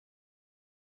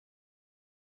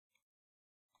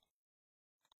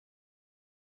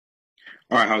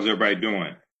All right, how's everybody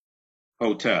doing?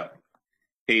 Hotep.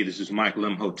 Hey, this is Michael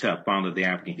Imhotep, founder of the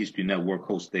African History Network,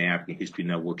 host of the African History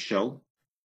Network show.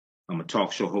 I'm a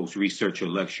talk show host, researcher,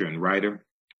 lecturer, and writer.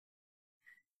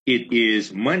 It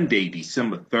is Monday,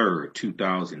 December 3rd,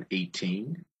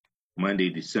 2018. Monday,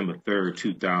 December 3rd,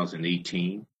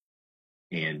 2018.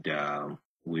 And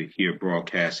we're here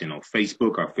broadcasting on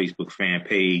Facebook, our Facebook fan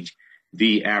page,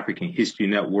 The African History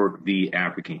Network, The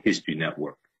African History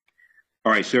Network.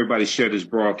 All right, so everybody share this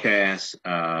broadcast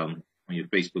on your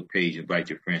Facebook page. Invite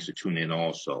your friends to tune in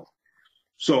also.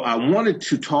 So I wanted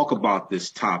to talk about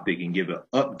this topic and give an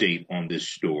update on this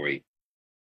story.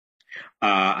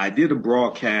 I did a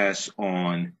broadcast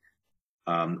on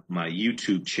my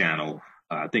YouTube channel,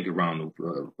 I think around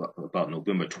about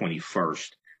November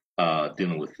 21st,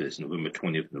 dealing with this, November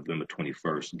 20th, November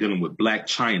 21st, dealing with Blac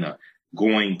Chyna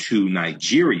going to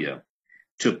Nigeria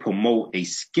to promote a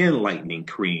skin lightening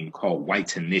cream called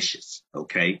Whitenicious,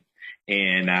 okay?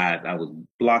 And I was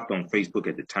blocked on Facebook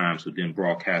at the time, so didn't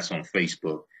broadcast on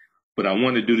Facebook. But I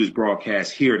want to do this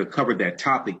broadcast here to cover that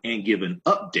topic and give an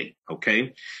update,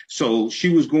 okay? So she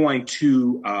was traveling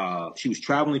to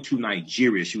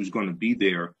Nigeria. She was going to be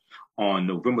there on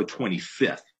November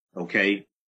 25th, okay,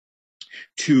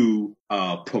 to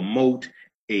promote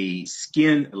a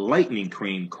skin lightening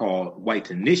cream called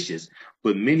Whitenicious,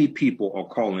 but many people are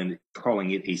calling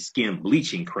it a skin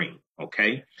bleaching cream,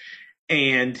 okay?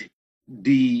 And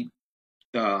the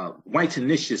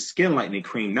Whitenicious skin lightening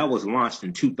cream that was launched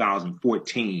in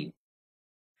 2014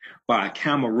 by a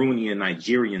Cameroonian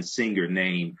Nigerian singer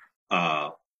named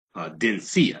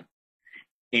Dencia.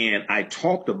 And I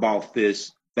talked about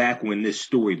this back when this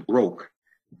story broke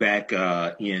back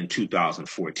in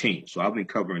 2014. So I've been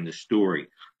covering this story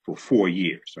for 4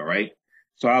 years, all right?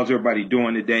 So how's everybody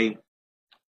doing today?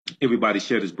 Everybody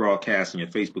share this broadcast on your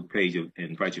Facebook page and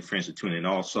invite your friends to tune in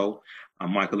also.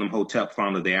 I'm Michael Imhotep,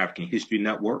 founder of the African History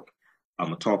Network.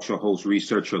 I'm a talk show host,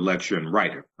 researcher, lecturer, and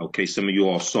writer. Okay, some of you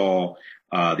all saw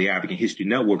the African History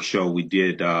Network show we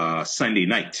did Sunday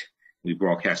night. We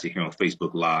broadcasted here on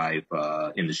Facebook Live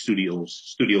in the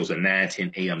studios at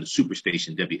 9:10 a.m. the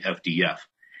Superstation WFDF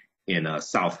in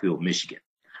Southfield, Michigan.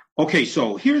 Okay,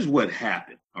 so here's what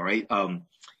happened, all right?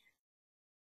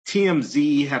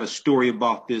 TMZ had a story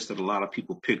about this that a lot of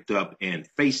people picked up, and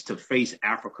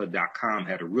face-to-faceafrica.com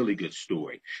had a really good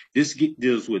story. This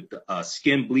deals with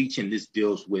skin bleaching. This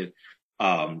deals with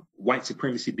white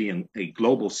supremacy being a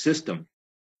global system.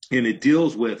 And it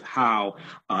deals with how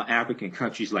African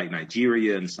countries like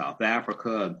Nigeria and South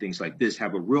Africa and things like this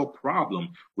have a real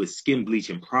problem with skin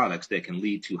bleaching products that can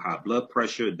lead to high blood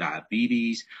pressure,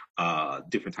 diabetes,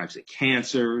 different types of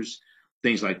cancers,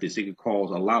 things like this. It could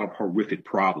cause a lot of horrific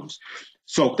problems.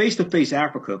 So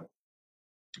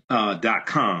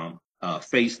face-to-faceafrica.com,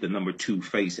 face the number 2,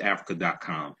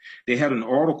 faceafrica.com. They had an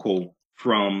article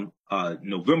from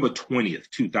November 20th,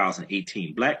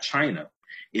 2018. Blac Chyna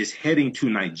is heading to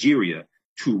Nigeria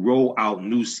to roll out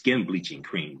new skin bleaching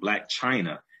cream. Blac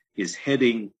Chyna is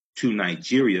heading to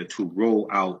Nigeria to roll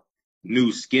out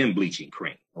new skin bleaching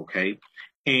cream, okay?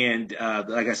 And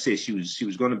like I said, she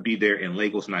was going to be there in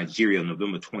Lagos, Nigeria, on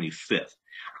November 25th.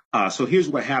 So here's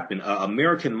what happened.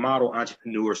 American model,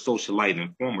 entrepreneur, socialite,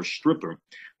 and former stripper,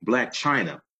 Blac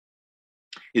Chyna,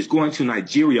 is going to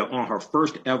Nigeria on her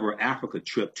first ever Africa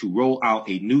trip to roll out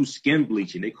a new skin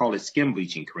bleaching. They call it skin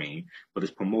bleaching cream, but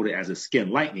it's promoted as a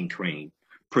skin lightening cream,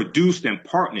 produced in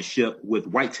partnership with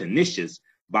Whitenicious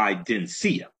by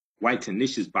Dencia.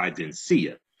 Whitenicious by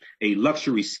Dencia, a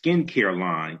luxury skincare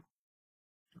line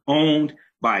owned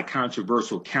by a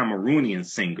controversial Cameroonian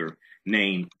singer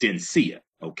named Dencia,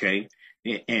 okay?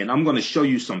 And I'm going to show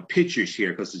you some pictures here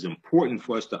because it's important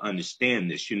for us to understand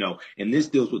this, you know, and this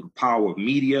deals with the power of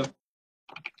media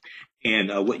and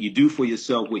what you do for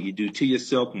yourself, what you do to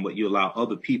yourself, and what you allow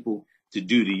other people to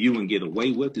do to you and get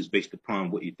away with is based upon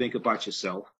what you think about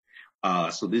yourself.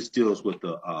 So this deals with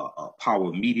the power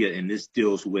of media, and this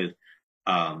deals with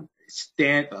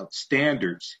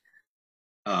standards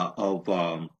of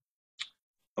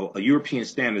European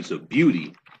standards of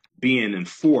beauty being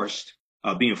forced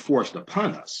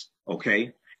upon us,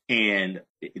 okay? And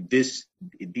these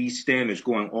standards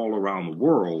going all around the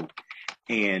world,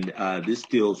 and this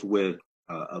deals with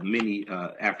many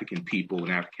African people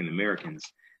and African Americans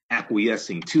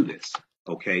acquiescing to this,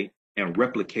 okay, and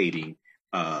replicating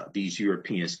these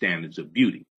European standards of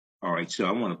beauty. All right, so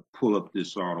I want to pull up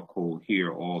this article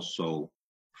here also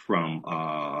from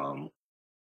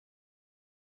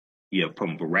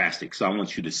Verastic. So I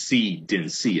want you to see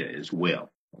Dencia as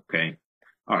well, okay?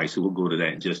 All right, so we'll go to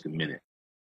that in just a minute.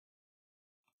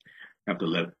 I have to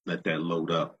let that load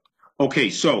up.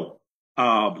 Okay, so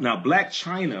Now, Blac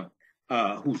Chyna,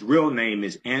 whose real name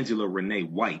is Angela Renee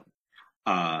White,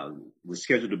 was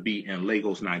scheduled to be in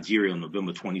Lagos, Nigeria on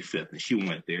November 25th. And she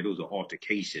went there. There was an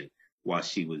altercation while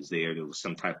she was there. There was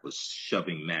some type of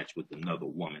shoving match with another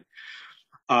woman.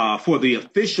 For the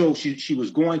official, she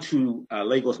was going to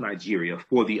Lagos, Nigeria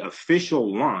for the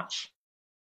official launch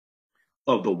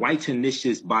of the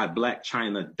Whitenicious by Blac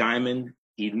Chyna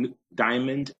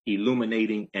Diamond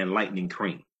Illuminating and Lightening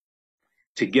Cream,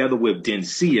 together with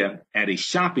Dencia at a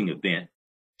shopping event.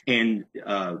 And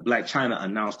Blac Chyna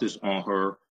announced this on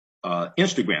her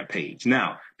Instagram page.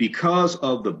 Now, because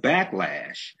of the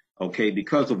backlash, okay,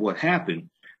 because of what happened,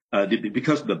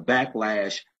 because of the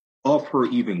backlash of her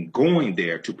even going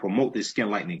there to promote this skin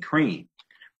lightening cream,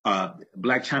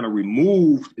 Blac Chyna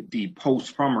removed the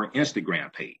post from her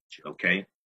Instagram page, okay?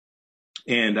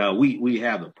 And we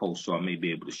have the post, so I may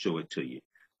be able to show it to you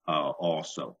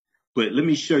also. But let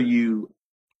me show you,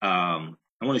 I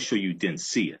want to show you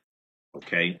Dencia,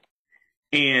 okay?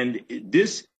 And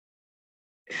this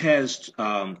has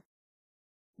a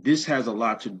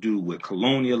lot to do with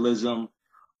colonialism,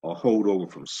 or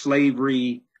holdover from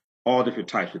slavery, all different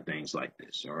types of things like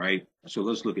this, all right? So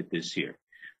let's look at this here.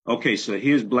 Okay, so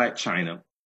here's Blac Chyna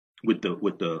with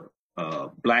the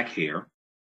black hair.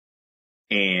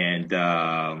 And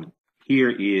here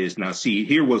is, now see,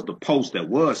 here was the post that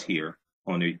was here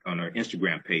on her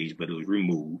Instagram page, but it was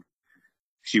removed.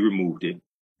 She removed it.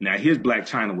 Now here's Blac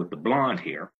Chyna with the blonde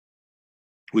hair,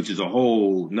 which is a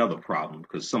whole nother problem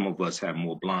because some of us have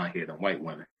more blonde hair than white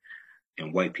women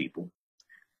and white people.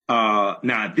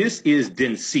 Now this is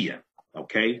Dencia,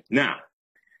 okay? Now,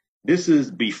 this is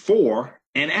before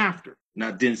and after.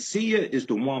 Now, Dencia is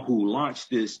the one who launched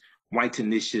this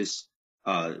Whitenicious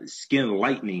skin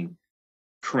lightening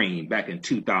cream back in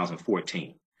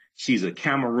 2014. She's a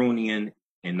Cameroonian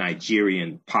and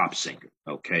Nigerian pop singer,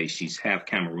 okay? She's half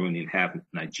Cameroonian, half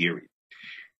Nigerian.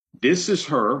 This is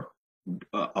her,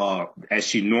 as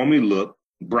she normally looked,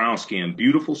 brown skin,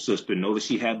 beautiful sister. Notice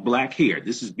she had black hair.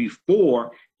 This is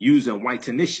before using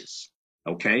Whitenicious,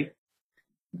 okay?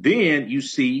 Then you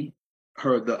see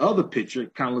her, the other picture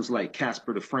kind of looks like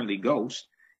Casper the Friendly Ghost,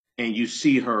 and you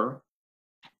see her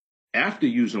after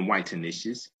using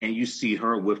Whitenicious, and you see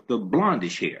her with the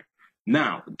blondish hair.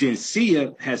 Now,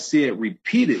 Dencia has said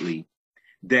repeatedly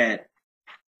that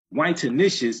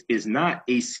Whitenicious is not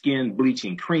a skin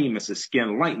bleaching cream, it's a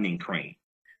skin lightening cream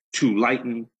to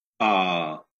lighten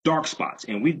dark spots.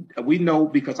 And we know,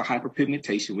 because of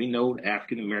hyperpigmentation, we know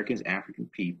African Americans, African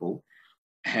people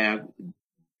have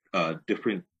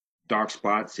different dark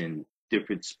spots and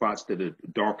different spots that are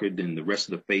darker than the rest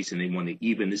of the face, and they want to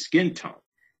even the skin tone.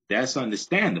 That's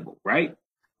understandable, right?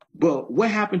 But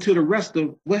what happened to the rest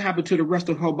of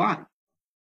her body?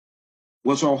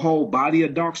 Was her whole body a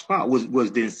dark spot? Was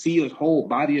Dencia's whole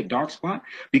body a dark spot?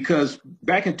 Because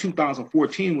back in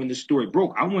 2014, when this story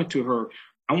broke, I went to her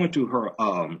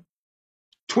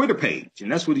Twitter page,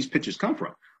 and that's where these pictures come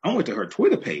from. I went to her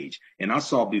Twitter page and I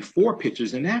saw before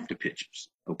pictures and after pictures.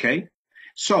 Okay,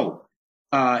 so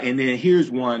and then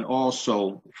here's one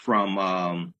also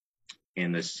from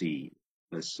and let's see,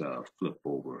 let's flip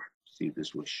over, see if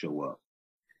this will show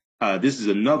up. This is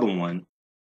another one,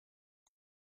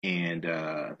 and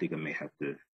I think I may have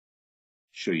to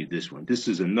show you this one. This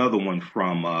is another one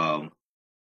from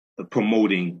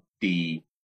promoting the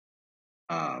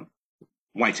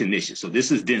Whitenicious. So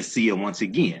this is Dencia once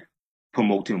again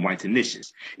promoting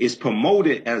Whitenicious. It's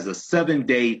promoted as a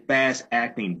 7-day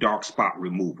fast-acting dark spot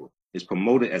remover. It's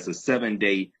promoted as a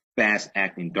 7-day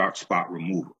fast-acting dark spot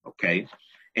remover, okay?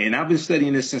 And I've been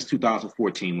studying this since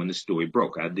 2014 when the story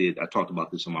broke. I talked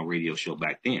about this on my radio show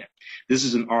back then. This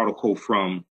is an article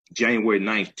from January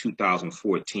 9th,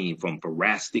 2014 from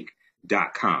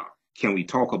Verastic.com. Can we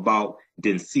talk about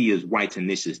Dencia's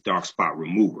Whitenicious dark spot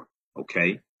remover,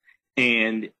 okay?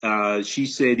 And she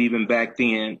said even back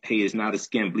then, hey, it's not a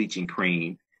skin bleaching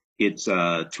cream. It's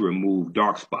to remove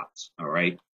dark spots, all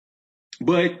right?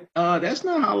 But that's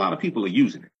not how a lot of people are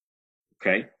using it,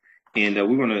 okay? And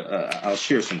we're going to, I'll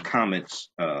share some comments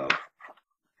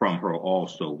from her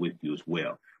also with you as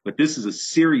well. But this is a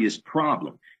serious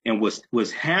problem. And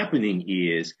what's happening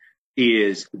is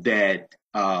that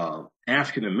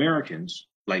African Americans,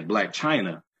 like Blac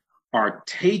Chyna, are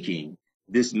taking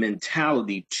this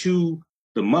mentality to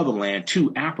the motherland,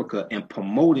 to Africa, and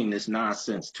promoting this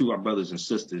nonsense to our brothers and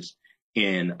sisters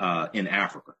in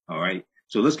Africa. All right.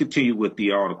 So let's continue with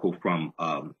the article from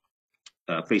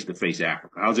Face to Face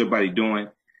Africa. How's everybody doing?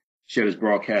 Share this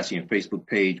broadcast on your Facebook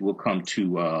page. We'll come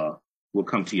to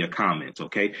your comments.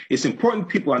 Okay. It's important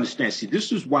people understand. See,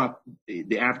 this is why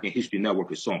the African History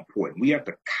Network is so important. We have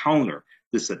to counter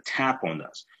this attack on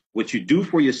us. What you do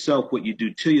for yourself, what you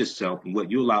do to yourself, and what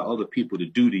you allow other people to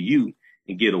do to you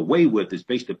and get away with is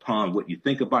based upon what you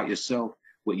think about yourself.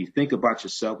 What you think about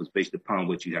yourself is based upon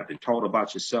what you have been taught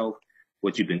about yourself.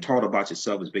 What you've been taught about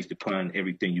yourself is based upon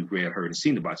everything you've read, heard, and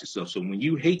seen about yourself. So when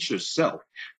you hate yourself,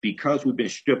 because we've been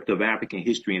stripped of African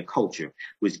history and culture,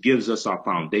 which gives us our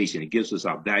foundation, it gives us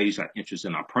our values, our interests,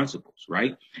 and our principles,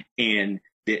 right? And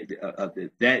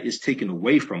that is taken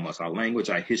away from us, our language,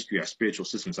 our history, our spiritual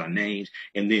systems, our names,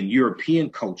 and then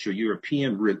European culture,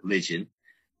 European religion,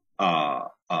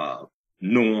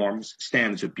 norms,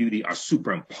 standards of beauty are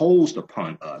superimposed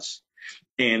upon us.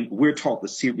 And we're taught to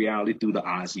see reality through the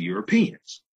eyes of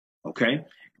Europeans, okay?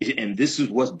 And this is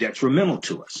what's detrimental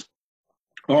to us.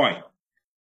 All right.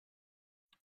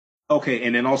 Okay,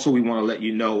 and then also we want to let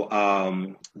you know,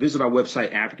 visit our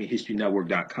website,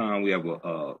 AfricanHistoryNetwork.com. We have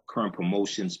a current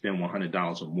promotion, spend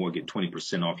 $100 or more, get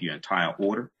 20% off your entire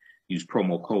order. Use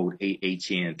promo code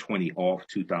AHN20 off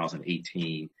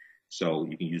 2018. So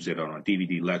you can use it on our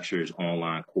DVD lectures,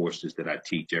 online courses that I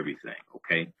teach, everything,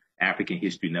 okay?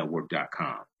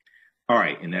 AfricanHistoryNetwork.com. All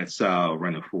right, and that's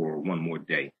running for one more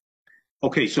day.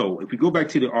 Okay, so if we go back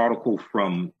to the article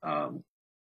from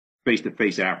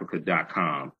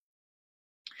FaceToFaceAfrica.com,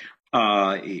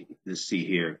 let's see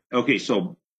here. Okay,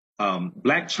 so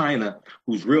Blac Chyna,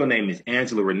 whose real name is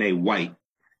Angela Renee White,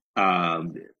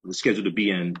 was scheduled to be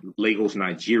in Lagos,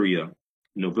 Nigeria,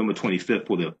 November 25th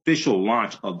for the official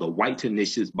launch of the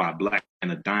Whitenicious by Blac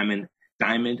Chyna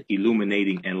Diamond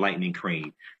Illuminating and Lightening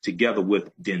Cream, together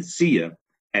with Dencia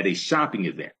at a shopping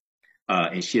event.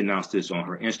 And she announced this on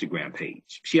her Instagram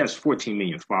page. She has 14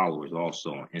 million followers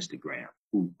also on Instagram.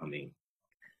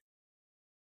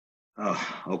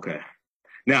 Okay.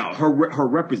 Now, her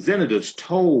representatives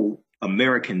told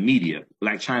American media,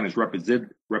 Blac Chyna's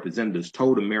representatives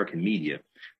told American media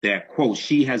that, quote,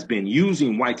 she has been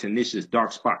using Whitenicious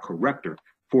dark spot corrector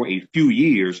for a few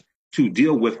years to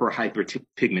deal with her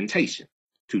hyperpigmentation,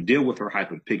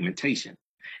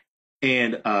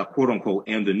 and quote unquote,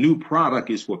 and the new product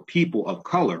is for people of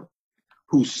color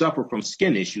who suffer from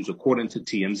skin issues, according to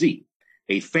TMZ.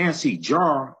 A fancy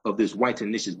jar of this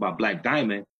Whitenicious by Black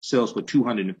Diamond sells for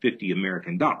 $250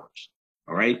 American. All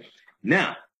right.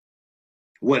 Now,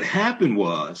 what happened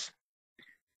was,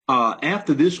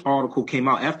 after this article came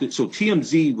out, so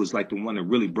TMZ was like the one that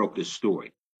really broke this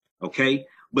story. Okay.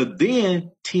 But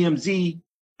then TMZ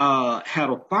had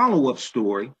a follow-up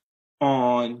story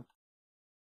on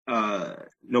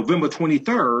November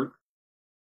 23rd,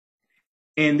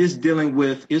 and this dealing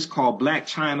with, it's called Blac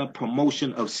Chyna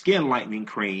Promotion of Skin Lightening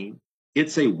Cream.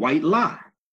 It's a white lie.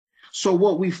 So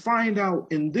what we find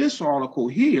out in this article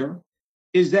here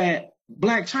is that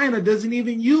Blac Chyna doesn't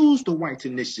even use the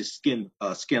Whitenicious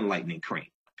skin lightening cream.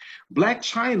 Blac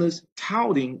Chyna's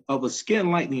touting of a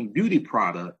skin lightening beauty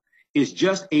product is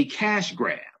just a cash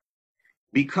grab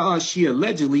because she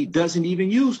allegedly doesn't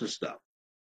even use the stuff.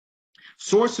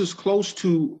 Sources close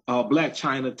to Blac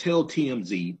Chyna tell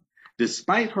TMZ,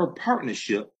 despite her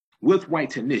partnership with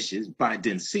Whitenicious by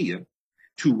Dencia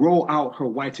to roll out her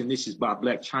Whitenicious by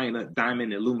Blac Chyna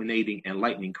Diamond Illuminating and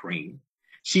Lightening Cream,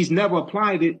 she's never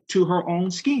applied it to her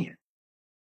own skin,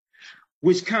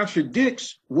 which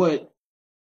contradicts what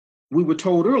we were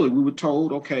told earlier. We were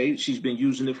told, okay, she's been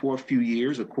using it for a few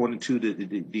years, according to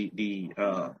the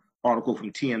article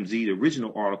from TMZ. The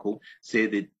original article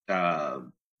said that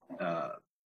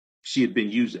she had been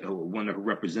using, one of her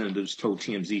representatives told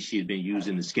TMZ she had been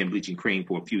using the skin bleaching cream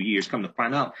for a few years. Come to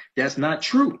find out, that's not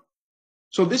true.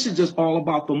 So this is just all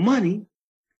about the money.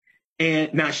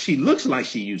 And now she looks like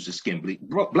she uses skin bleach.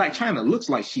 Blac Chyna looks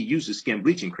like she uses skin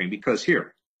bleaching cream, because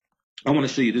here, I want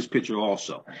to show you this picture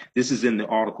also. This is in the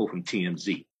article from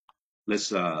TMZ. Let's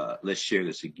share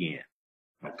this again.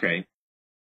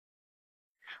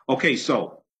 Okay,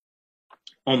 so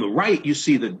on the right, you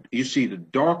see the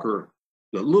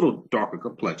little darker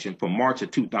complexion from March of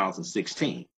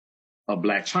 2016 of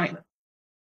Blac Chyna.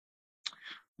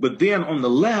 But then on the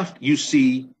left, you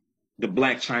see the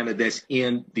Blac Chyna that's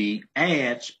in the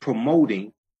ads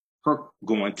promoting her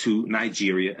going to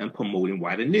Nigeria and promoting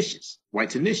Whitenicious.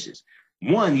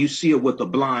 One, you see her with the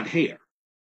blonde hair,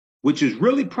 which is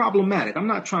really problematic. I'm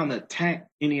not trying to attack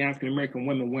any African-American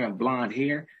women wearing blonde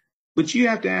hair, but you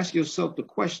have to ask yourself the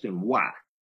question, why?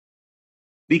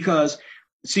 Because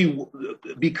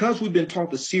we've been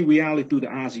taught to see reality through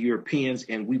the eyes of Europeans,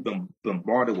 and we've been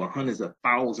bombarded with hundreds of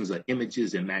thousands of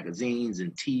images and magazines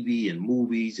and TV and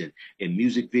movies and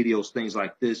music videos, things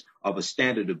like this, of a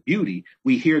standard of beauty.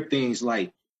 We hear things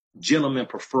like, gentlemen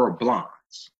prefer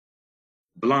blondes.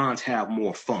 Blondes have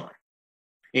more fun.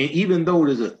 And even though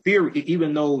there's a theory,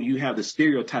 even though you have the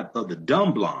stereotype of the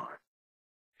dumb blonde,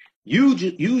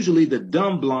 usually the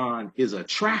dumb blonde is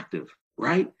attractive,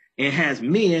 right? And has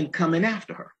men coming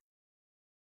after her.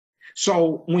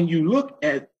 So when you look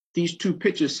at these two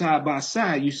pictures side by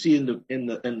side, you see in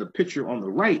the picture on the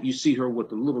right, you see her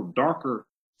with a little darker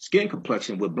skin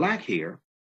complexion with black hair.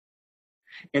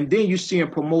 And then you see her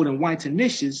promoting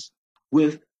Whitenicious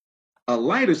with a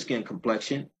lighter skin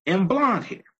complexion and blonde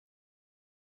hair.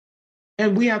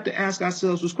 And we have to ask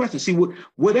ourselves this question. See,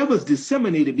 whatever's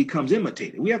disseminated becomes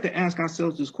imitated. We have to ask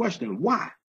ourselves this question, why?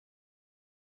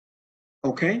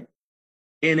 Okay?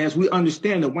 And as we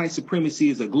understand that white supremacy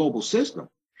is a global system,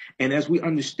 and as we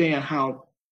understand how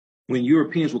when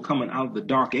Europeans were coming out of the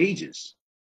Dark Ages,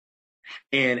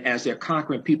 and as they're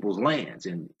conquering people's lands,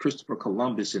 and Christopher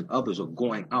Columbus and others are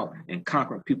going out and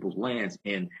conquering people's lands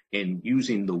and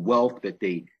using the wealth that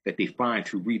they find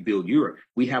to rebuild Europe,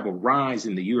 we have a rise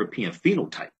in the European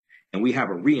phenotype, and we have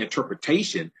a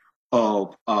reinterpretation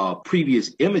of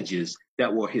previous images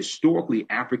that were historically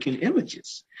African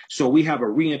images. So we have a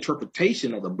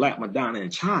reinterpretation of the Black Madonna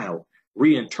and Child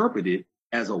reinterpreted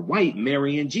as a white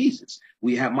marrying Jesus.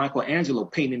 We have Michelangelo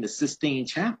painting the Sistine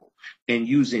Chapel and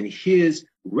using his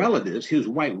relatives, his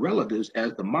white relatives,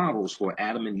 as the models for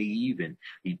Adam and Eve, and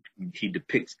he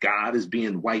depicts God as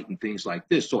being white and things like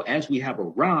this. So as we have a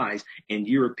rise in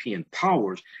European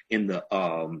powers in the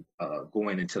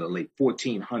going into the late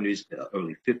 1400s,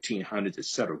 early 1500s,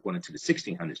 etc., going into the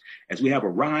 1600s, as we have a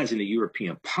rise in the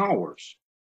European powers,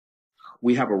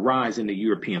 we have a rise in the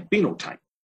European phenotype.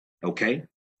 Okay,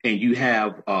 and you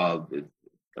have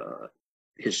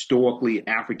historically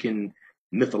African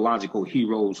mythological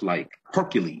heroes like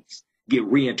Hercules get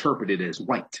reinterpreted as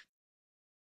white.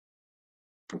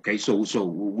 Okay, so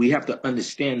we have to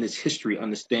understand this history,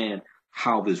 understand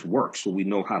how this works, so we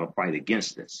know how to fight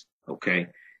against this. Okay,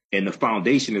 and the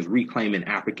foundation is reclaiming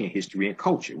African history and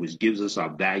culture, which gives us our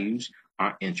values,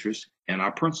 our interests, and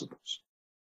our principles.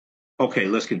 Okay,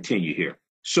 let's continue here.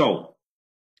 So,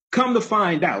 come to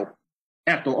find out,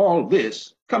 after all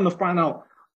this,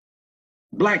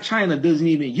 Blac Chyna doesn't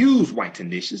even use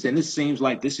Whitenicious, and it seems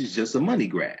like this is just a money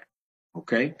grab.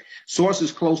 Okay,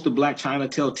 sources close to Blac Chyna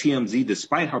tell TMZ,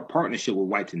 despite her partnership with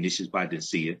Whitenicious by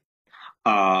Dencia,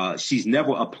 she's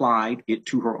never applied it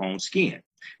to her own skin.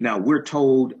 Now, we're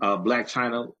told Blac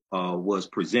Chyna was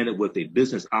presented with a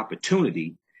business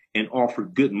opportunity and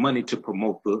offered good money to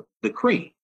promote the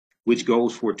cream, which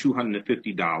goes for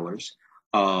 $250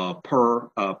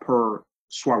 per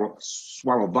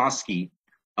Swarovski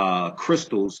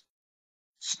crystals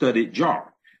studded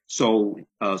jar. So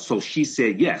she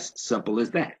said yes, simple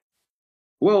as that.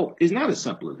 Well, it's not as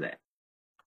simple as that,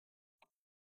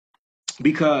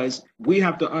 because we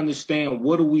have to understand,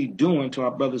 what are we doing to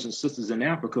our brothers and sisters in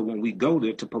Africa when we go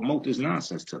there to promote this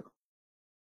nonsense to them?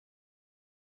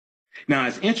 Now,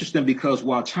 it's interesting because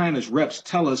while China's reps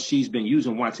tell us she's been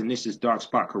using Whitenicious dark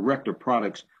spot corrector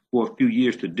products for a few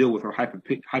years to deal with her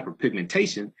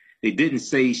hyperpigmentation, they didn't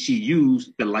say she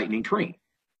used the Lightening cream.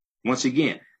 Once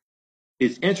again,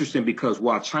 it's interesting because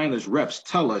while China's reps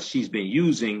tell us she's been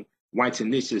using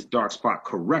Whitenicious dark spot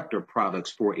corrector products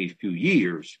for a few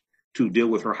years to deal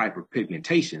with her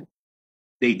hyperpigmentation,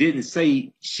 they didn't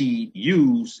say she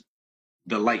used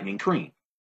the Lightening cream.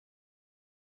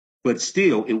 But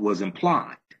still, it was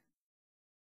implied.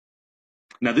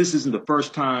 Now, this isn't the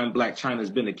first time Blac Chyna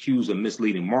has been accused of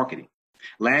misleading marketing.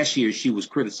 Last year, she was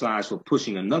criticized for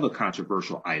pushing another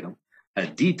controversial item, a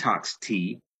detox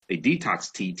tea,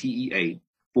 TEA,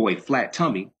 for a flat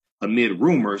tummy, amid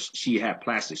rumors she had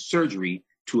plastic surgery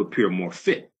to appear more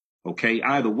fit. Okay,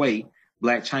 either way,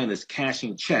 Blac Chyna is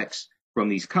cashing checks from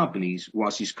these companies while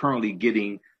she's currently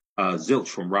getting zilch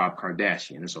from Rob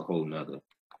Kardashian. That's a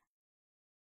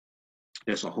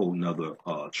whole nother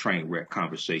train wreck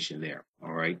conversation there.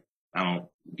 All right, I don't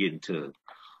get into a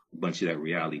bunch of that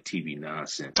reality TV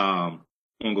nonsense. I'm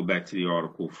gonna go back to the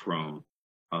article from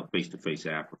Face to Face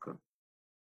Africa.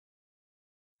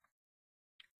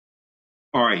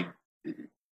 All right.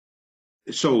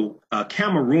 So,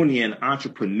 Cameroonian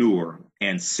entrepreneur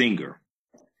and singer,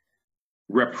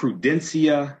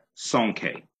 Dencia,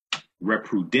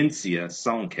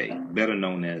 better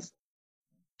known as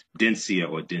Dencia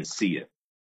or Dencia.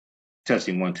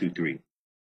 Testing 1, 2, 3.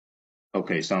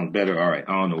 Okay, sounds better. All right,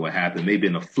 I don't know what happened. Maybe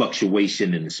in a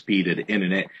fluctuation in the speed of the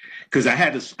internet, because I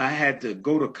had to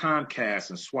go to Comcast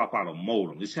and swap out a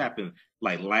modem. This happened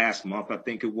like last month, I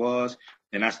think it was,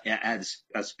 and I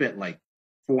spent like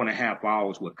 4.5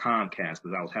 hours with Comcast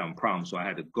because I was having problems. So I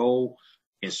had to go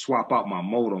and swap out my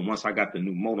modem. Once I got the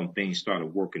new modem, things started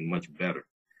working much better.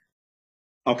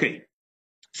 Okay,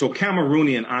 So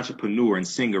Cameroonian entrepreneur and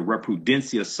singer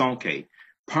Dencia Sonke,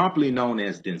 popularly known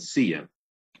as Dencia,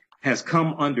 has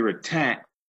come under attack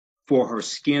for her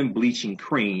skin bleaching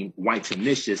cream,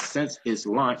 Whitenicious, since its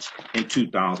launch in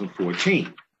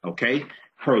 2014. Okay,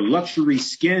 her luxury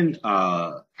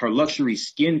skincare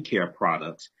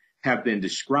products have been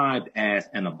described as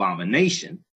an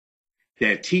abomination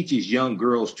that teaches young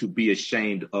girls to be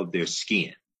ashamed of their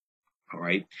skin. All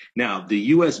right. Now, the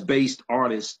US-based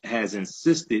artist has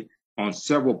insisted on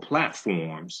several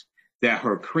platforms that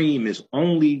her cream is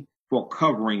only for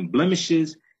covering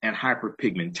blemishes and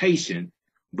hyperpigmentation,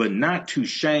 but not to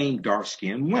shame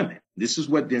dark-skinned women. This is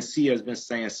what Dencia has been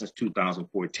saying since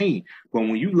 2014. But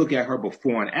when you look at her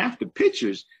before and after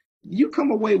pictures, you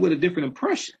come away with a different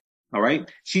impression. All right.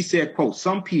 She said, quote,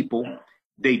 some people,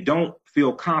 they don't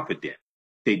feel confident.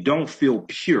 They don't feel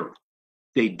pure.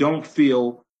 They don't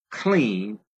feel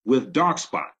clean with dark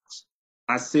spots.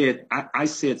 I said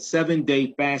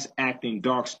 7-day fast-acting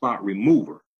dark spot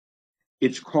remover.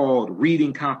 It's called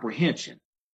reading comprehension.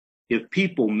 If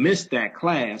people miss that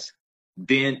class,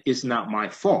 then it's not my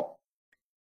fault.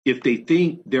 If they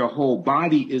think their whole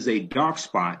body is a dark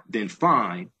spot, then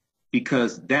fine,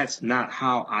 because that's not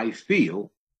how I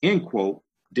feel, end quote,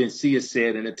 Dencia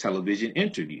said in a television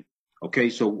interview. Okay,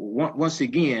 so once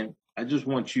again, I just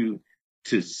want you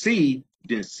to see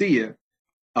Dencia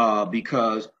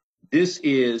because this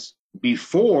is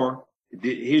before,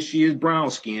 here she is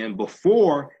brown skin,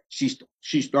 before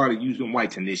she started using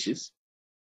Whitenicious.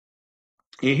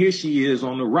 And here she is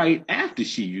on the right after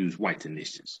she used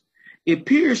Whitenicious. It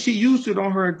appears she used it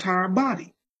on her entire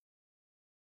body.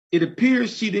 It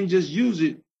appears she didn't just use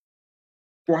it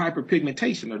for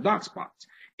hyperpigmentation or dark spots,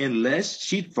 unless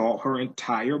she thought her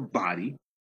entire body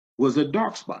was a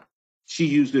dark spot. She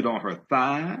used it on her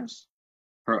thighs,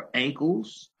 her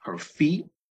ankles, her feet,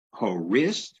 her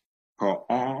wrist, her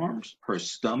arms, her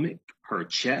stomach, her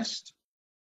chest.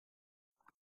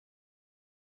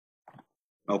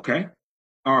 Okay.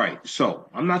 All right. So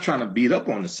I'm not trying to beat up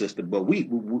on the sister, but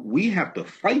we have to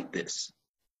fight this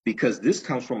because this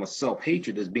comes from a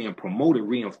self-hatred that's being promoted,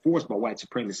 reinforced by white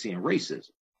supremacy and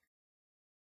racism.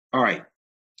 All right.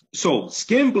 So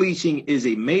skin bleaching is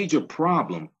a major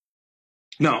problem.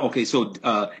 Now, okay, so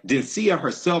Dencia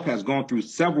herself has gone through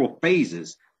several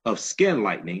phases of skin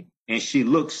lightening, and she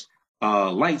looks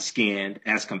light-skinned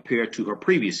as compared to her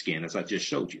previous skin, as I just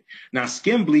showed you. Now,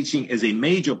 skin bleaching is a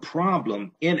major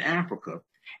problem in Africa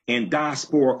and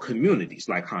diaspora communities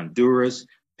like Honduras,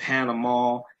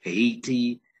 Panama,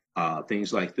 Haiti,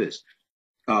 things like this.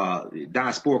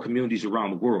 Diaspora communities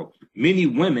around the world. Many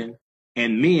women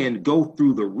and men go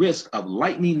through the risk of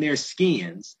lightening their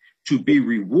skins to be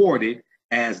rewarded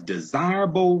as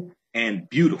desirable and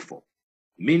beautiful.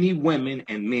 Many women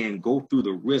and men go through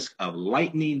the risk of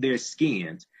lightening their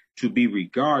skins to be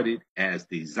regarded as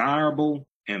desirable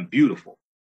and beautiful.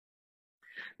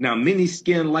 Now, many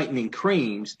skin lightening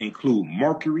creams include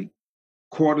mercury,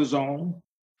 cortisone,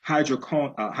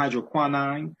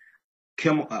 hydroquinone,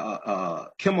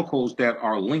 chemicals that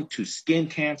are linked to skin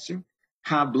cancer,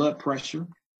 high blood pressure,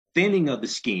 thinning of the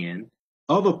skin,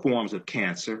 other forms of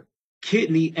cancer,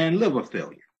 kidney and liver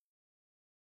failure.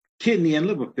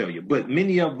 But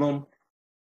many of them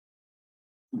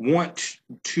want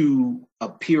to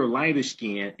appear lighter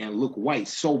skin and look white,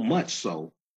 so much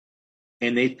so,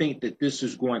 and they think that this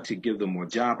is going to give them more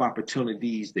job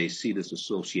opportunities. They see this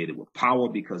associated with power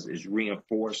because it's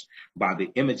reinforced by the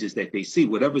images that they see.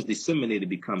 Whatever's disseminated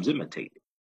becomes imitated.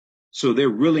 So they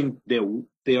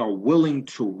are willing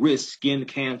to risk skin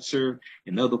cancer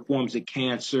and other forms of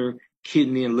cancer,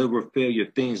 kidney and liver failure,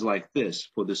 things like this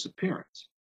for this appearance.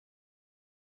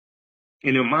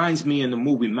 And it reminds me in the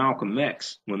movie Malcolm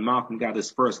X, when Malcolm got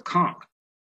his first conk,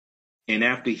 and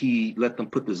after he let them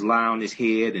put this lie on his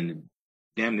head and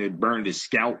damn near burned his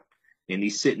scalp, and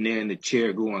he's sitting there in the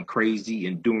chair going crazy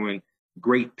and doing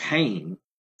great pain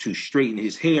to straighten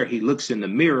his hair, he looks in the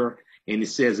mirror and it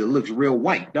says, it looks real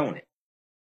white, don't it?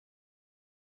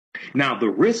 Now, the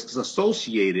risks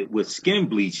associated with skin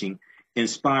bleaching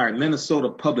inspired Minnesota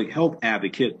public health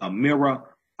advocate Amira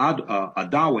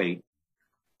Adawe,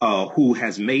 who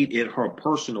has made it her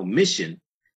personal mission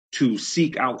to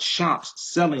seek out shops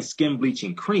selling skin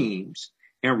bleaching creams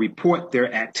and report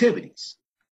their activities.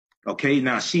 Okay,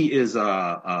 now she is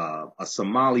a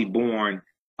Somali-born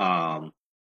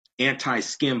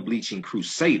anti-skin bleaching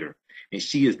crusader, and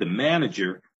she is the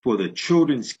manager for the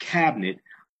Children's Cabinet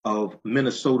of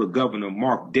Minnesota Governor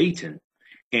Mark Dayton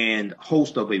and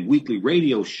host of a weekly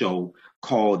radio show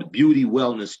called Beauty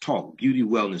Wellness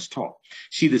Talk.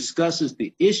 She discusses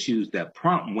the issues that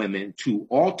prompt women to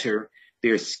alter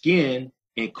their skin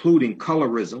including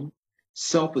colorism,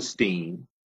 self-esteem,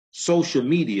 social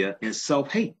media, and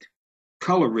self-hate.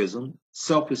 Colorism,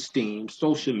 self-esteem,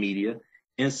 social media,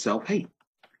 and self-hate.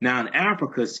 Now, in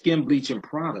Africa, skin bleaching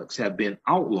products have been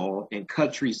outlawed in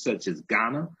countries such as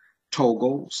Ghana,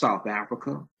 Togo, South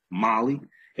Africa, Mali,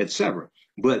 etc.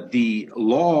 But the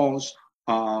laws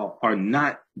are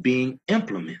not being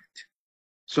implemented.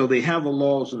 So they have the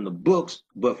laws in the books,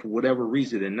 but for whatever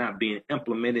reason, they're not being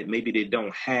implemented. Maybe they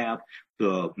don't have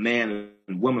the man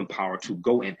and woman power to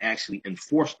go and actually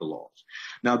enforce the laws.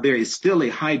 Now, there is still a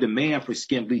high demand for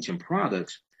skin bleaching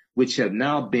products, which have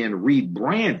now been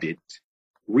rebranded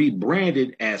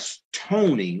as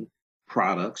toning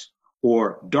products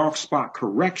or dark spot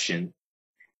correction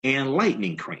and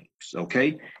lightening creams.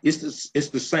 Okay, it's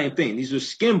the same thing. These are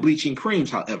skin bleaching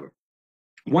creams, however.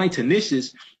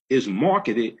 Whitenicious is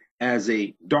marketed as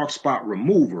a dark spot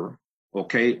remover,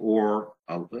 okay, or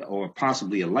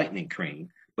possibly a lightening cream,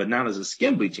 but not as a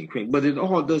skin bleaching cream. But it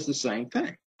all does the same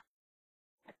thing.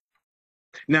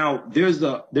 Now, there's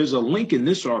a link in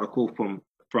this article from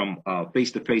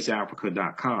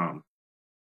face-to-faceafrica.com.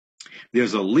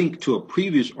 There's a link to a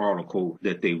previous article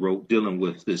that they wrote dealing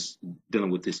with this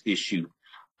issue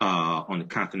on the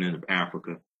continent of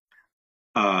Africa.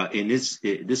 And this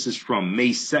is from May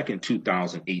 2nd,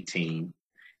 2018.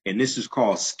 And this is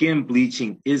called Skin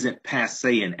Bleaching Isn't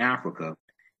Passe in Africa.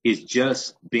 It's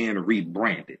just been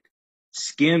rebranded.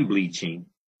 Skin bleaching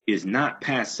is not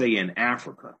passe in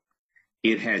Africa.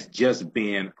 It has just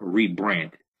been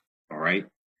rebranded. All right.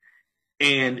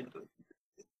 And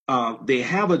they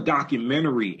have a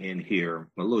documentary in here,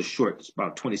 a little short, it's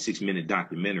about a 26-minute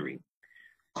documentary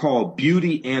called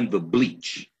Beauty and the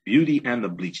Bleach. Beauty and the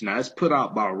Bleach. Now, it's put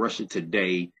out by Russia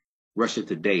Today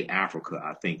Africa,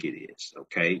 I think it is,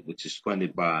 okay, which is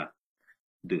funded by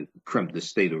the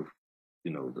state of,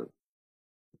 the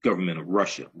government of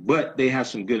Russia. But they have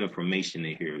some good information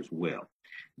in here as well.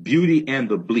 Beauty and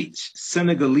the Bleach.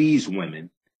 Senegalese women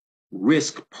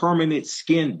risk permanent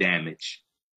skin damage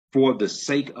for the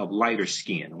sake of lighter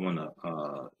skin. I want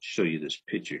to show you this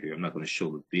picture here. I'm not going to show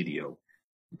the video,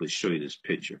 but show you this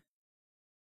picture.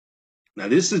 Now,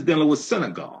 this is dealing with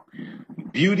Senegal.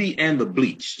 Beauty and the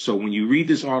Bleach. So when you read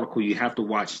this article, you have to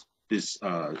watch this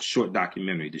short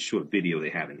documentary, the short video they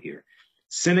have in here.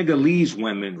 Senegalese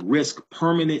women risk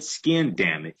permanent skin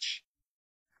damage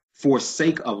for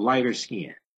sake of lighter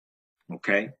skin.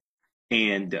 Okay?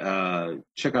 And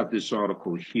check out this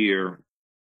article here.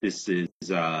 This is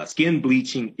Skin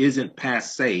Bleaching Isn't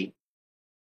Passe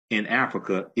in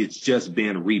Africa. It's just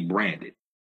been rebranded.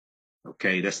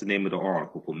 Okay, that's the name of the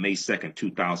article for May 2nd,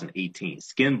 2018.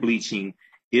 Skin bleaching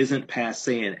isn't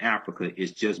passe in Africa.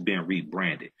 It's just been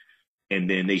rebranded. And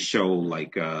then they show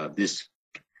like this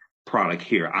product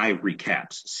here, Ivory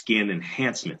Caps, Skin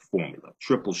Enhancement Formula,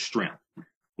 triple strength,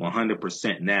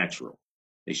 100% natural.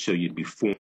 They show you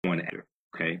before and after.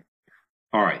 Okay.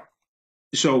 All right.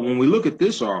 So when we look at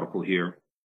this article here,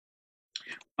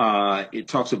 it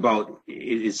talks about,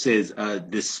 it says,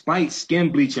 despite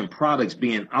skin bleaching products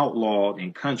being outlawed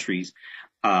in countries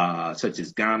such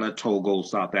as Ghana, Togo,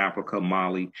 South Africa,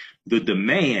 Mali, the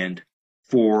demand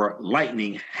for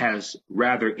lightening has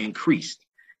rather increased.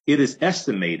 It is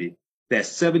estimated that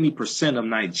 70% of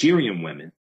Nigerian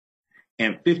women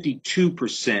and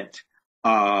 52%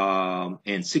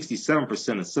 and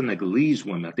 67% of Senegalese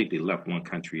women, I think they left one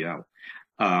country out,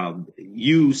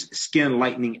 use skin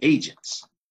lightening agents.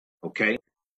 Okay.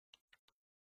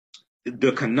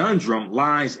 The conundrum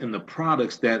lies in the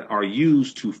products that are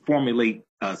used to formulate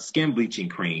skin bleaching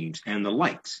creams and the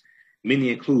likes.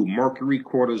 Many include mercury,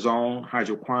 cortisone,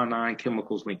 hydroquinone,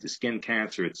 chemicals linked to skin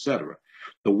cancer, etc.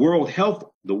 The World Health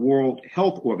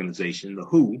Organization, the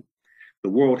WHO, the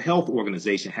World Health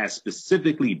Organization has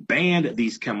specifically banned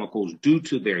these chemicals due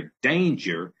to their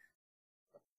danger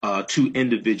to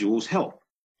individuals' health.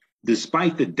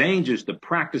 Despite the dangers, the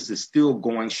practice is still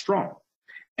going strong.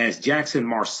 As Jackson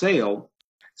Marcel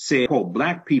said, quote,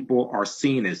 Black people are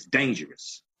seen as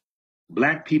dangerous.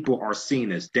 Black people are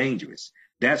seen as dangerous.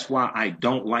 That's why I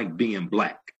don't like being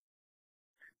Black.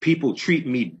 People treat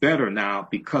me better now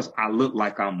because I look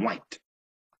like I'm white.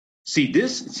 See,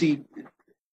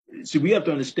 we have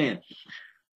to understand,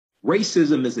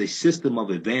 racism is a system of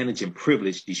advantage and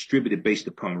privilege distributed based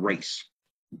upon race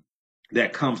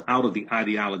that comes out of the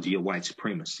ideology of white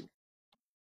supremacy.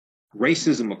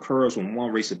 Racism occurs when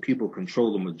one race of people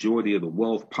control the majority of the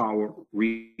wealth, power,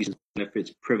 reasons,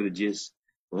 benefits, privileges,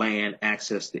 land,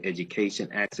 access to education,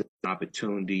 access to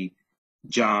opportunity,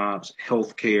 jobs,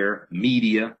 healthcare,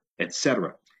 media,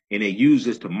 etc. And they use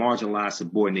this to marginalize,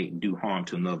 subordinate, and do harm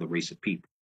to another race of people.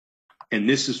 And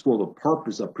this is for the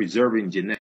purpose of preserving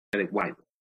genetic whiteness.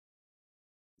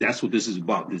 That's what this is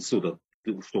about. So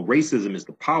racism is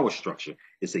the power structure.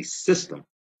 It's a system.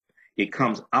 It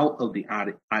comes out of the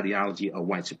ideology of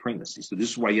white supremacy. So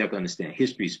this is why you have to understand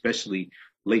history, especially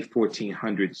late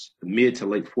 1400s, mid to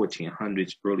late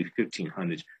 1400s, early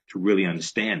 1500s, to really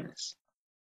understand this.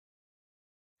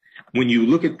 When you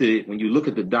look at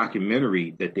the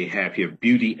documentary that they have here,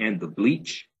 Beauty and the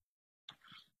Bleach,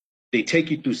 they take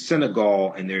you through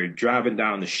Senegal and they're driving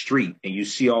down the street and you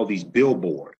see all these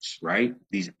billboards, right?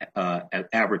 These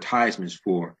advertisements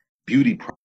for beauty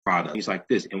products, things like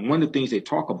this. And one of the things they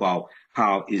talk about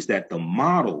how is that the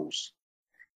models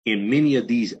in many of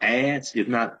these ads, if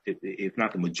not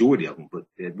the majority of them, but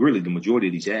really the majority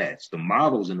of these ads, the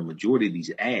models in the majority of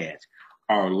these ads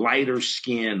are lighter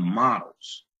skinned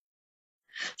models.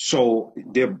 So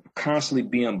they're constantly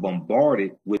being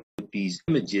bombarded with these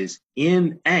images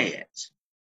in ads,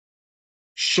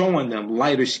 showing them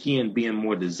lighter skin being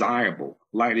more desirable,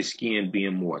 lighter skin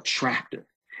being more attractive.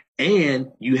 And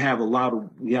you have a lot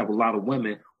of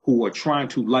women who are trying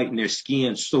to lighten their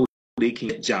skin so they can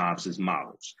get jobs as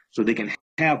models, so they can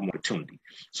have more opportunity.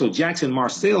 So Jackson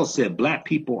Marcel said, Black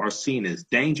people are seen as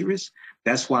dangerous.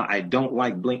 That's why I don't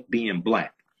like being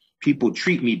Black. People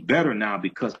treat me better now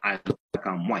because I look like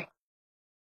I'm white.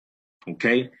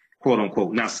 Okay, quote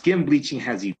unquote. Now, skin bleaching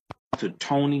has evolved to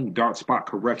toning, dark spot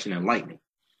correction, and lightening.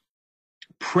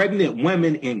 Pregnant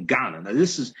women in Ghana. Now,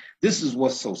 this is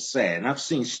what's so sad, and I've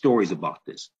seen stories about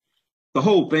this. The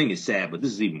whole thing is sad, but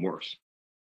this is even worse.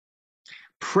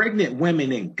 Pregnant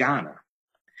women in Ghana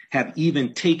have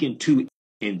even taken to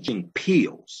injecting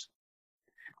pills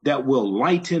that will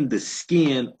lighten the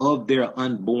skin of their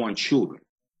unborn children.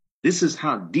 This is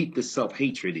how deep the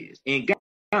self-hatred is. In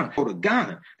Ghana, go to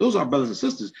Ghana, those are brothers and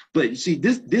sisters. But you see,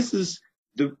 this is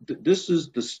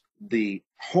the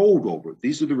holdover.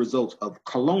 These are the results of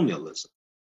colonialism,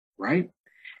 right?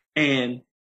 And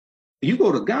you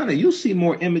go to Ghana, you'll see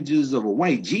more images of a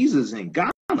white Jesus in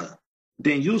Ghana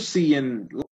than you'll see in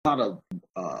a lot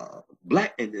of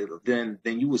Black than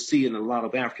you will see in a lot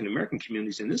of African American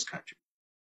communities in this country.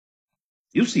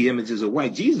 You see images of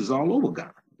white Jesus all over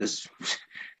Ghana.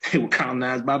 They were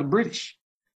colonized by the British,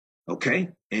 okay,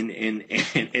 and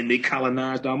they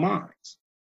colonized our minds.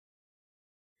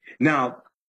 Now,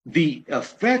 the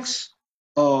effects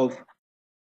of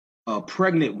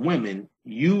pregnant women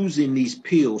using these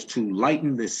pills to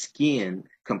lighten the skin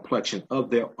complexion of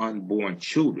their unborn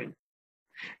children.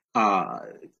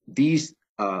 These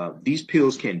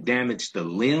pills can damage the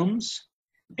limbs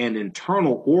and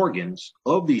internal organs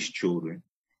of these children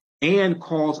and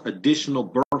cause additional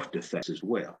birth defects as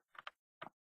well.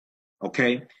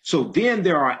 Okay, so then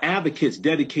there are advocates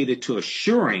dedicated to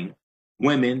assuring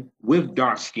women with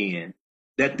dark skin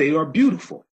that they are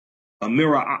beautiful.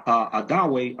 Amira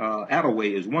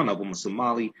Adaway is one of them, a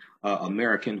Somali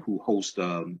American who hosts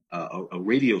a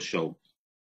radio show,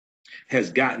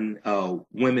 has gotten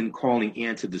women calling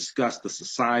in to discuss the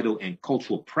societal and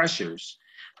cultural pressures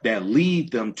that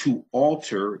lead them to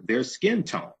alter their skin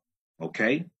tone,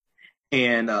 okay?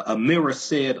 And Amira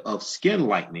said of skin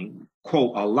lightening,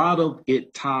 quote, a lot of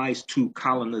it ties to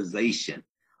colonization.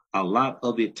 A lot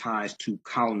of it ties to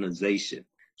colonization.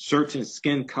 Certain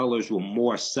skin colors were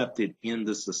more accepted in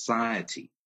the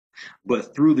society.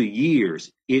 But through the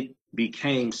years, it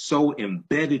became so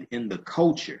embedded in the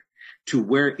culture to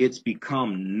where it's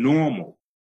become normal.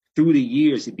 Through the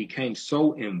years, it became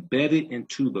so embedded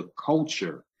into the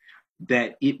culture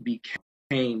that it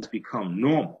become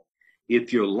normal.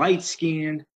 If you're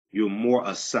light-skinned, you're more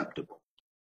acceptable,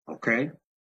 okay?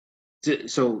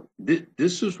 So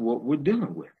this is what we're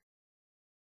dealing with.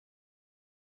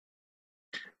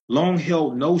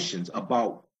 Long-held notions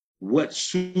about what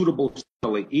suitable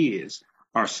color is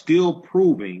are still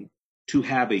proving to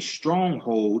have a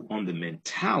stronghold on the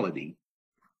mentality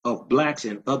of Blacks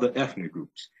and other ethnic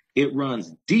groups. It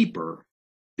runs deeper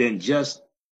than just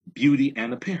beauty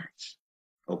and appearance,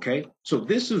 okay? So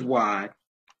this is why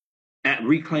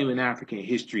reclaiming African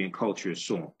history and culture is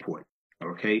so important,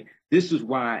 okay? This is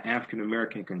why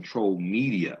African-American controlled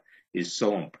media is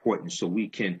so important, so we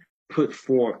can put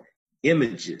forth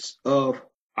images of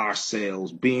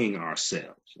ourselves being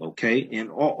ourselves, okay?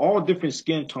 And all different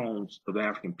skin tones of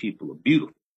African people are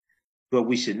beautiful, but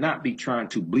we should not be trying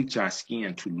to bleach our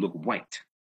skin to look white,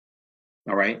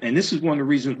 all right? And this is one of the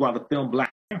reasons why the film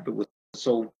Black Panther was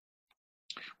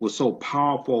so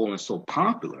powerful and so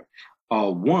popular.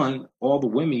 One, all the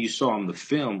women you saw in the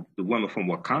film, the women from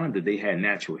Wakanda, they had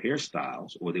natural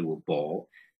hairstyles or they were bald.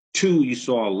 Two, you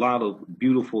saw a lot of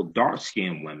beautiful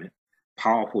dark-skinned women,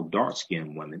 powerful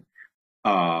dark-skinned women.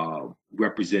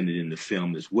 represented in the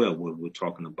film as well. We're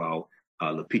talking about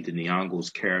Lupita Nyong'o's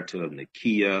character of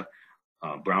Nakia,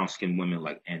 brown-skinned women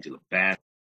like Angela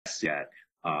Bassett,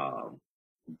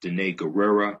 Danae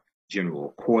Guerrera,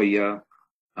 General Okoye,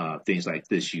 things like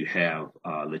this. You have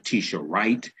Letitia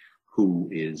Wright, who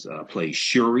plays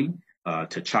Shuri,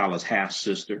 T'Challa's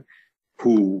half-sister,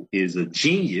 who is a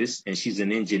genius, and she's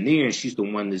an engineer, and she's the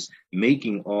one that's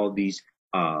making all these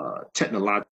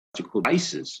technological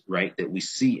devices, right, that we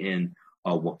see in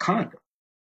Wakanda.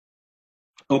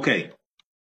 Okay,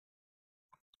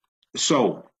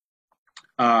 so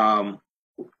Blac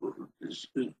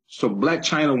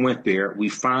Chyna went there. We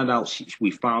found out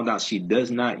she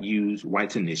does not use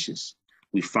Whitenicious.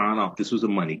 We found out this was a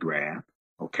money grab.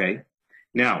 Okay,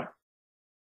 now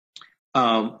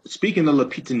speaking of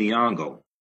Lupita Nyong'o,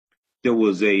 there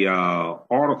was a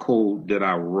article that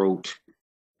I wrote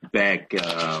back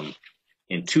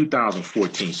in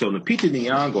 2014. So Lupita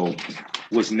Nyong'o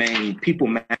was named People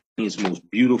Magazine's most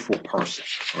beautiful person,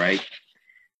 right?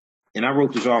 And I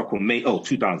wrote this article May 9th,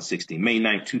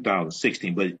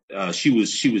 2016. But she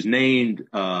was named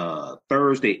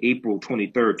Thursday, April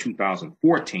 23rd,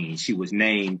 2014. She was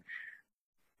named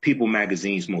People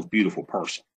Magazine's most beautiful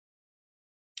person.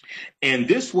 And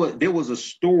there was a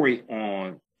story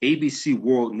on ABC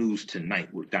World News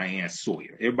Tonight with Diane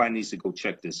Sawyer. Everybody needs to go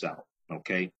check this out,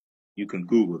 okay? You can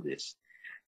Google this.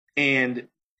 And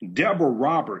Deborah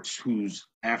Roberts, who's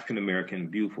African-American,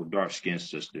 beautiful, dark-skinned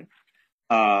sister,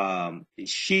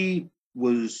 she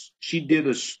did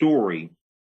a story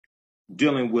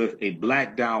dealing with a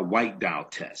black dial, white dial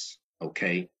test,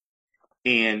 okay?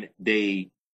 And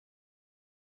they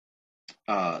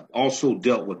also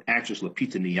dealt with actress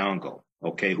Lupita Nyong'o,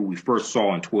 okay, who we first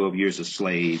saw in 12 Years a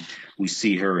Slave. We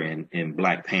see her in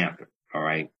Black Panther, all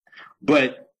right?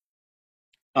 But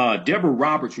Deborah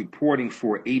Roberts, reporting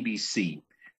for ABC,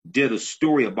 did a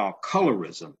story about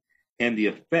colorism and the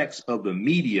effects of the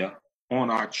media on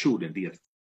our children, the effect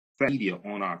of media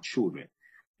on our children.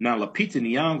 Now, Lupita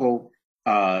Nyong'o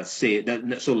said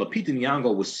that, so Lupita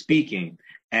Nyong'o was speaking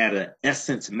at an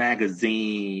Essence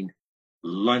magazine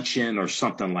luncheon or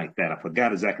something like that. I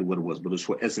forgot exactly what it was, but it was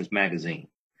for Essence magazine.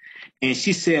 And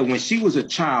she said when she was a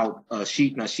child,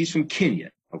 she's from Kenya,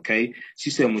 okay?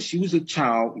 She said when she was a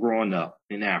child growing up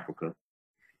in Africa,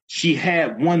 she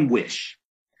had one wish.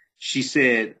 She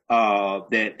said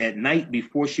that at night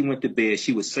before she went to bed,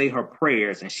 she would say her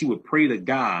prayers and she would pray to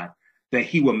God that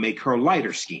he would make her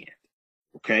lighter skinned,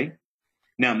 okay?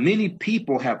 Now, many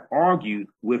people have argued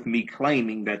with me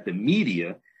claiming that the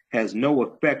media has no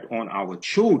effect on our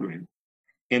children,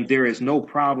 and there is no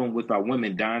problem with our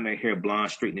women dyeing their hair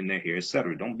blonde, straightening their hair,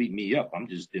 etc. Don't beat me up. I'm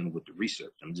just dealing with the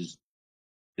research. I'm just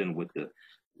dealing with the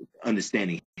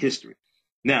understanding history.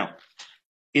 Now,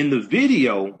 in the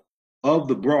video of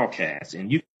the broadcast, and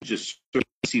you can just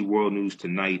see World News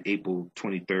Tonight, April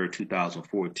 23rd,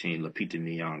 2014, Lupita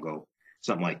Nyong'o,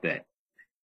 something like that.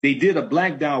 They did a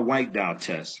black dial, white dial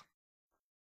test.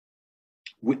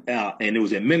 And it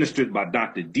was administered by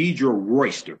Dr. Deidre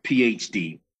Royster,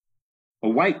 PhD, a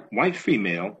white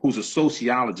female who's a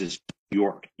sociologist at New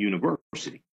York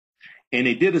University. And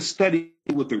they did a study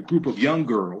with a group of young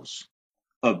girls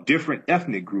of different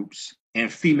ethnic groups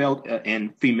and female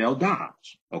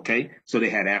dolls, okay? So they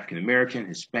had African American,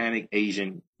 Hispanic,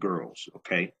 Asian girls,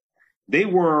 okay? They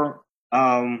were,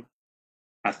 I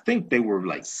think they were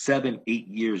like 7, 8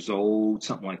 years old,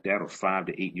 something like that, or 5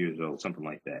 to 8 years old, something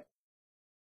like that.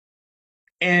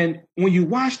 And when you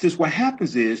watch this, what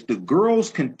happens is the girls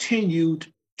continued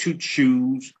to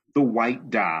choose the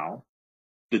white doll,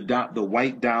 the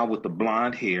white doll with the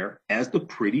blonde hair as the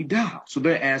pretty doll. So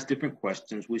they're asked different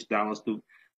questions: which doll is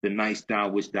the nice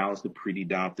doll, which doll is the pretty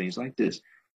doll, things like this.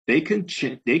 They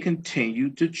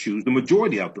continue to choose, the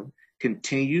majority of them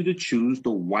continue to choose the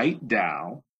white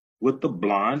doll with the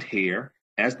blonde hair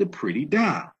as the pretty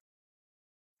doll.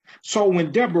 So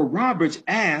when Deborah Roberts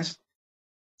asked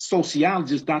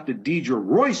sociologist Dr. Deidre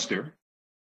Royster,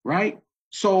 right?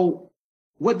 So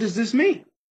what does this mean?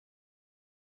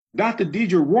 Dr.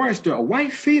 Deidre Royster, a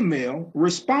white female,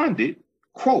 responded,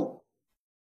 quote,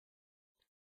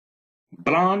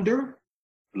 blonder,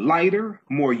 lighter,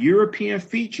 more European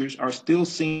features are still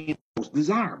seen as most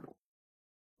desirable.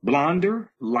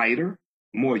 Blonder, lighter,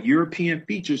 more European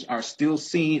features are still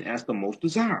seen as the most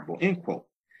desirable, end quote.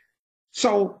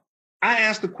 So I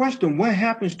asked the question, what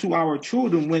happens to our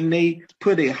children when they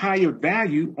put a higher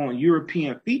value on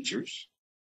European features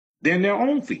than their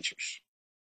own features?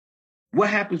 What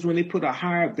happens when they put a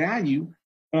higher value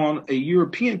on a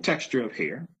European texture of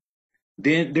hair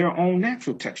than their own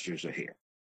natural textures of hair?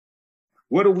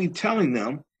 What are we telling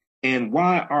them And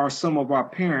why are some of our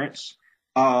parents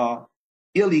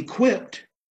ill-equipped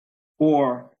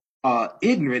or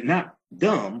ignorant, not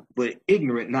dumb, but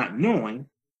ignorant, not knowing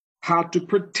how to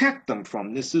protect them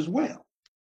from this as well?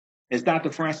 As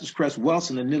Dr. Francis Cress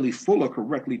Welsing and Neely Fuller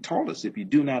correctly taught us, if you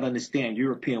do not understand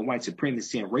European white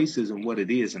supremacy and racism, what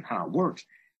it is and how it works,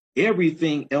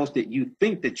 everything else that you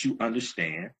think that you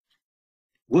understand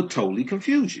will totally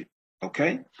confuse you,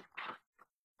 okay?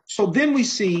 So then we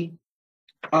see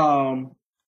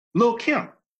Lil Kim.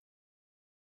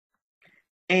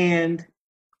 And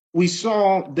we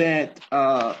saw that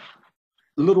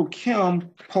Lil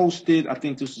Kim posted, I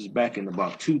think this was back in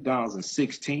about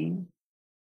 2016.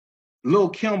 Lil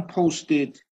Kim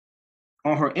posted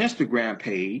on her Instagram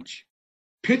page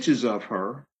pictures of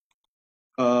her,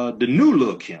 the new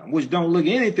Lil Kim, which don't look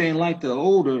anything like the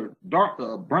older, dark,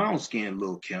 brown-skinned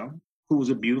Lil Kim, who was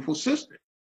a beautiful sister.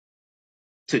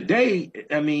 Today,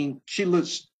 I mean, she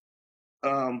looks,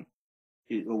 I'll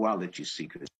let you see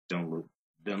because it doesn't look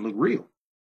real.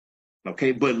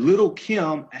 Okay, but Lil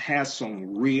Kim has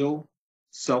some real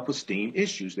self-esteem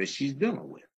issues that she's dealing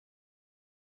with.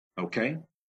 Okay,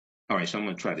 all right, so I'm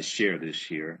going to try to share this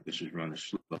here. This is running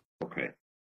slow. Okay,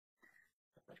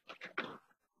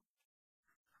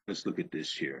 let's look at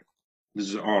this here. This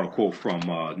is an article from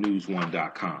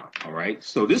news1.com. All right,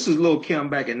 so this is Lil Kim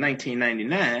back in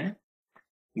 1999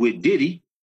 with Diddy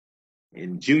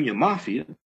and Junior Mafia,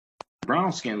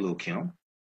 brown-skinned Lil Kim.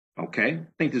 Okay, I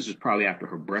think this is probably after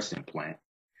her breast implant,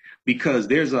 because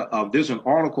there's an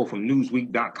article from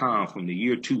Newsweek.com from the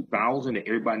year 2000 that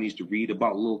everybody needs to read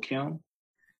about Lil Kim.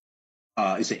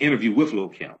 It's an interview with Lil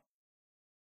Kim,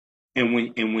 and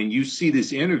when you see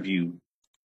this interview,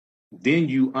 then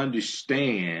you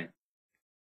understand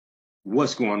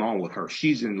what's going on with her.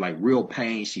 She's in like real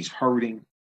pain. She's hurting.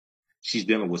 She's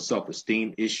dealing with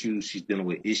self-esteem issues. She's dealing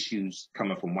with issues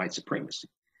coming from white supremacy.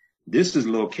 This is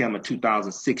Lil Kim in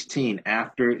 2016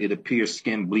 after it appears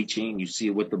skin bleaching. You see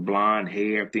it with the blonde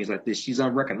hair, things like this. She's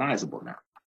unrecognizable now.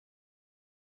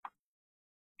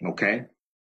 Okay?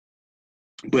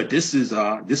 But this is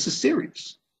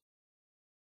serious.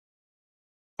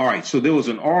 All right, so there was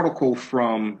an article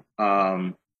from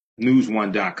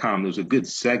news1.com. There was a good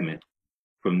segment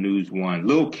from News One.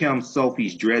 Lil Kim's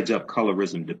selfies dredge up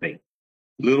colorism debate.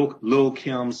 Lil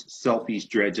Kim's selfies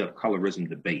dredge up colorism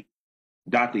debate.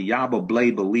 Dr. Yaba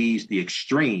Blay believes the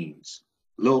extremes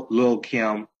Lil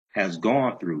Kim has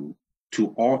gone through to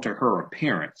alter her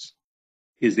appearance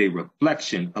is a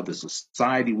reflection of the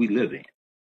society we live in.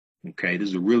 Okay, this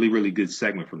is a really, really good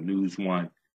segment from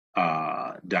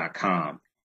news1.com.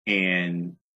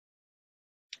 And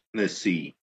let's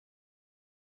see.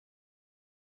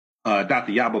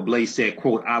 Dr. Yaba Blay said,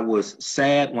 quote, "I was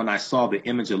sad when I saw the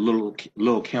image of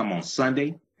Lil Kim on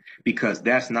Sunday because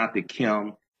that's not the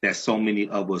Kim that so many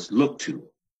of us look to.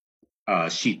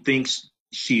 She thinks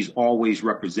she's always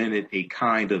represented a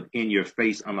kind of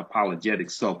in-your-face, unapologetic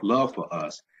self-love for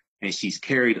us, and she's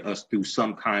carried us through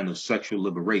some kind of sexual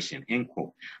liberation," end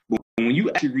quote. But when you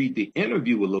actually read the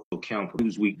interview with Lil Kim from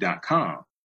Newsweek.com,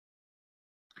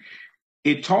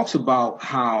 it talks about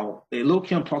how, Lil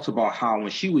Kim talks about how when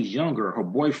she was younger, her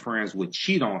boyfriends would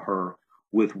cheat on her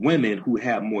with women who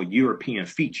had more European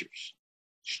features.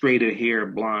 Straighter hair,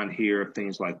 blonde hair,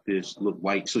 things like this, look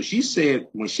white. So she said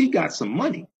when she got some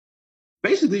money,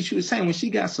 basically she was saying when she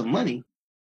got some money,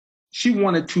 she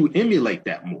wanted to emulate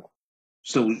that more.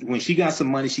 So when she got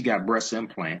some money, she got breast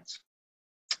implants.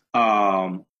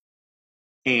 And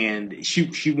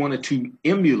she wanted to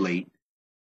emulate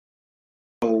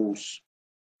those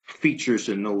features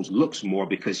and those looks more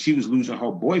because she was losing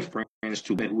her boyfriends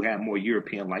to men who had more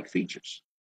European-like features.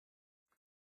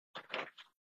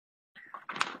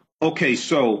 Okay,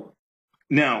 so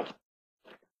now,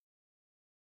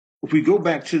 if we go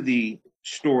back to the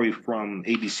story from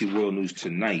ABC World News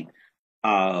tonight,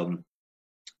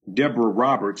 Deborah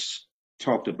Roberts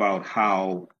talked about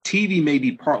how TV may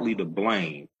be partly to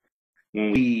blame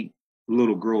when we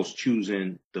little girls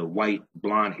choosing the white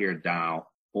blonde hair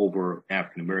doll over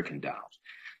African-American dolls.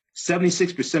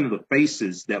 76% of the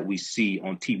faces that we see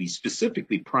on TV,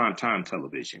 specifically primetime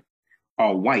television,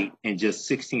 are white and just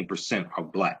 16% are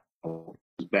black.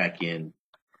 Back in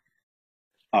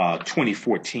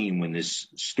 2014 when this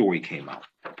story came out,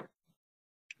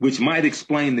 which might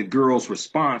explain the girls'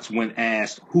 response when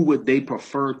asked who would they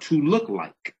prefer to look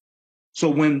like. So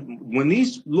when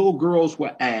these little girls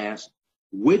were asked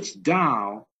which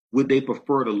doll would they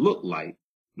prefer to look like,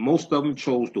 most of them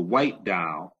chose the white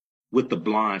doll with the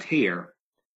blonde hair.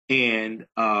 And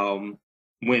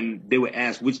when they were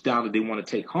asked which doll did they want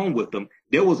to take home with them,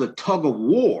 there was a tug of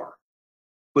war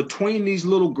between these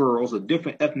little girls of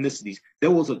different ethnicities,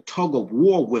 there was a tug of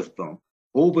war with them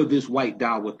over this white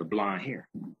doll with the blonde hair.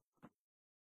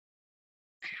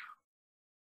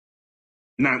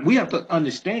 Now, we have to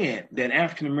understand that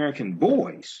African-American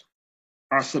boys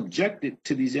are subjected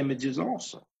to these images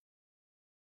also.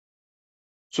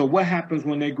 So what happens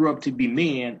when they grow up to be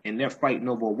men and they're fighting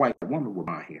over a white woman with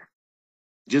blonde hair?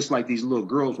 Just like these little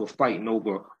girls were fighting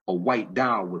over a white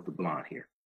doll with the blonde hair.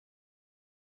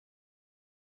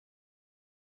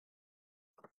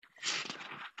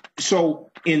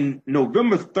 So in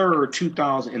November 3rd,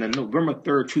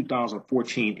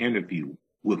 2014 interview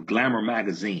with Glamour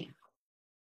magazine,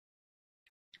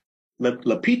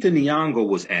 Lupita Nyong'o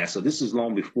was asked, so this is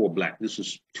long before this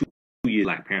was 2 years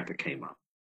Black Panther came out.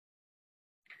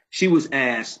 She was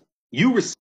asked, you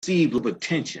received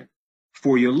attention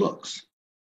for your looks.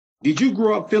 Did you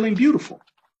grow up feeling beautiful?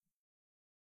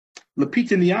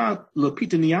 Lupita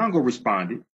Nyong'o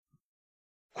responded,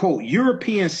 quote,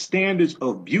 European standards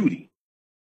of beauty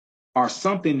are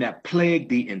something that plague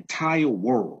the entire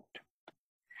world.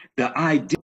 The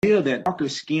idea that darker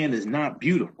skin is not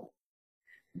beautiful,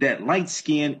 that light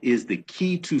skin is the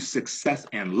key to success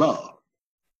and love.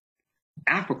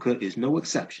 Africa is no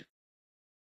exception.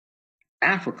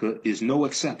 Africa is no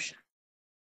exception.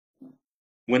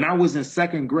 When I was in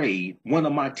 2nd grade, one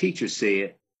of my teachers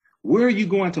said, where are you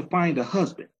going to find a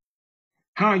husband?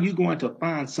 How are you going to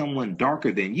find someone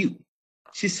darker than you?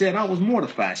 She said, I was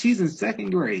mortified. She's in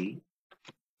 2nd grade.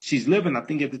 She's living, I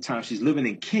think at the time, she's living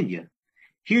in Kenya.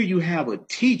 Here you have a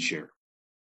teacher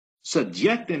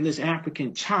subjecting this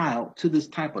African child to this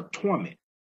type of torment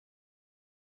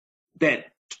that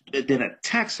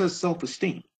attacks her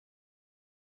self-esteem.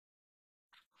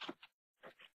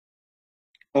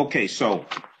 Okay, so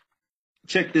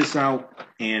check this out,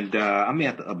 and I may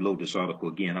have to upload this article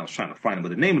again. I was trying to find it, but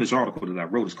the name of this article that I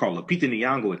wrote is called Lupita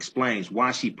Nyong'o Explains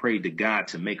Why She Prayed to God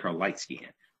to Make Her Light Skin.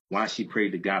 Why she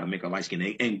prayed to God to make her light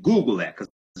skin. And Google that, because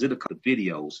it'll come the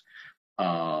videos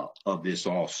of this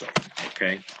also,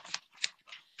 okay?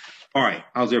 All right,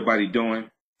 how's everybody doing?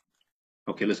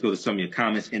 Okay, let's go to some of your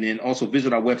comments. And then also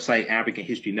visit our website,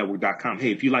 AfricanHistoryNetwork.com.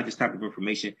 Hey, if you like this type of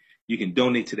information, you can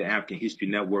donate to the African History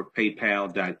Network,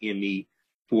 paypal.me/the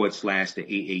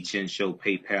AHN show,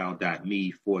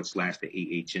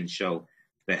 paypal.me/the AHN show.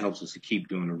 That helps us to keep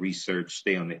doing the research,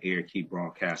 stay on the air, keep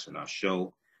broadcasting our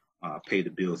show, pay the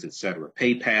bills, etc.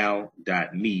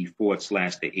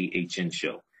 paypal.me/the AHN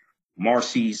show.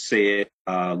 Marcy said,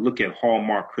 look at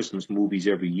Hallmark Christmas movies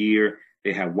every year.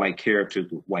 They have white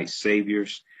characters with white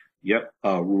saviors. Yep.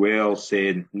 Ruel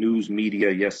said news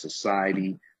media, yes,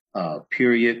 society,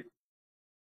 period.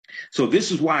 So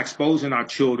this is why exposing our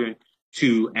children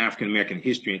to African-American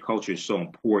history and culture is so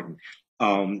important.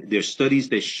 There's studies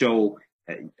that show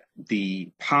the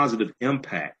positive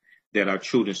impact that our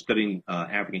children studying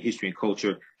African history and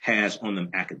culture has on them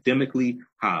academically,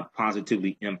 how it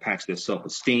positively impacts their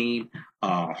self-esteem.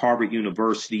 Harvard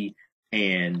University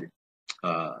and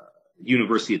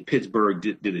University of Pittsburgh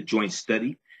did a joint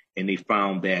study, and they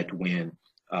found that when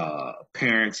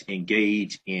parents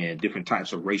engage in different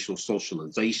types of racial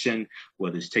socialization,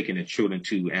 whether it's taking their children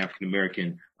to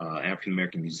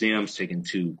African-American museums, taking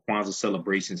to Kwanzaa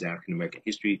celebrations, African-American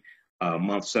History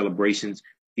Month celebrations,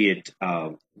 it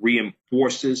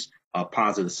reinforces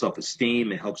positive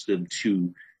self-esteem. It helps them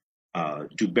to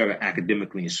do better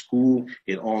academically in school.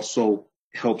 It also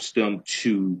helps them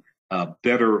to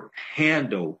better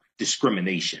handle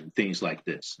discrimination, things like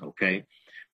this, okay?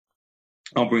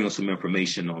 I'll bring us some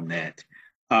information on that.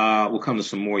 We'll come to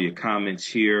some more of your comments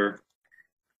here.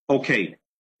 Okay,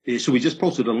 so we just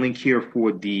posted a link here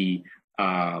for the,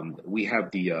 we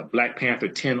have the Black Panther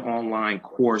 10 online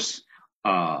course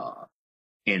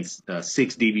and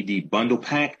 6 DVD bundle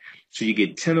pack. So you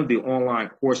get 10 of the online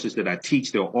courses that I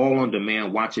teach. They're all on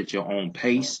demand. Watch at your own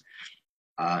pace.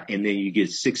 And then you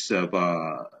get 6 of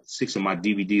my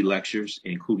DVD lectures,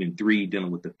 including 3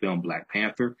 dealing with the film Black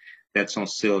Panther. That's on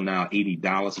sale now,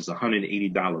 $80. It's a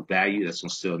 $180 value. That's on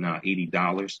sale now,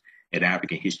 $80 at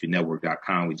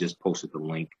AfricanHistoryNetwork.com. We just posted the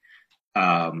link.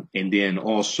 And then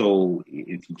also,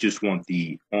 if you just want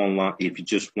the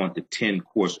 10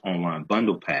 course online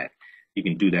bundle pack, you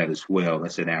can do that as well.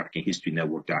 That's at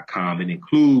AfricanHistoryNetwork.com. It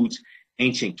includes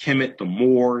ancient Kemet, the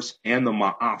Moors, and the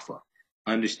Maafa.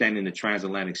 Understanding the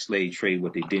transatlantic slave trade,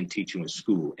 what they didn't teach you in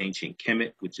school. Ancient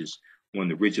Kemet, which is one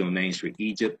of the original names for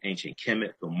Egypt. Ancient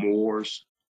Kemet, the Moors,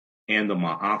 and the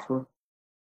Maafa.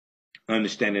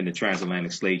 Understanding the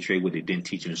transatlantic slave trade, what they didn't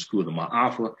teach you in school. The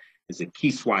Maafa is a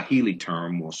Kiswahili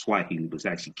term, or Swahili, but it's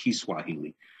actually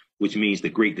Kiswahili, which means the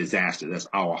great disaster. That's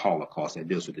our Holocaust that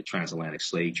deals with the transatlantic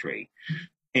slave trade.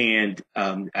 And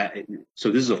so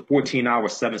this is a 14-hour,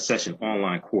 7-session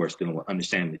online course dealing with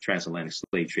understanding the transatlantic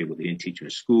slave trade with the teacher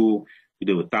in school. We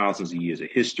deal with thousands of years of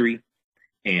history.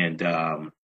 And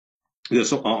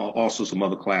there's also some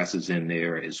other classes in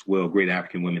there as well. Great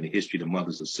African Women, the History, the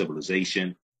Mothers of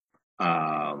Civilization.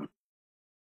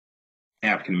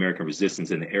 African American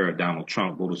resistance in the era of Donald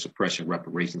Trump, voter suppression,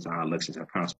 reparations, and how elections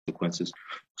have consequences.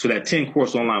 So that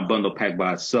 10-course online bundle pack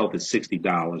by itself is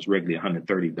 $60, regularly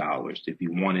 $130. If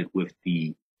you want it with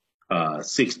the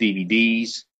 6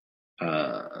 DVDs,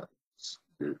 the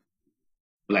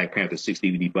Black Panther 6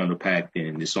 DVD bundle pack,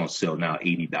 then it's on sale now,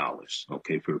 $80,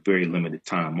 okay, for a very limited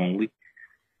time only.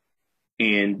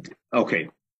 And, okay,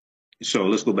 so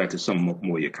let's go back to some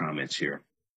more of your comments here.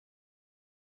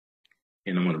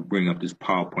 And I'm going to bring up this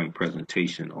PowerPoint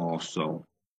presentation also.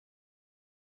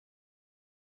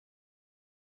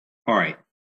 All right.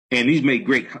 And these make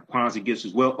great Kwanzaa gifts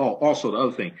as well. Oh, also the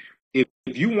other thing, if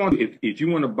you want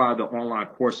to buy the online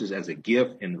courses as a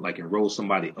gift and like enroll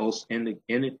somebody else in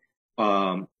it,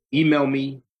 email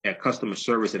me at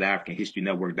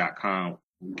customerservice@africanhistorynetwork.com.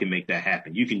 We can make that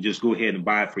happen. You can just go ahead and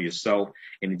buy it for yourself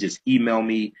and just email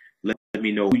me. Let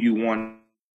me know who you want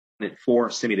it for.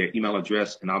 Send me their email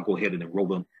address and I'll go ahead and enroll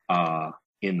them I'll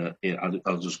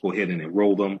just go ahead and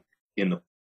enroll them in the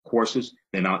courses.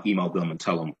 Then I'll email them and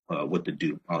tell them what to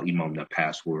do. I'll email them their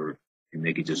password and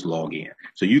they can just log in.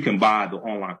 So you can buy the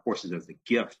online courses as a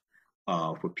gift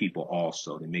for people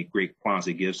also. They make great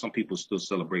Kwanzaa gifts. Some people still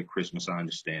celebrate Christmas. I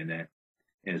understand that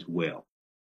as well.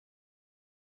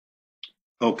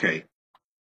 Okay,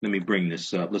 let me bring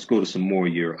this up. Let's go to some more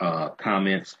of your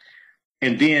comments.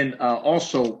 And then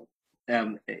also, I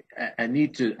want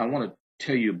to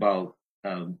tell you about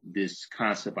this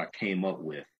concept I came up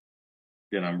with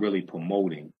that I'm really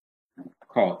promoting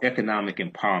called Economic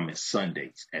Empowerment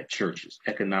Sundays at churches.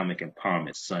 Economic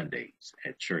Empowerment Sundays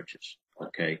at churches.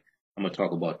 Okay, I'm going to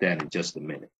talk about that in just a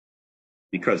minute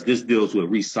because this deals with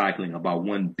recycling about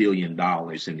 $1 billion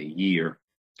in a year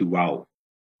throughout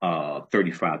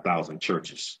 35,000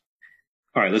 churches.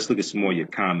 All right, let's look at some more of your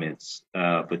comments.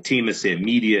 Fatima said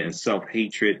media and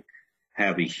self-hatred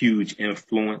have a huge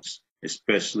influence,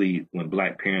 especially when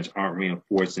Black parents aren't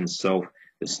reinforcing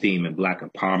self-esteem and Black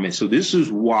empowerment. So this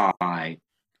is why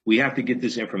we have to get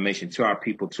this information to our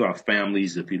people, to our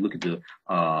families. If you look at the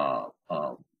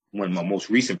one of my most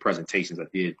recent presentations I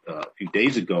did a few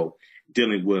days ago,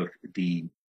 dealing with the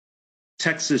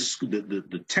Texas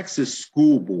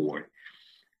School Board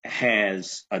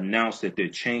has announced that they're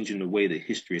changing the way the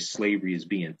history of slavery is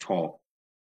being taught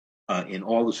in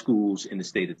all the schools in the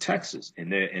state of Texas.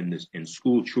 And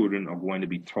school children are going to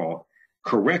be taught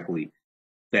correctly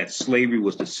that slavery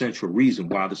was the central reason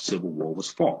why the Civil War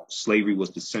was fought. Slavery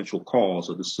was the central cause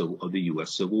of the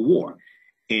U.S. Civil War.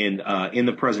 And in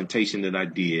the presentation that I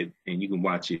did, and you can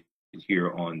watch it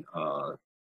here on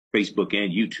Facebook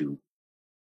and YouTube,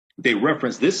 they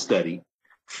reference this study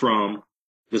from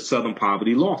the Southern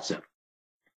Poverty Law Center.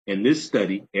 In this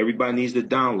study, everybody needs to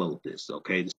download this,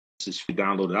 okay? This is for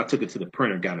downloaded. I took it to the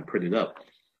printer, got it printed up.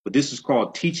 But this is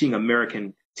called Teaching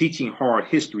Hard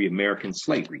History American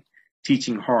Slavery.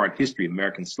 Teaching Hard History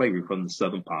American Slavery from the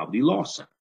Southern Poverty Law Center,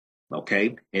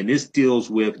 okay? And this deals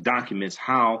with documents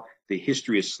how the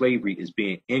history of slavery is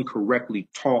being incorrectly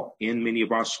taught in many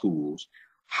of our schools,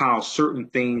 how certain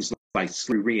things like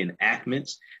slavery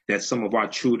reenactments that some of our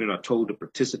children are told to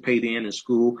participate in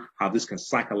school, how this can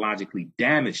psychologically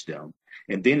damage them.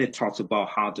 And then it talks about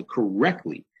how to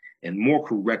correctly and more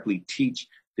correctly teach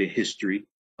the history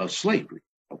of slavery,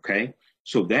 okay?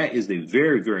 So that is a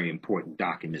very, very important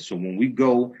document. So when we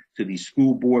go to these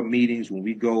school board meetings, when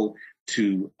we go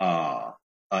to,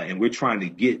 and we're trying to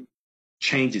get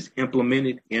changes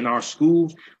implemented in our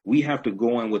schools, we have to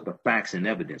go in with the facts and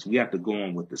evidence. We have to go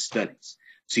in with the studies.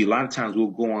 See, a lot of times we'll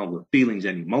go on with feelings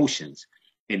and emotions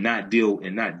and not deal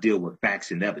with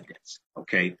facts and evidence.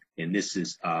 Okay. And this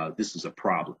is a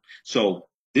problem. So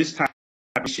this type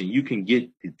of thing, you can get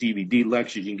the DVD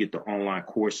lectures, you can get the online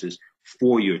courses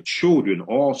for your children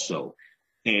also.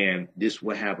 And this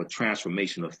will have a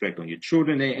transformational effect on your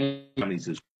children and families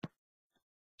as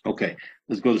well. Okay.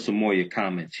 Let's go to some more of your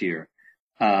comments here.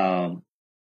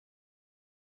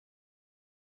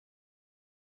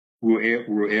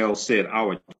 Ruel said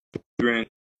our children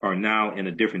are now in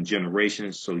a different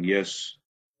generation. So yes,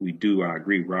 we do. I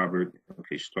agree, Robert.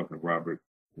 Okay, she's talking to Robert.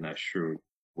 I'm not sure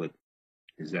what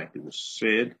exactly was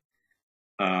said.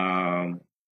 Pamela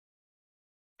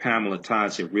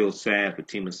Todd said real sad.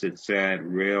 Fatima said sad.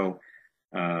 Real.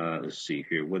 Let's see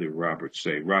here. What did Robert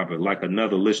say? Robert, like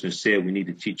another listener said, we need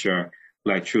to teach our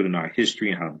Black children our history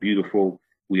and how beautiful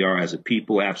we are as a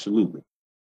people. Absolutely.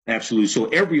 Absolutely. So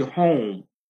every home,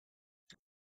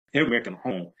 every American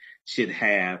home should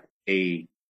have a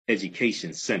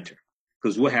education center,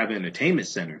 because we'll have entertainment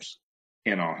centers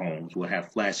in our homes. We'll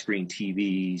have flat screen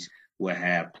TVs. We'll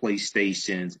have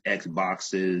PlayStations,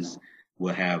 Xboxes.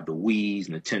 We'll have the Wii's,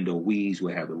 Nintendo Wii's.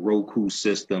 We'll have the Roku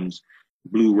systems,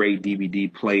 Blu-ray,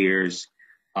 DVD players.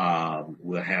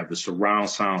 We'll have the surround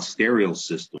sound stereo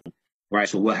system, right?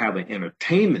 So we'll have an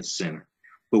entertainment center,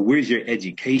 but where's your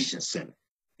education center?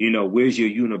 You know, where's your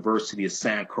University of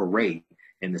San Corre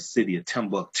in the city of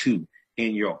Timbuktu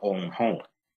in your own home?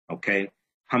 Okay.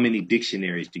 How many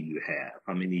dictionaries do you have?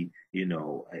 How many,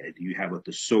 do you have a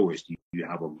thesaurus? Do you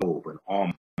have a globe, an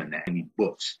almanac, any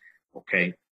books?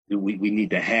 Okay. We need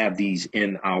to have these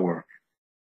in our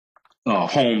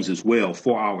homes as well,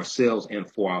 for ourselves and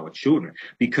for our children,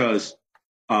 because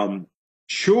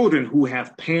children who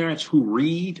have parents who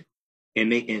read,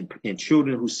 and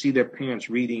children who see their parents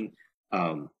reading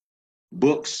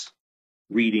books,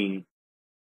 reading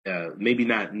maybe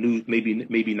not news,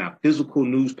 maybe not physical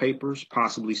newspapers,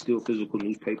 possibly still physical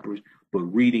newspapers, but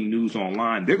reading news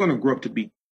online, they're going to grow up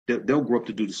they'll grow up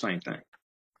to do the same thing.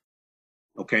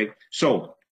 Okay,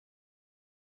 so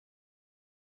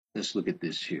let's look at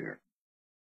this here.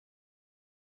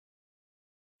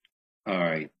 All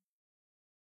right.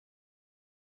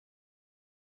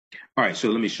 All right, so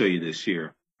let me show you this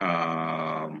here.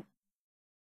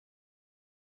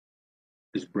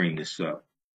 Let's bring this up.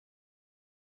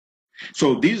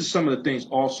 So these are some of the things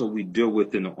also we deal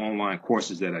with in the online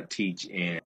courses that I teach,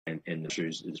 and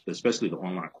especially the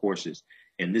online courses.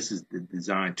 And this is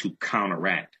designed to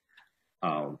counteract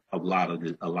a lot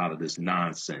of this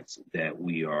nonsense that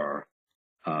we are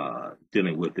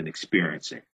dealing with and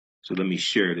experiencing. So let me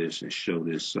share this and show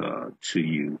this to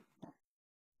you.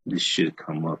 This should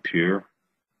come up here.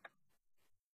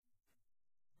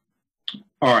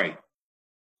 All right.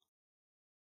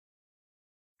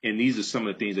 And these are some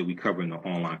of the things that we cover in the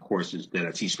online courses that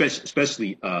I teach,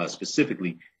 especially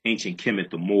specifically ancient Kemet,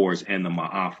 the Moors, and the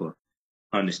Maafa,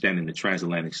 understanding the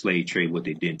transatlantic slave trade, what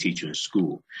they didn't teach you in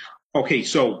school. Okay,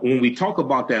 so when we talk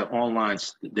about that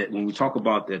when we talk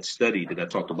about that study that I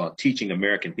talked about, teaching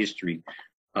American history,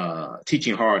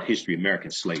 teaching hard history, American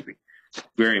slavery,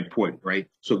 very important, right?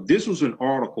 So this was an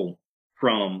article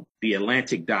from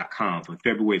theatlantic.com from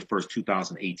February 1st,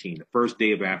 2018, the first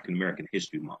day of African American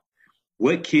History Month.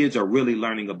 What kids are really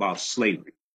learning about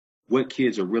slavery? What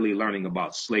kids are really learning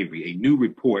about slavery? A new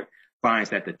report finds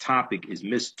that the topic is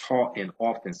mistaught and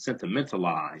often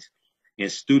sentimentalized,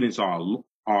 and students are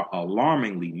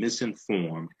alarmingly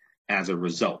misinformed as a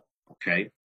result.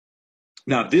 Okay.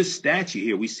 Now, this statue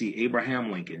here, we see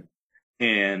Abraham Lincoln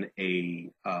and a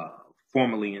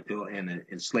formerly an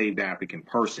enslaved African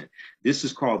person. This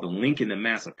is called the Lincoln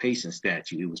Emancipation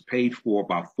Statue. It was paid for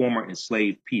by former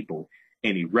enslaved people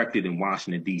and erected in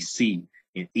Washington, D.C.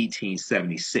 in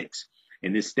 1876.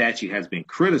 And this statue has been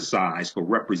criticized for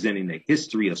representing the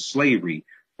history of slavery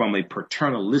from a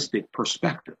paternalistic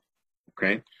perspective.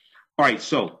 Okay. All right.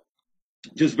 So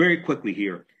just very quickly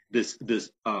here, this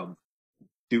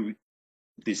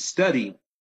study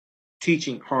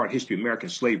teaching hard history, American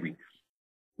slavery,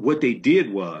 what they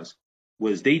did was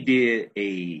they did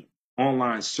a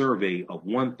online survey of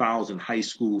 1,000 high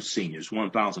school seniors,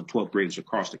 1,000 12th graders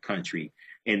across the country,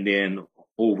 and then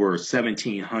over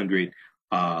 1,700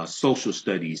 social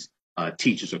studies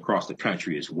teachers across the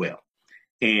country as well.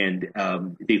 And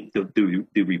the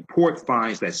report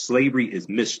finds that slavery is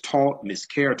mistaught,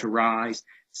 mischaracterized,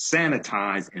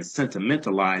 sanitized, and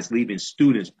sentimentalized, leaving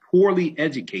students poorly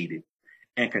educated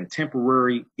and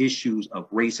contemporary issues of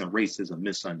race and racism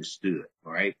misunderstood.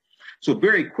 All right. So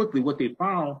very quickly, what they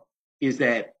found is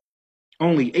that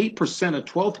only 8% of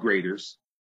 12th graders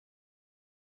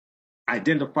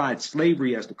identified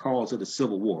slavery as the cause of the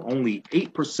Civil War. Only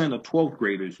 8% of 12th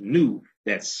graders knew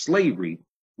that slavery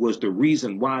was the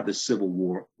reason why the Civil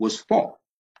War was fought.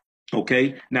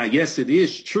 Okay. Now, yes, it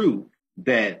is true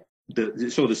that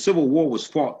the Civil War was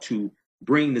fought to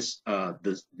bring the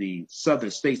southern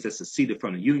states that seceded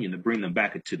from the Union, to bring them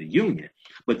back into the Union.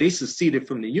 But they seceded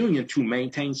from the Union to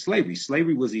maintain slavery.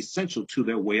 Slavery was essential to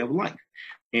their way of life.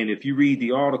 And if you read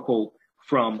the article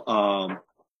from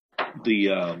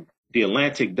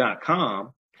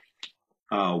theatlantic.com,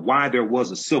 why there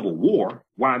was a civil war,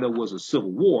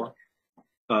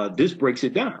 this breaks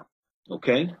it down.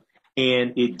 Okay.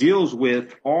 And it deals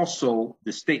with also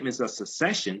the statements of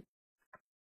secession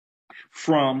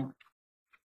from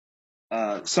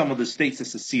some of the states that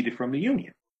seceded from the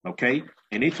Union. Okay.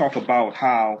 And they talk about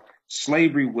how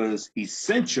slavery was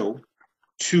essential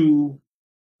to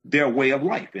their way of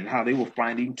life and how they were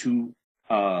finding to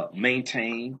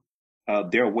maintain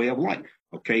their way of life.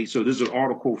 Okay, so this is an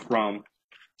article from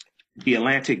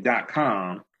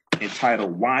TheAtlantic.com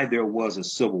entitled "Why There Was a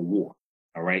Civil War."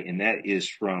 All right, and that is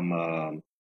from I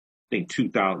think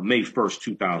May 1st,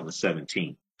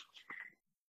 2017.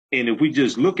 And if we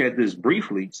just look at this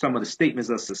briefly, some of the statements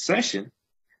of secession.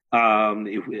 An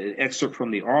excerpt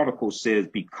from the article says,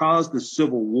 because the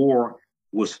Civil War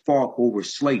was fought over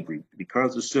slavery,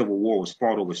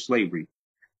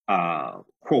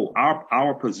 quote,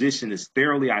 our position is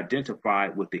thoroughly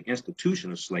identified with the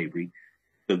institution of slavery,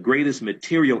 the greatest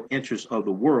material interest of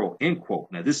the world, end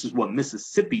quote. Now, this is what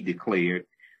Mississippi declared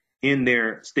in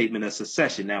their statement of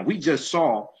secession. Now, we just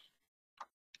saw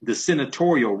the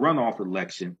senatorial runoff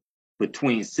election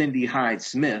between Cindy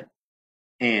Hyde-Smith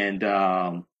and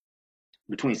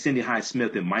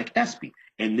Mike Espy.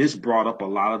 And this brought up a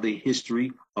lot of the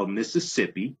history of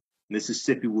Mississippi.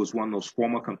 Mississippi was one of those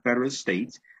former Confederate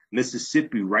states.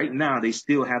 Mississippi, right now, they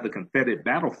still have the Confederate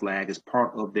battle flag as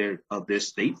part of their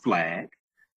state flag.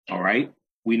 All right.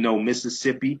 We know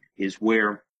Mississippi is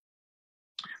where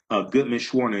Goodman,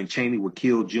 Schwerner, and Cheney were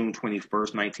killed June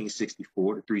 21st,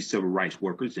 1964, the three civil rights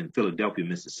workers in Philadelphia,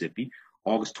 Mississippi.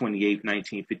 August 28th,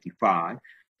 1955,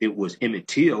 it was Emmett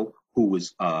Till who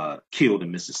was killed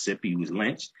in Mississippi. He was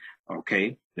lynched.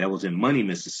 Okay, that was in Money,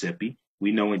 Mississippi.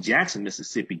 We know in Jackson,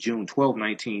 Mississippi, June 12,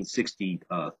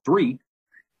 1963,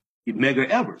 Medgar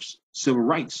Evers, civil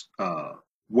rights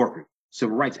worker,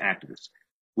 civil rights activist,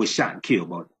 was shot and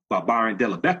killed by Byron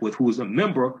Della Beckwith, who was a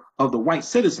member of the White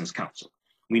Citizens Council.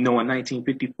 We know in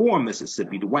 1954 in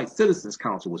Mississippi, the White Citizens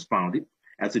Council was founded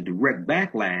as a direct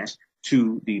backlash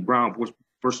to the Brown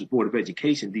versus Board of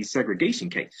Education desegregation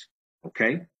case.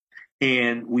 Okay.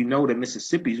 And we know that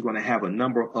Mississippi is going to have a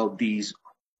number of these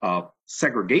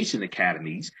segregation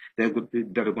academies that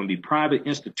are going to be private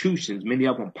institutions. Many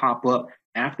of them pop up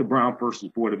after Brown versus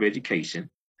Board of Education,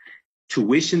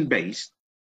 tuition-based.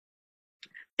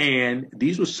 And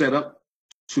these were set up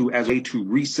as a way to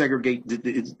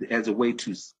resegregate, as a way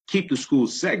to keep the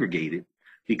schools segregated,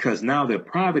 because now they're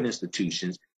private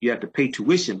institutions. You have to pay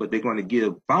tuition, but they're going to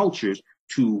give vouchers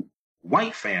to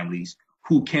white families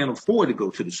who can't afford to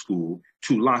go to the school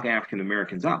to lock African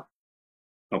Americans out.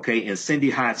 Okay, and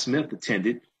Cindy Hyde-Smith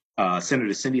attended,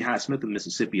 Senator Cindy Hyde-Smith of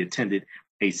Mississippi attended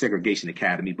a segregation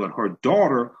academy, but her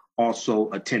daughter also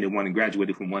attended one and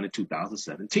graduated from one in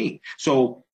 2017.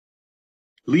 So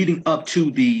leading up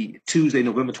to the Tuesday,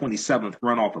 November 27th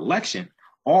runoff election,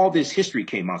 all this history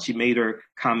came out. She made her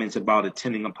comments about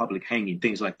attending a public hanging,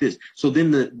 things like this. So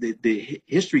then the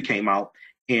history came out,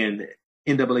 and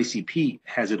NAACP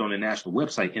has it on the national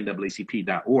website,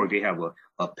 naacp.org. They have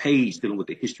a page dealing with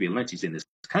the history of lynchings in this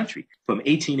country. From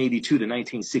 1882 to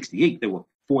 1968, there were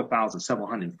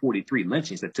 4,743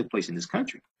 lynchings that took place in this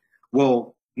country.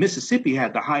 Well, Mississippi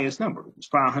had the highest number. It was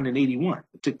 581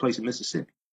 that took place in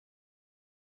Mississippi.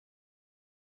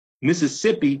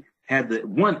 Mississippi had the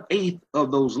 1/8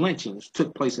 of those lynchings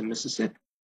took place in Mississippi.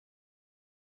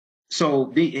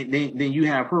 So then you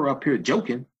have her up here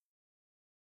joking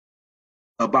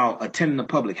about attending a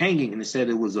public hanging, and it said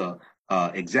it was a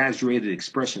exaggerated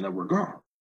expression of regard.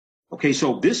 Okay,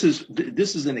 so this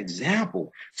is an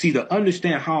example. See, to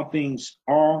understand how things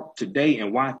are today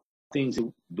and why things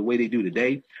are the way they do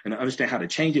today, and to understand how to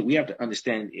change it, we have to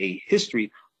understand a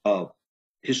history of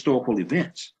historical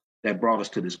events that brought us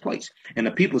to this place. And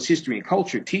the people's history and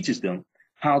culture teaches them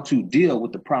how to deal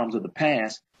with the problems of the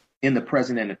past in the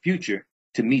present and the future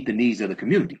to meet the needs of the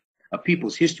community. A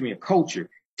people's history and culture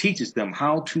teaches them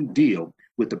how to deal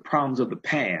with the problems of the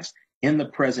past in the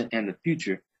present and the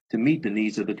future to meet the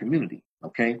needs of the community.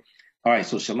 Okay. All right.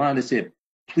 So Shalonda said,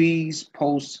 please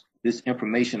post this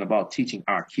information about teaching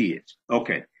our kids.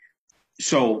 Okay.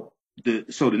 So the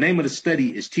name of the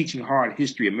study is Teaching Hard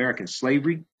History American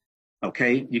Slavery.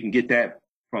 Okay. You can get that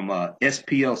from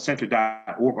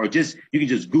splcenter.org, or you can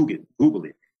just Google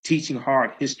it. Teaching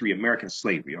Hard History American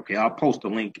Slavery. Okay. I'll post a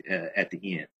link at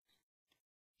the end.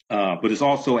 But it's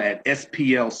also at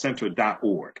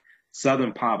splcenter.org,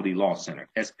 Southern Poverty Law Center,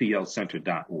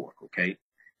 splcenter.org, okay?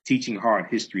 Teaching Hard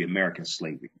History, American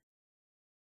Slavery.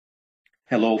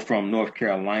 Hello from North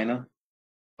Carolina.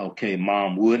 Okay,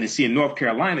 Mom Wood. And see, in North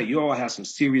Carolina, you all have some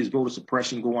serious voter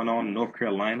suppression going on in North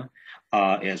Carolina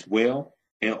as well.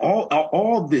 And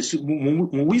all this,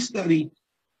 when we study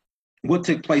what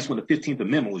took place when the 15th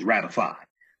Amendment was ratified,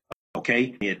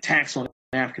 okay, the attacks on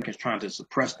Africans trying to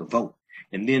suppress the vote,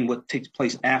 and then what takes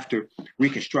place after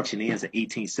Reconstruction ends in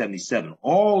 1877.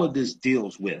 All of this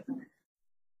deals with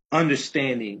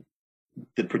understanding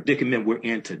the predicament we're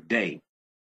in today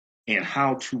and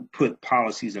how to put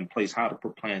policies in place, how to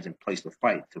put plans in place to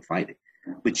fight it.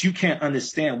 But you can't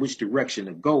understand which direction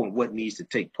to go and what needs to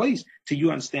take place till you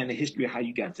understand the history of how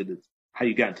you got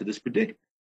into this predicament.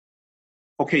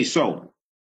 Okay, so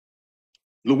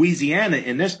Louisiana,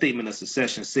 in their statement of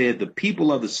secession, said the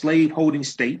people of the slave-holding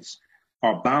states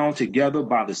are bound together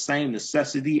by the same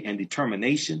necessity and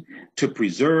determination to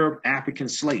preserve African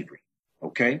slavery.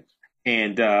 Okay,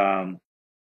 and the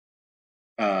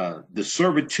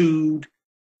servitude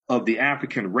of the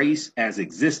African race as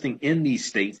existing in these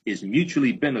states is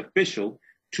mutually beneficial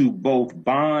to both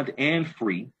bond and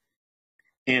free,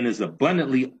 and is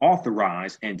abundantly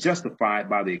authorized and justified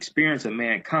by the experience of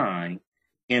mankind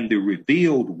and the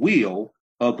revealed will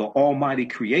of the Almighty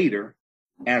Creator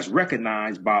as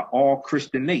recognized by all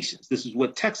Christian nations. This is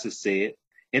what Texas said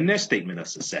in their statement of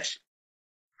secession.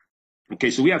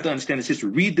 Okay, so we have to understand this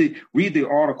history. Read the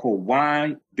article,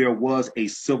 Why There Was a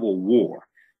Civil War,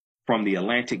 from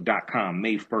theatlantic.com,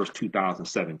 May 1st,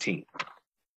 2017.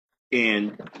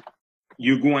 And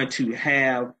you're going to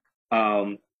have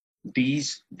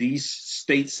these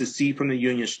states secede from the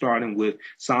Union, starting with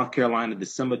South Carolina,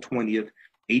 December 20th,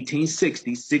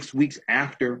 1860, 6 weeks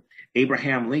after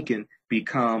Abraham Lincoln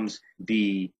becomes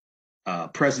the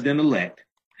president-elect.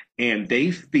 And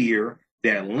they fear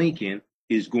that Lincoln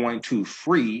is going to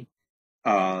free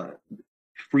the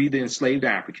enslaved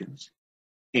Africans,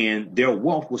 and their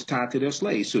wealth was tied to their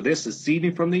slaves. So they're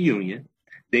seceding from the Union.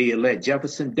 They elect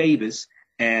Jefferson Davis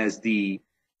as the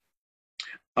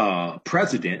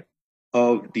president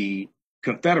of the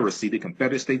Confederacy, the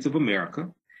Confederate States of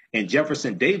America. And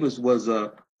Jefferson Davis was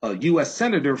a U.S.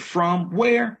 senator from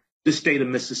where? The state of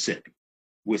Mississippi,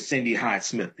 where Cindy Hyde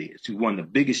Smith is, who's one of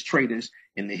the biggest traitors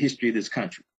in the history of this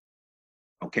country.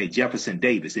 Okay, Jefferson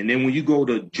Davis. And then when you go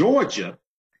to Georgia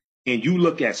and you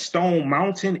look at Stone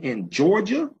Mountain in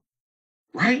Georgia,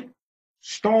 right?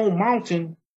 Stone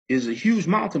Mountain is a huge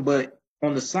mountain, but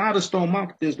on the side of Stone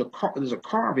Mountain, there's a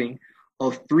carving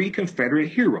of 3 Confederate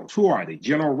heroes. Who are they?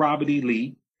 General Robert E.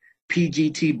 Lee,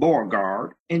 P.G.T.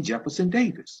 Beauregard, and Jefferson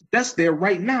Davis. That's there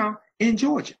right now in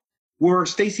Georgia, where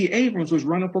Stacey Abrams was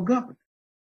running for governor.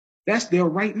 That's there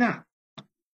right now.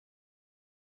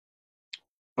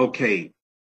 Okay.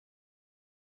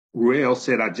 Ruel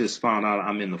said, I just found out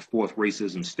I'm in the 4th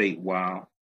racism state. Wow.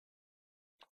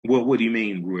 Well, what do you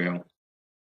mean, Ruel?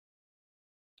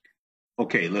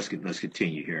 Okay, let's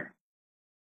continue here.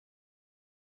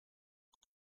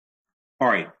 All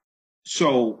right.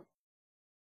 So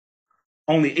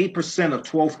only 8% of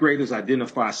 12th graders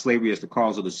identify slavery as the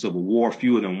cause of the Civil War.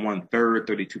 Fewer than 1/3,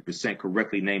 32%,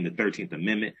 correctly named the 13th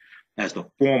Amendment as the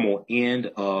formal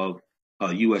end of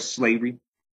U.S. slavery,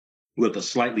 with a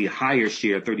slightly higher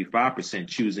share, 35%,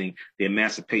 choosing the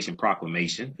Emancipation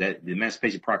Proclamation. That the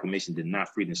Emancipation Proclamation did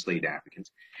not free the enslaved Africans.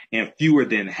 And fewer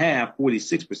than half,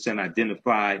 46%,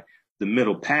 identified the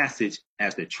Middle Passage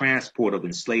as the transport of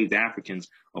enslaved Africans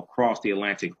across the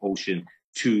Atlantic Ocean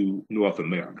to North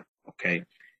America. Okay.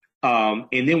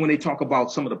 And then when they talk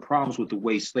about some of the problems with the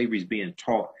way slavery is being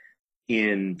taught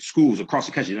in schools across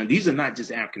the country, now these are not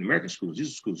just African American schools, these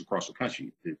are schools across the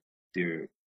country that they're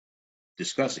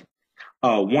discussing.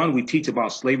 One, we teach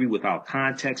about slavery without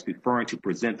context, preferring to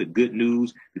present the good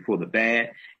news before the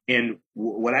bad. And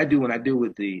what I do when I deal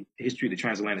with the history of the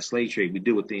transatlantic slave trade, we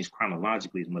deal with things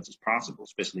chronologically as much as possible,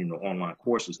 especially in the online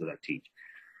courses that I teach.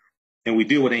 And we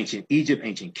deal with ancient Egypt,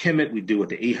 ancient Kemet. We deal with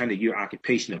the 800-year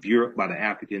occupation of Europe by the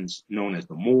Africans known as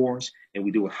the Moors. And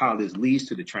we deal with how this leads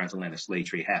to the transatlantic slave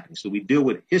trade happening. So we deal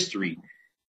with history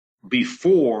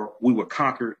before we were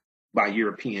conquered by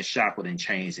Europeans, shackled in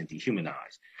chains and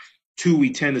dehumanized. 2,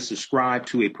 we tend to subscribe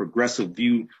to a progressive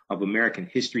view of American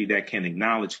history that can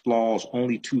acknowledge flaws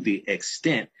only to the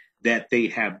extent that they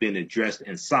have been addressed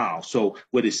and solved. So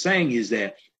what it's saying is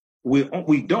that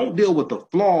we don't deal with the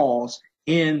flaws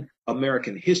in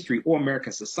American history or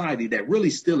American society that really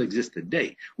still exist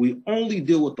today. We only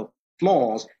deal with the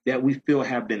flaws that we feel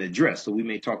have been addressed. So we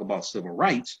may talk about civil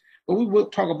rights, but we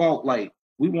won't talk about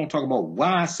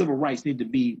why civil rights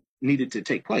needed to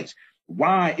take place,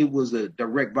 why it was a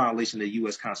direct violation of the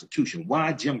U.S. Constitution,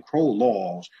 why Jim Crow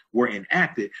laws were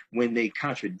enacted when they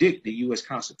contradict the U.S.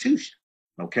 Constitution.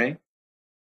 Okay.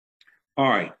 All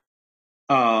right.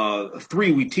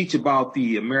 3, we teach about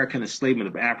the American enslavement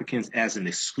of Africans as an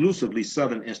exclusively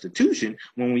Southern institution.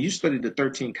 When you study the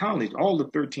 13 colonies, all the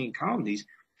 13 colonies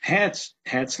had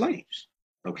slaves.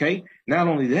 Okay. Not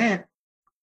only that,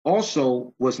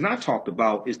 also what's not talked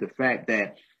about is the fact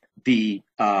that the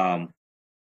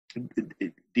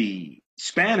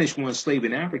Spanish were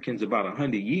enslaving Africans about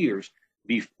 100 years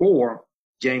before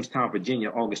Jamestown, Virginia,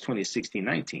 August 20th,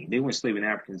 1619. They were enslaving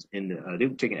Africans they were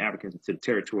taking Africans into the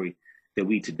territory that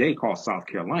we today call South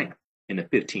Carolina. in the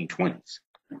 1520s.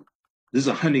 This is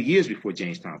 100 years before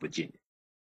Jamestown, Virginia.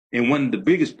 And one of the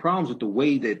biggest problems with the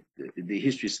way that the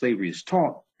history of slavery is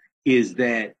taught is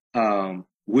that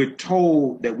we're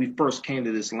told that we first came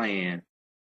to this land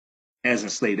as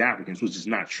enslaved Africans, which is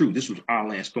not true. This was our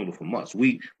land stolen from us.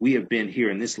 We have been here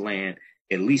in this land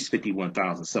at least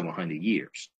 51,700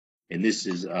 years. And this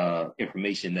is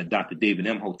information that Dr. David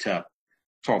Imhotep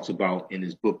talks about in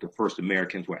his book, The First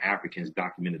Americans Were Africans,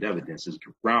 Documented Evidence. It's a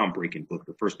groundbreaking book,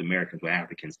 The First Americans Were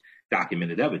Africans,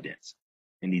 Documented Evidence.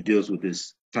 And he deals with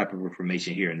this type of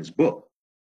information here in his book.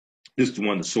 This is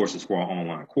one of the sources for our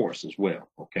online course as well,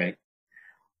 okay?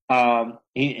 And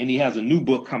he has a new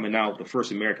book coming out, The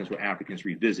First Americans Were Africans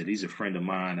Revisited. He's a friend of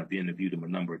mine. I've interviewed him a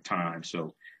number of times.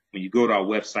 So when you go to our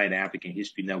website,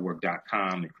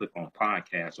 AfricanHistoryNetwork.com, and click on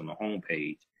podcasts on the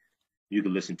homepage, you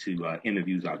can listen to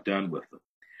interviews I've done with him.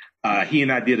 He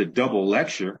and I did a double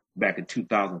lecture back in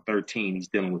 2013. He's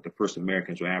dealing with the First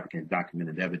Americans Were Africans,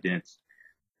 Documented Evidence.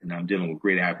 And I'm dealing with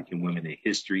great African women in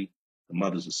history, the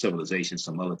mothers of civilization,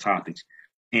 some other topics.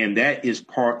 And that is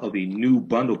part of a new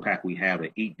bundle pack we have, an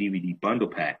 8 DVD bundle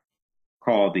pack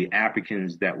called The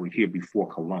Africans That Were Here Before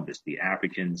Columbus, The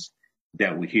Africans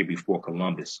That Were Here Before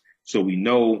Columbus. So we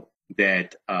know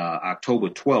that October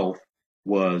 12th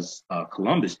was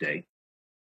Columbus Day,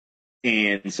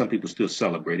 and some people still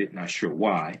celebrate it, not sure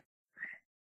why.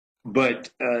 But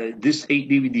this 8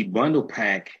 DVD bundle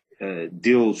pack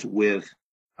deals with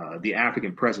the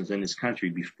African presence in this country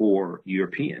before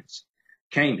Europeans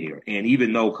came here. And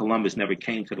even though Columbus never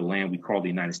came to the land we call the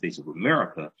United States of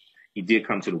America, he did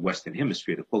come to the Western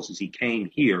Hemisphere. The closest he came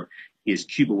here is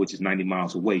Cuba, which is 90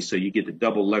 miles away. So you get the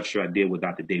double lecture I did with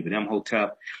Dr. David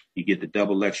Imhotep. You get the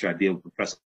double lecture I did with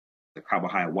Professor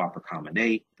Kabahaya Wapa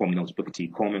Kamene, formerly known as Booker T.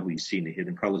 Coleman, who you see in the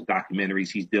Hidden Colors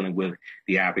documentaries. He's dealing with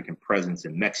the African presence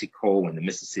in Mexico and the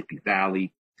Mississippi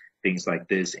Valley, things like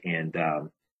this. And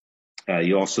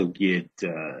you also get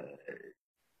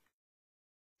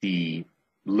the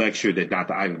lecture that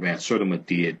Dr. Ivan Van Sertima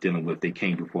did dealing with They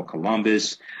Came Before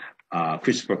Columbus,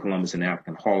 Christopher Columbus and the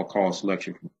African Holocaust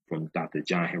lecture from Dr.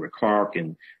 John Henry Clark,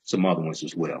 and some other ones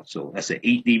as well. So that's an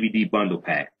 8 DVD bundle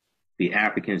pack, The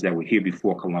Africans That Were Here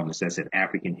Before Columbus. That's at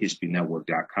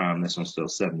AfricanHistoryNetwork.com. That's on sale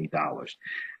 $70.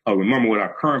 Remember, with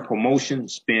our current promotion,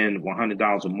 spend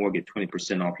 $100 or more, get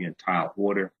 20% off your entire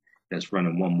order. That's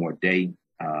running one more day.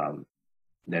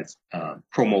 That's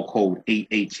promo code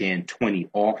 8HN20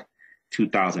 off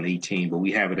 2018, but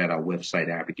we have it at our website,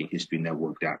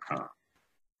 AfricanHistoryNetwork.com.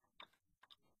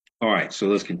 All right, so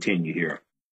let's continue here.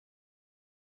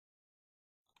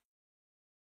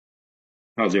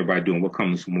 How's everybody doing? We'll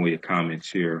come to some more of your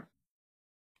comments here.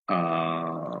 Okay.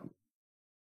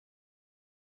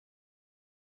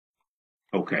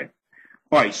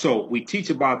 All right, so we teach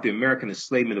about the American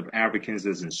enslavement of Africans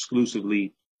as an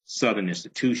exclusively Southern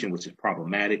institution, which is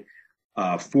problematic.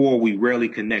 4, we rarely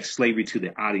connect slavery to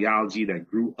the ideology that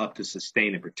grew up to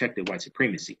sustain and protect the white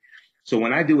supremacy. So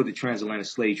when I deal with the transatlantic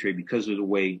slave trade, because of the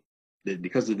way,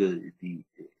 because of the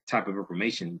type of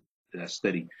information that I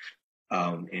study,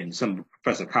 and some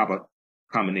Professor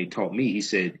Kamene taught me, he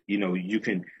said, you know, you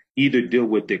can either deal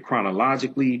with it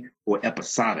chronologically or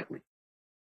episodically.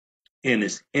 And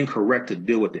it's incorrect to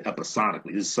deal with it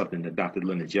episodically. This is something that Dr.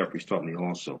 Leonard Jeffries taught me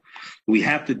also. We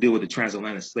have to deal with the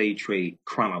transatlantic slave trade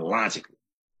chronologically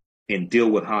and deal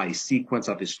with how a sequence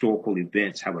of historical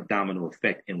events have a domino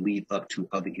effect and lead up to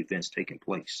other events taking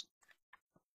place.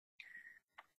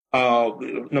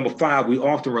 Number 5, we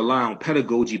often rely on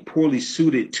pedagogy poorly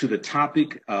suited to the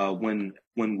topic. When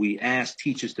we ask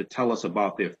teachers to tell us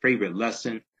about their favorite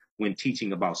lesson when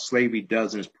teaching about slavery,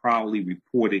 dozens proudly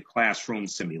reported classroom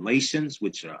simulations,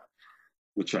 which are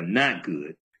not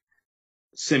good.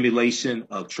 Simulation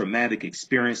of traumatic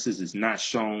experiences is not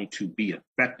shown to be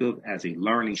effective as a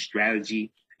learning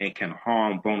strategy and can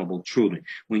harm vulnerable children.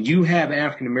 When you have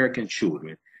African American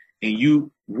children and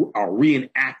you are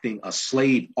reenacting a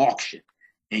slave auction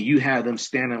and you have them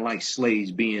standing like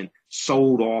slaves being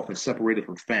sold off and separated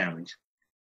from families,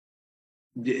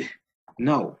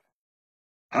 no.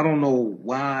 I don't know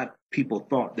why people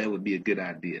thought that would be a good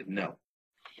idea. No.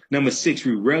 Number 6,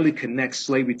 we rarely connect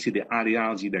slavery to the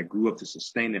ideology that grew up to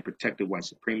sustain and protect the white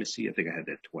supremacy. I think I had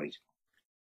that twice.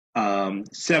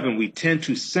 7, we tend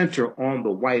to center on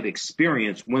the white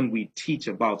experience when we teach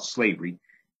about slavery.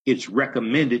 It's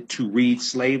recommended to read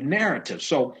slave narratives.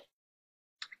 So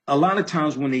a lot of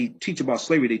times when they teach about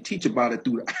slavery, they teach about it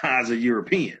through the eyes of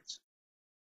Europeans,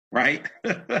 right?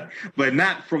 But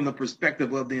not from the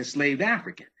perspective of the enslaved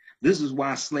African. This is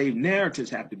why slave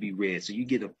narratives have to be read, so you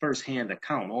get a first-hand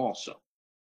account also.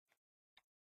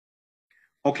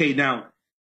 Okay, now,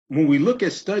 when we look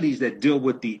at studies that deal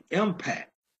with the impact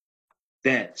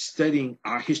that studying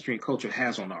our history and culture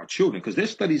has on our children, because there's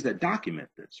studies that document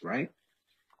this, right?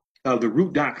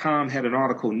 TheRoot.com had an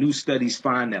article, new studies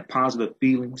find that positive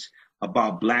feelings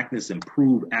about Blackness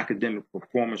improve academic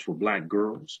performance for Black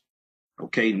girls.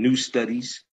 Okay, new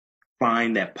studies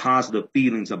find that positive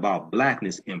feelings about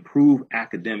Blackness improve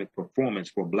academic performance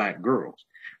for Black girls.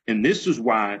 And this is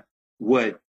why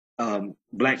what Blac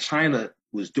Chyna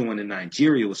was doing in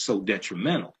Nigeria was so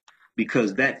detrimental,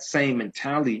 because that same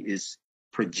mentality is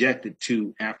projected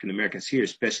to African Americans here,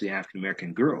 especially African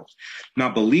American girls. Now,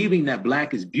 believing that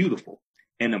Black is beautiful,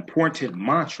 an important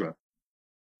mantra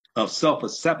of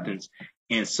self-acceptance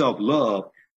and self-love,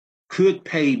 could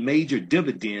pay major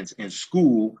dividends in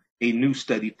school, a new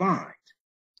study finds.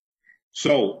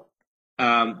 So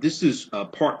this is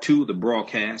part 2 of the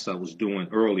broadcast I was doing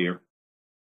earlier,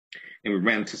 and we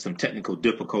ran into some technical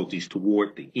difficulties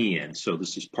toward the end. So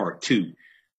this is part 2.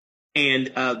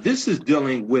 And this is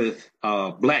dealing with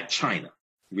Blac Chyna,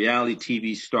 reality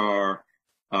TV star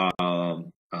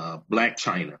Blac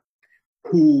Chyna,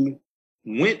 who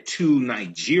went to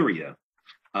Nigeria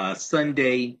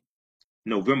Sunday,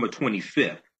 November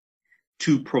 25th,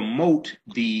 to promote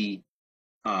the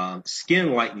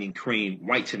skin lightening cream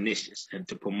Whitenicious, and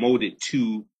to promote it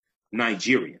to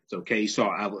Nigerians. Okay, so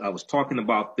I was talking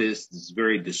about this. This is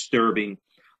very disturbing.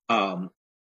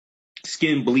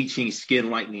 Skin bleaching, skin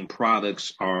lightening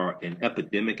products are an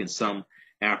epidemic in some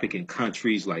African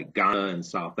countries like Ghana and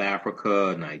South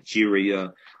Africa,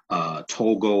 Nigeria,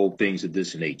 Togo, things of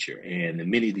this nature. And in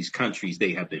many of these countries,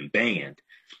 they have been banned.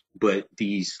 But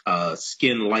these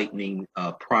skin lightening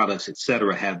products, et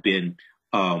cetera, have been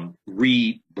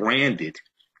rebranded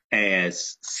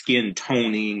as skin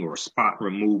toning or spot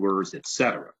removers, et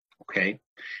cetera. Okay,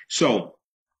 so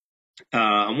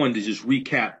I wanted to just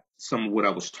recap some of what I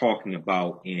was talking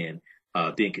about and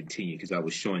then continue, because I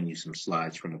was showing you some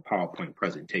slides from a PowerPoint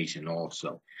presentation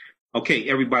also. Okay,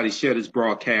 everybody share this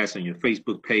broadcast on your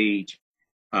Facebook page.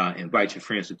 Invite your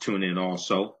friends to tune in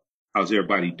also. How's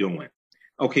everybody doing?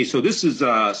 Okay, so this is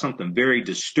something very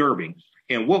disturbing.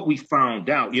 And what we found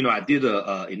out, you know, I did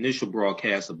a initial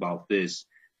broadcast about this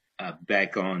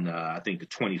back on, I think, the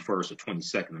 21st or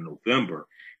 22nd of November,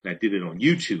 and I did it on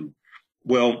YouTube.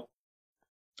 Well,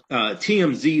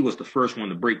 TMZ was the first one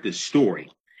to break this story.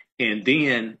 And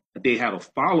then they had a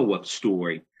follow-up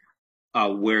story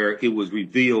where it was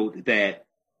revealed that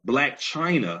Blac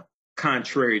Chyna,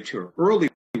 contrary to earlier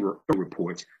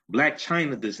reports, Blac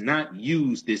Chyna does not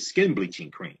use this skin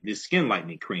bleaching cream, this skin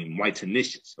lightening cream,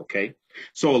 Whitenicious. Okay,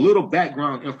 so a little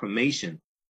background information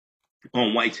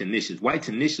on Whitenicious.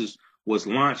 Whitenicious was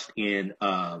launched in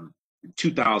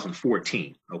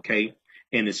 2014. Okay,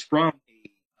 and it's from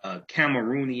a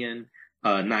Cameroonian,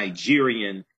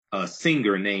 Nigerian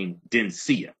singer named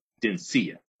Dencia.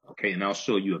 Okay, and I'll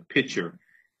show you a picture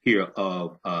here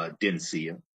of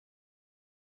Dencia.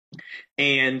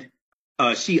 And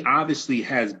she obviously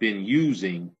has been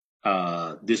using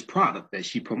this product that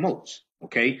she promotes.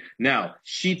 Okay, now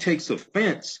she takes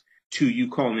offense to you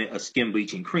calling it a skin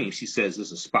bleaching cream. She says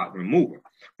it's a spot remover.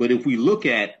 But if we look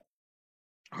at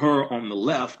her on the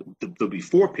left, the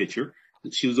before picture,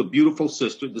 she was a beautiful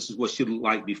sister. This is what she looked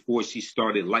like before she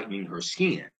started lightening her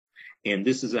skin. And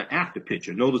this is an after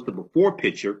picture. Notice the before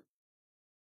picture,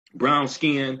 brown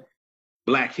skin,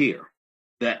 black hair.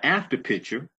 The after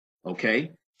picture,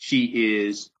 okay, she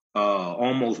is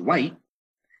almost white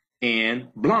and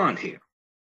blonde hair.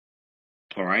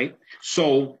 All right.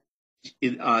 So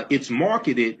it's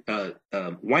marketed,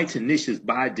 Whitenicious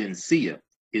by Dencia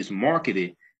is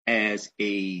marketed as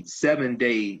a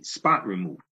 7-day spot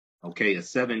remover. Okay, a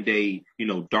 7-day,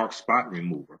 dark spot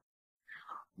remover.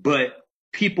 But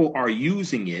people are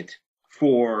using it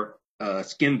for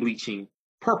skin bleaching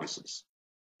purposes.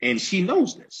 And she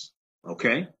knows this,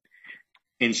 okay?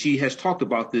 And she has talked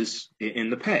about this in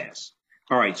the past.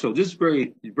 All right, so just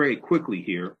very, very quickly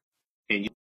here, and you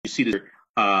see this.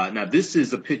 Now, this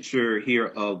is a picture here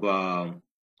of,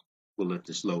 we'll let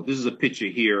this load. This is a picture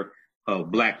here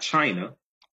of Blac Chyna.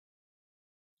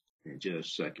 In just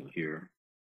a second here.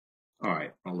 All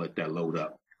right, I'll let that load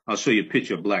up. I'll show you a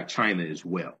picture of Blac Chyna as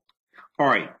well. All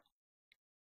right.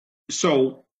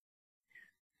 So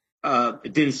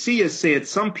Dencia said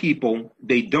some people,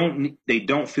 they don't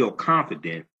feel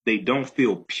confident, they don't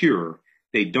feel pure,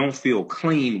 they don't feel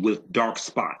clean with dark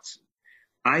spots.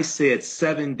 I said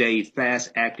 7-day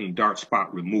fast-acting dark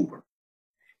spot remover.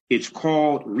 It's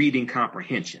called reading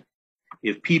comprehension.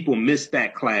 If people miss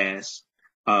that class,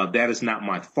 that is not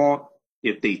my fault.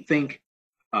 If they think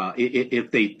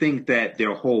that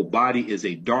their whole body is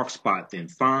a dark spot, then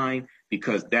fine.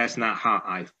 because that's not how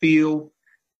I feel.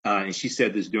 And she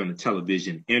said this during a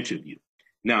television interview.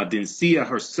 Now, Dencia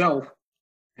herself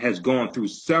has gone through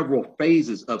several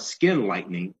phases of skin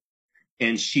lightening,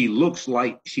 and she looks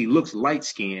light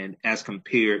skinned as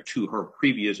compared to her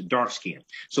previous dark skin.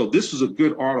 So this was a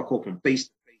good article from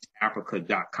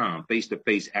face-to-faceafrica.com,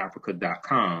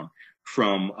 face-to-faceafrica.com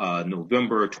from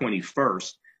November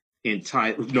 21st,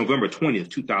 November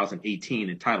 20th, 2018,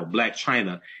 entitled Blac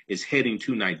Chyna is heading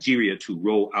to Nigeria to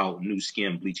roll out new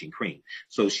skin bleaching cream.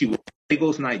 So she was in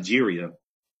Lagos, Nigeria,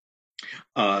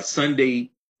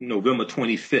 Sunday, November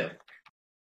 25th,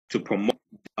 to promote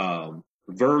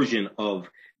version of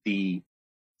the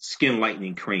skin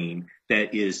lightening cream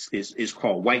that is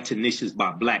called Whitenicious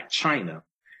by Blac Chyna,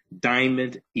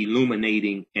 Diamond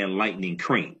Illuminating and Lightening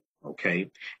Cream. Okay,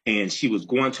 and she was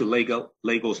going to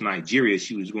Lagos, Nigeria.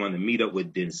 She was going to meet up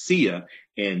with Dencia,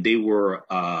 and they were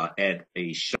at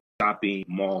a shopping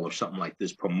mall or something like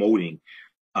this, promoting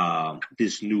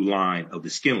this new line of the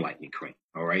skin lightening cream.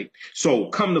 All right, so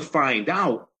come to find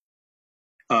out,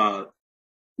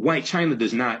 White Chyna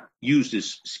does not use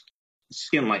this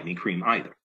skin lightening cream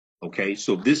either. Okay,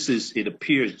 so it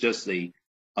appears just a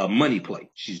money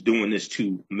play. She's doing this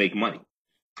to make money.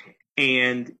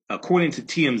 And according to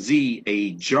TMZ,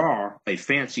 a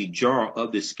fancy jar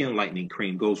of this skin lightening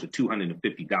cream goes for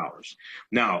 $250.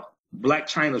 Now, Blac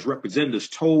Chyna's representatives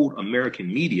told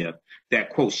American media that,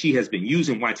 quote, she has been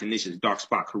using Whitenicious dark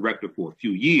spot corrector for a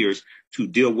few years to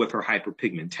deal with her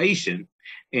hyperpigmentation,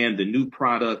 and the new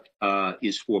product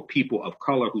is for people of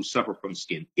color who suffer from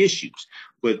skin issues.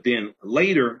 But then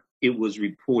later, it was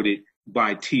reported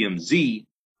by TMZ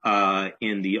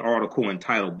in the article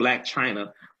entitled Blac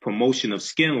Chyna Promotion of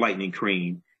Skin Lightening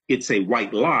Cream, It's a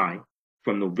White Lie,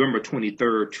 from November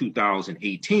 23rd,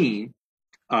 2018.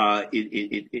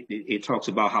 It talks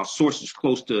about how sources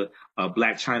close to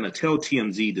Blac Chyna tell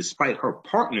TMZ, despite her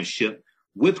partnership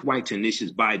with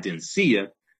Whitenicious by Dencia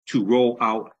to roll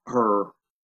out her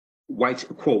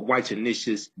quote,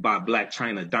 Whitenicious by Blac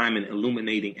Chyna Diamond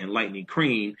Illuminating and Lightening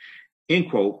Cream, end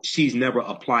quote, she's never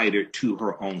applied it to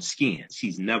her own skin.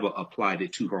 She's never applied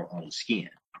it to her own skin.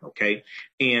 Okay,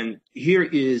 and here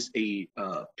is a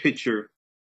picture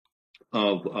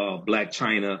of Blac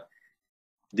Chyna.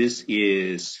 This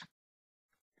is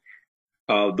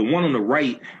the one on the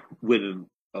right with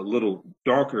a little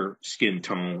darker skin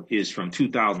tone is from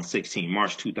 2016,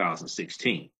 March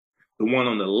 2016. The one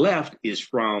on the left is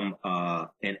from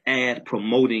an ad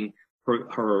promoting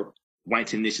her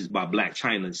Whitenicious by Blac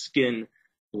Chyna skin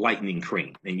lightening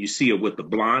cream. And you see her with the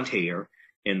blonde hair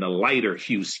and the lighter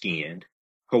hue skin,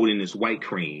 holding this white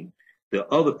cream. The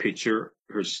other picture,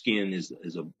 her skin is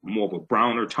a more of a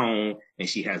browner tone, and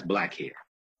she has black hair.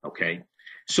 Okay,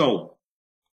 so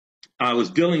I was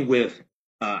dealing with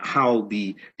how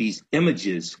these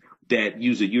images that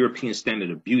use a European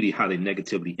standard of beauty, how they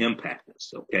negatively impact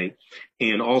us. Okay,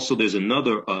 and also there's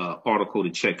another article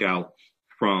to check out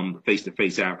from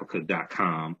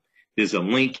face-to-faceafrica.com. There's a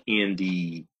link in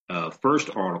the first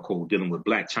article dealing with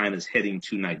Blac Chyna's heading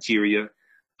to Nigeria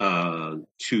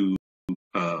to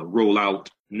roll out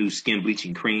new skin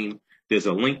bleaching cream. There's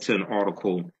a link to an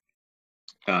article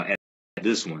at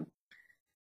this one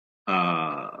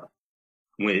when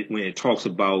it talks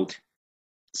about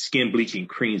skin bleaching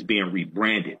creams being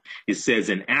rebranded. It says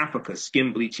in Africa,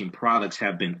 skin bleaching products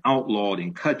have been outlawed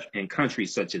in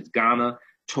countries such as Ghana,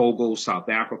 Togo, South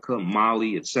Africa,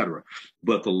 Mali, etc.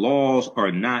 But the laws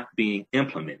are not being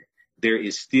implemented. There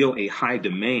is still a high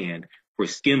demand for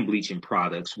skin bleaching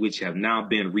products, which have now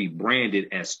been rebranded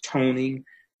as toning,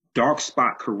 dark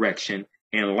spot correction,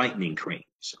 and lightening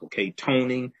creams. Okay,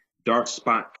 toning, dark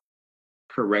spot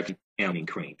correction, and lightening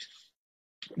creams.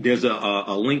 There's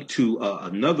a link to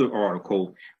another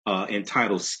article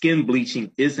entitled Skin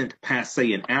Bleaching Isn't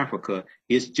Passe in Africa,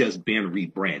 It's Just Been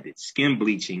Rebranded. Skin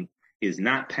bleaching is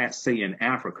not passe in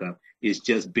Africa, it's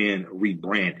just been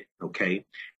rebranded, okay?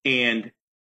 And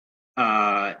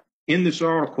in this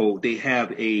article, they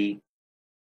have a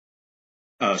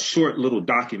short little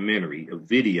documentary, a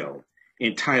video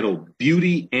entitled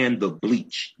Beauty and the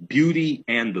Bleach. Beauty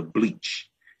and the Bleach.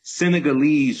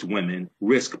 Senegalese women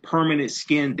risk permanent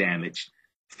skin damage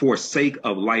for sake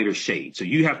of lighter shade. So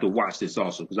you have to watch this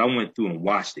also, because I went through and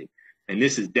watched it. And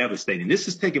this is devastating. This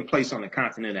is taking place on the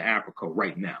continent of Africa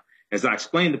right now. As I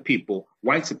explained to people,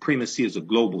 white supremacy is a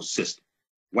global system.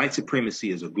 White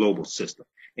supremacy is a global system.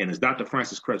 And as Dr.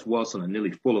 Francis Cress Welsing and Neely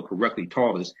Fuller correctly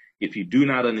taught us, if you do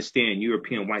not understand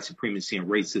European white supremacy and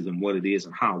racism, what it is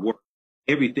and how it works,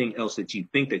 everything else that you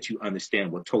think that you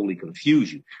understand will totally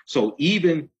confuse you. So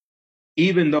even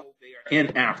though they are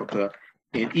in Africa,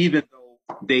 and even though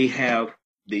they have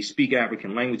They speak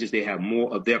African languages. They have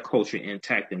more of their culture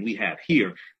intact than we have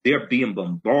here. They're being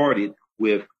bombarded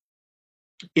with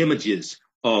images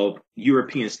of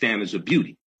European standards of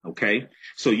beauty. Okay,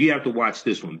 so you have to watch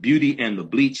this one. Beauty and the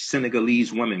Bleach.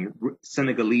 Senegalese women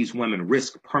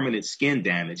risk permanent skin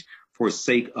damage for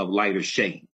sake of lighter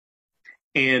shade.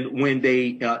 And when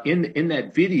they in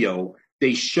that video,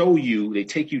 they show you, they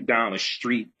take you down a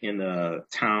street in a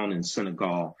town in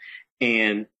Senegal,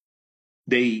 and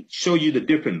they show you the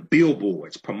different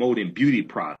billboards promoting beauty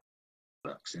products.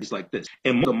 And it's like this.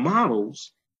 And the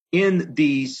models in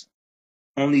these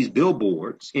on these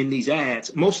billboards, in these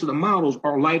ads, most of the models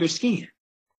are lighter skinned.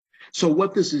 So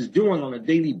what this is doing on a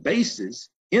daily basis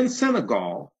in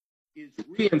Senegal is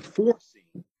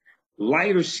reinforcing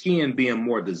lighter skin being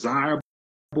more desirable,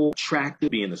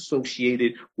 attractive, being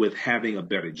associated with having a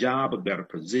better job, a better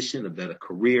position, a better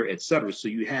career, etc. So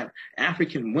you have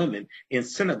African women in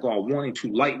Senegal wanting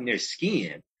to lighten their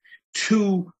skin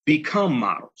to become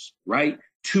models, right?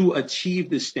 To achieve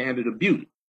the standard of beauty.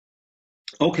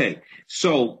 Okay,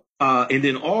 so, and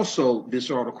then also this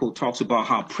article talks about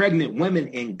how pregnant women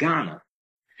in Ghana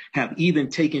have even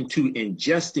taken to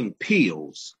ingesting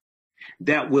pills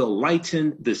that will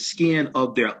lighten the skin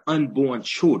of their unborn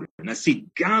children. Now, see,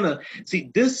 Ghana, see,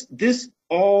 this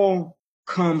all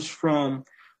comes from,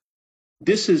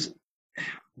 this is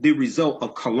the result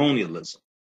of colonialism.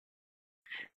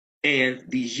 And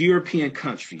these European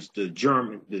countries, the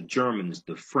Germans,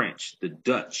 the French, the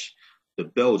Dutch, the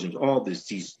Belgians, all this,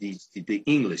 the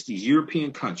English, these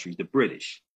European countries, the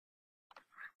British,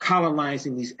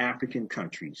 colonizing these African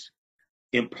countries,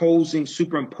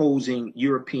 superimposing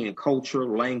European culture,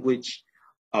 language,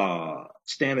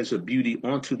 standards of beauty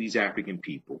onto these African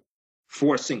people,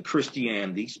 forcing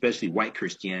Christianity, especially white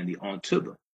Christianity, onto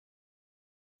them.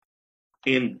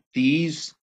 And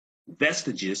these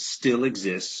vestiges still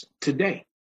exist today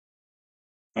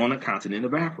on the continent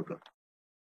of Africa.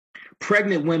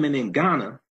 Pregnant women in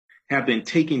Ghana have been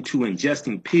taken to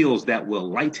ingesting pills that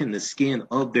will lighten the skin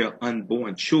of their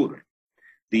unborn children.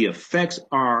 The effects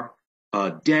are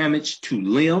damage to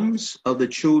limbs of the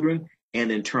children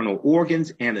and internal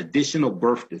organs and additional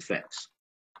birth defects.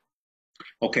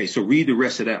 Okay, so read the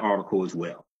rest of that article as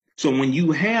well. So when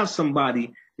you have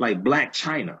somebody like Blac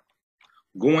Chyna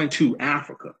going to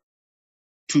Africa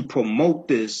to promote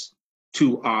this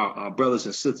to our brothers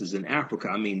and sisters in Africa,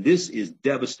 I mean, this is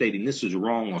devastating. This is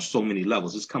wrong on so many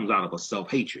levels. This comes out of a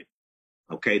self-hatred.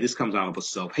 Okay, this comes out of a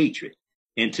self-hatred.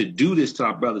 And to do this to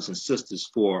our brothers and sisters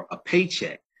for a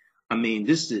paycheck, I mean,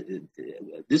 this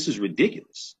is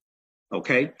ridiculous.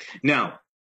 Okay, now,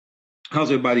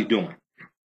 how's everybody doing?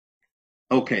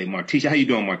 Okay, Martisha, how you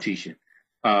doing, Martisha?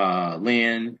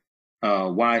 Lynn,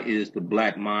 why is the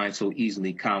black mind so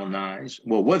easily colonized?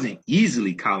 Well, it wasn't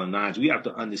easily colonized. We have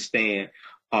to understand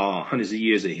hundreds of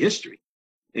years of history.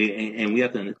 And we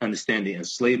have to understand the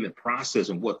enslavement process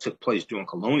and what took place during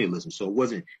colonialism. So it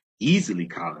wasn't easily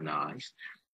colonized.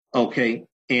 Okay.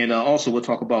 And also we'll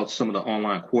talk about some of the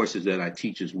online courses that I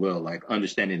teach as well, like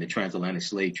understanding the transatlantic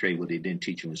slave trade, what they didn't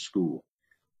teach you in school.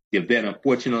 Yvette,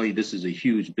 unfortunately, this is a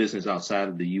huge business outside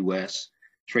of the U.S.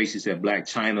 Tracy said Blac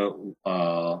Chyna,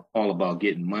 all about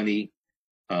getting money.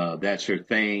 That's her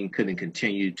thing. Couldn't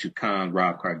continue to con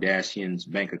Rob Kardashian's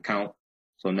bank account.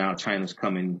 So now China's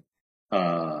coming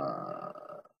to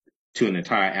an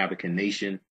entire African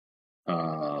nation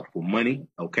for money.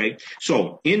 Okay.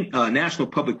 So in National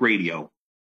Public Radio,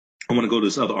 I want to go to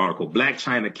this other article. Blac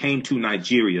Chyna came to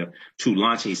Nigeria to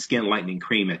launch a skin lightening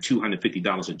cream at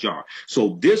 $250 a jar.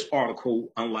 So this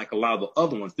article, unlike a lot of the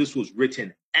other ones, this was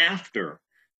written after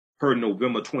her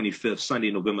November 25th,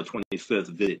 Sunday, November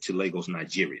 25th visit to Lagos,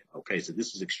 Nigeria. Okay, so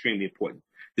this is extremely important.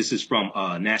 This is from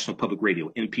National Public Radio,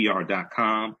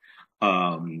 NPR.com,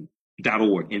 .org,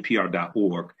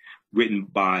 NPR.org, written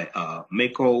by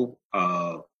Meko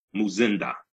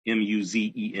Muzenda,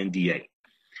 Muzenda.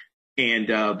 And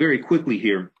very quickly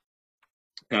here,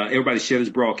 everybody share this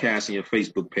broadcast on your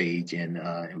Facebook page and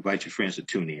invite your friends to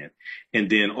tune in. And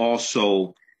then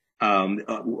also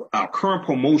our current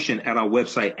promotion at our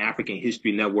website,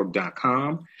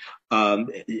 AfricanHistoryNetwork.com.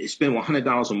 Spend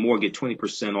 $100 or more, get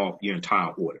 20% off your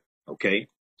entire order. Okay.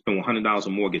 Spend $100 or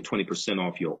more, get 20%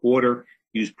 off your order.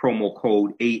 Use promo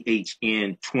code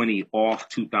AHN20 off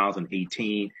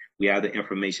 2018. We have the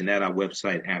information at our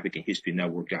website,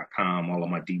 AfricanHistoryNetwork.com. All of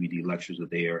my DVD lectures are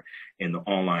there and the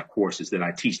online courses that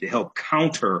I teach to help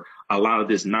counter a lot of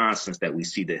this nonsense that we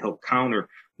see, to help counter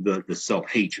the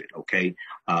self-hatred, okay?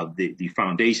 The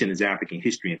foundation is African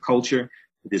history and culture.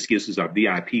 This gives us our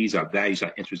VIPs, our values,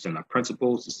 our interests, and our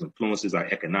principles. This influences our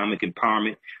economic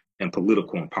empowerment. and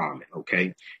political empowerment.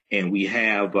 Okay. And we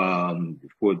have,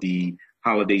 for the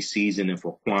holiday season and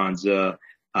for Kwanzaa,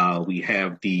 we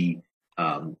have the,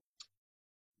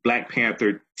 Black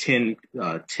Panther 10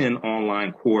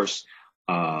 online course,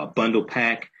 bundle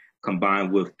pack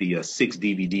combined with the 6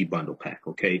 DVD bundle pack.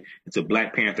 Okay. It's a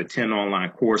Black Panther 10 online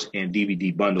course and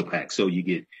DVD bundle pack. So you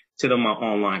get 10 of my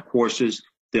online courses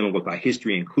dealing with our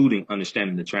history, including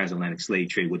understanding the transatlantic slave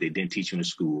trade, what they didn't teach you in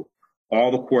school.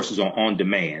 All the courses are on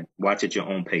demand. Watch at your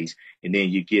own pace. And then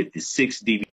you get the 6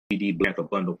 DVD Black Panther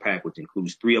bundle pack, which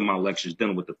includes 3 of my lectures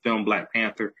dealing with the film Black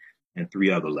Panther and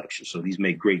 3 other lectures. So these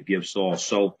make great gifts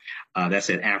also. That's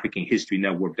at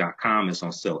AfricanHistoryNetwork.com. It's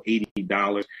on sale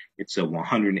 $80. It's a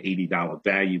 $180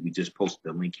 value. We just posted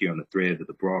the link here on the thread of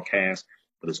the broadcast,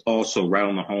 but it's also right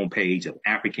on the homepage of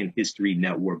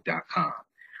AfricanHistoryNetwork.com.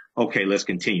 Okay, let's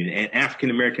continue. And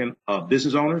African-American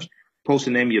business owners, post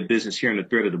the name of your business here in the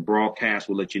thread of the broadcast.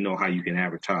 We'll let you know how you can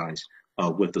advertise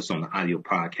with us on the audio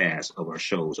podcast of our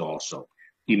shows also.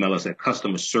 Email us at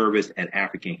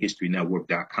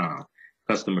customerservice@AfricanHistoryNetwork.com.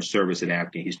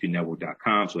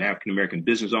 Customerservice@AfricanHistoryNetwork.com. So African-American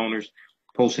business owners,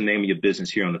 post the name of your business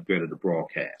here on the thread of the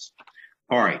broadcast.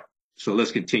 All right, so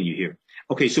let's continue here.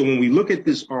 Okay, so when we look at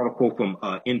this article from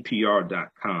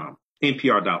NPR.com,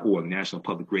 NPR.org, National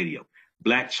Public Radio,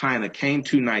 Blac Chyna came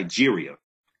to Nigeria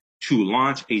to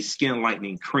launch a skin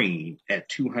lightening cream at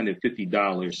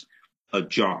 $250 a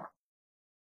jar.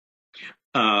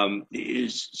 So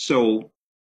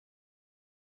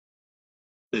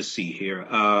let's see here.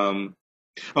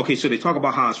 Okay, so they talk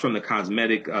about how it's from the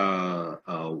cosmetic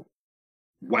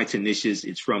Whitenicious.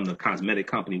 It's from the cosmetic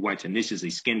company Whitenicious, a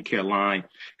skincare line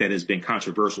that has been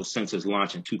controversial since its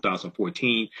launch in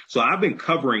 2014. So I've been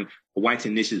covering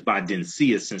Whitenicious by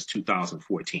Dencia since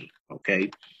 2014.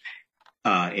 Okay.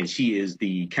 And she is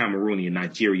the Cameroonian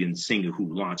Nigerian singer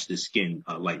who launched the skin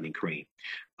lightening cream.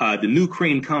 The new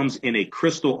cream comes in a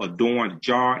crystal adorned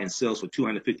jar and sells for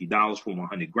 $250 for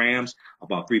 100 grams,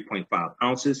 about 3.5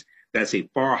 ounces. That's a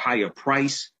far higher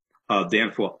price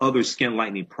than for other skin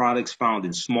lightening products found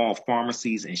in small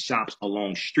pharmacies and shops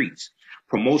along streets.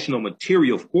 Promotional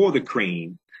material for the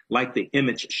cream, like the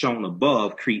image shown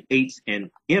above, creates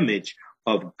an image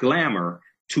of glamour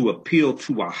to appeal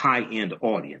to a high-end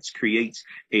audience, creates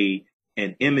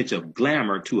an image of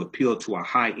glamour to appeal to a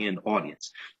high-end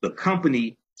audience. The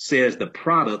company says the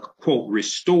product, quote,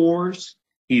 restores,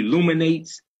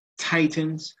 illuminates,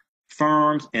 tightens,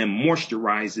 firms, and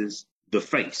moisturizes the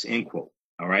face, end quote.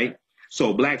 All right.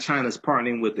 So Blac Chyna is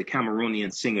partnering with the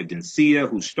Cameroonian singer Dencia,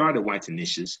 who started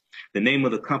Whitenicious. The name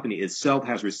of the company itself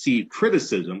has received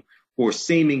criticism for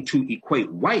seeming to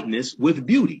equate whiteness with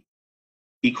beauty.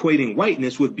 Equating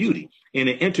whiteness with beauty. In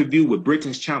an interview with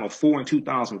Britain's Channel 4 in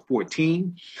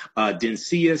 2014,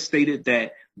 Dencia stated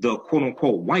that the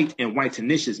quote-unquote white in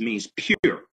Whitenicious means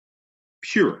pure.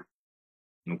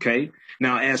 Okay.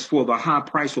 Now, as for the high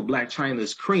price for Blac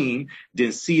Chyna's cream,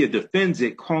 Dencia defends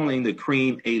it, calling the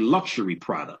cream a luxury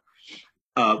product.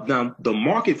 The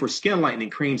market for skin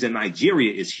lightening creams in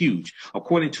Nigeria is huge.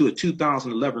 According to a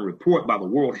 2011 report by the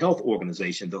World Health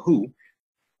Organization, the WHO,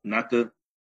 not the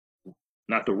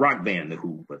rock band, the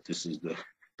WHO, but this is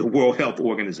the World Health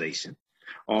Organization,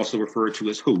 also referred to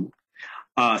as WHO.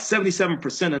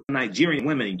 77% of Nigerian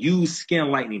women use skin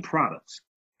lightening products.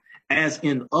 As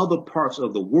in other parts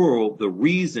of the world, the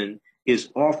reason is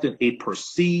often a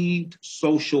perceived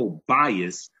social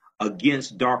bias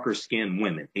against darker skinned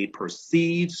women, a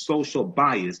perceived social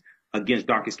bias against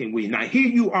darker skinned women. Now, here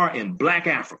you are in Black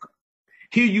Africa.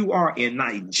 Here you are in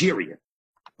Nigeria.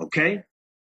 Okay.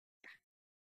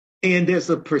 And there's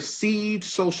a perceived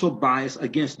social bias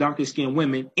against darker skinned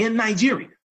women in Nigeria.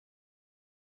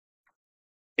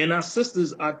 And our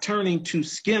sisters are turning to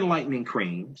skin lightening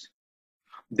creams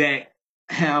that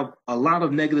have a lot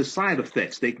of negative side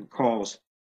effects. They can cause,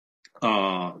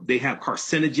 they have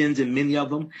carcinogens in many of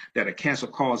them that are cancer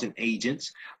causing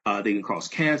agents. They can cause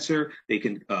cancer. They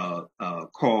can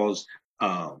cause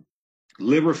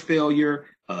liver failure,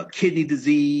 kidney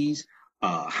disease,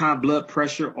 high blood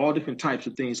pressure, all different types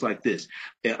of things like this.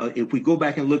 If we go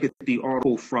back and look at the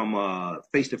article from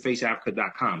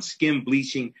face-to-faceafrica.com, skin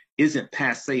bleaching isn't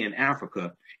passe in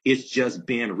Africa. It's just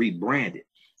been rebranded.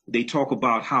 They talk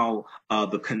about how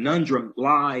the conundrum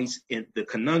lies in the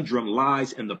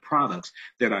products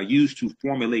that are used to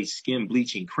formulate skin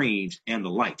bleaching creams and the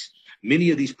likes. Many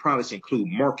of these products include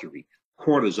mercury,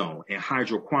 cortisone, and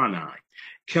hydroquinone,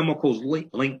 chemicals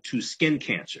linked to skin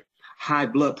cancer, high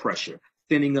blood pressure,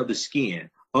 thinning of the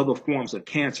skin, other forms of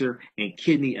cancer, and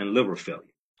kidney and liver failure.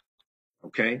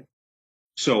 Okay?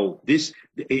 So this,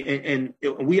 and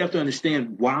we have to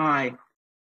understand why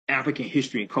African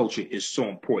history and culture is so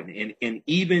important. And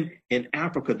even in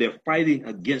Africa, they're fighting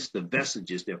against the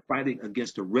vestiges. They're fighting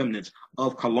against the remnants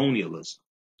of colonialism.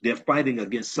 They're fighting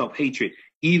against self-hatred,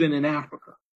 even in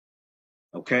Africa.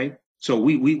 Okay? So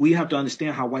we have to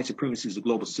understand how white supremacy is a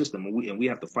global system, and we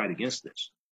have to fight against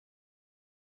this.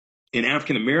 And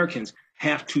African Americans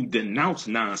have to denounce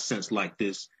nonsense like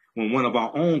this when one of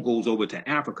our own goes over to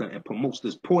Africa and promotes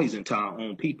this poison to our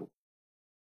own people.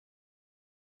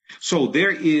 So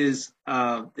there is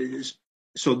the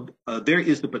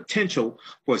potential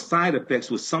for side effects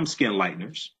with some skin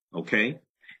lighteners. Okay,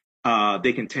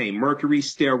 they contain mercury,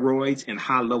 steroids, and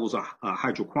high levels of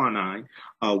hydroquinone,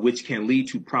 which can lead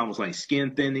to problems like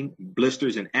skin thinning,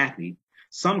 blisters, and acne.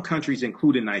 Some countries,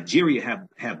 including Nigeria,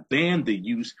 have banned the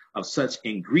use of such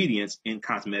ingredients in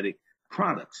cosmetic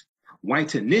products.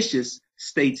 Whitenicious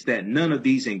states that none of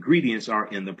these ingredients are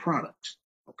in the products.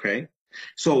 Okay,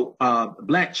 so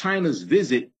Blac Chyna's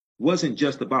visit wasn't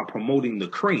just about promoting the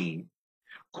cream.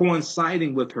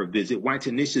 Coinciding with her visit,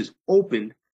 Whitenicious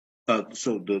opened,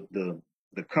 so the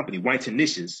company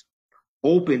Whitenicious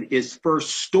opened its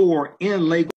first store in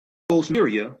Lagos,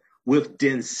 Nigeria, with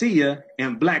Dencia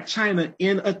and Blac Chyna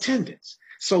in attendance.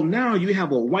 So now you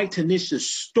have a Whitenicious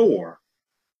store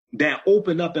that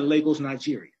opened up in Lagos,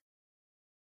 Nigeria.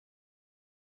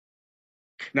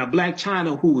 Now, Blac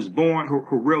Chyna, who was born,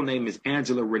 her real name is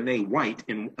Angela Renee White,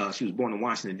 and she was born in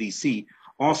Washington, D.C.,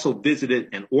 also visited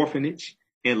an orphanage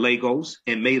in Lagos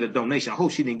and made a donation. I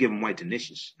hope she didn't give them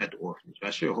Whitenicious at the orphanage.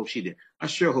 I sure hope she did. I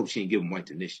sure hope she didn't give them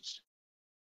Whitenicious.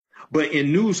 But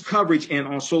in news coverage and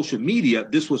on social media,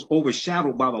 this was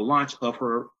overshadowed by the launch of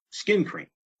her skin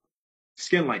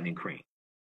lightening cream.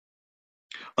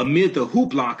 Amid the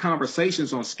hoopla,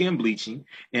 conversations on skin bleaching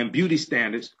and beauty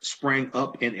standards sprang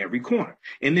up in every corner.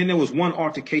 And then there was one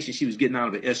altercation. She was getting out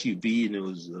of an SUV, and it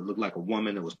looked like a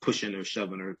woman that was pushing her,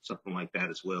 shoving her, something like that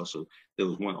as well. So there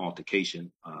was one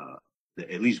altercation,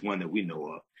 at least one that we know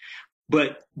of.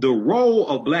 But the role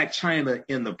of Blac Chyna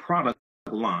in the product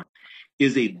line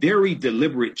is a very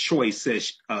deliberate choice,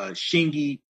 says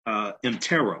Shingi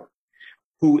Mtero,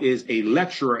 who is a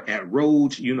lecturer at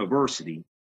Rhodes University,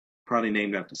 probably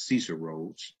named after Cecil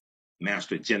Rhodes,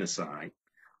 master of genocide,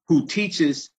 who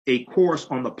teaches a course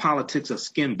on the politics of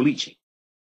skin bleaching.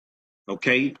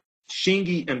 Okay,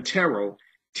 Shingi Mtero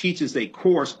teaches a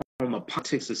course on the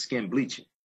politics of skin bleaching.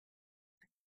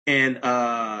 And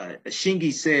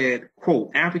Shingi said,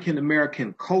 quote, African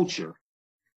American culture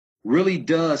really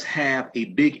does have a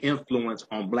big influence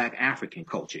on Black African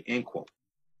culture, end quote.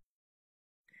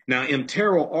 Now,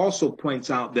 Mtero also points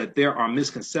out that there are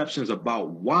misconceptions about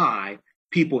why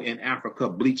people in Africa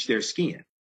bleach their skin.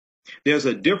 There's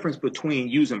a difference between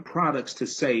using products to,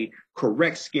 say,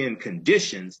 correct skin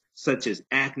conditions, such as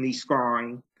acne,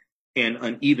 scarring, and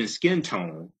uneven skin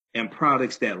tone, and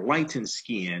products that lighten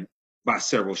skin by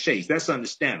several shades. That's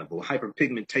understandable.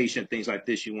 Hyperpigmentation, things like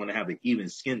this, you want to have an even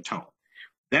skin tone.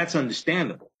 That's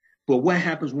understandable. But what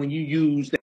happens when you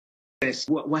use that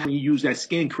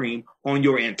skin cream on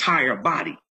your entire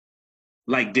body,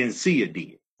 like Dencia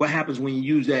did? What happens when you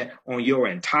use that on your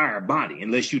entire body,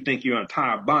 unless you think your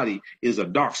entire body is a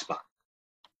dark spot?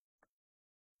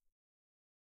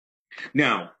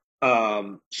 Now,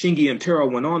 Shingi Mtero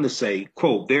went on to say,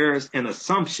 quote, there's an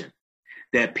assumption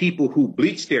that people who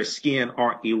bleach their skin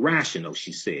are irrational,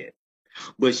 she said.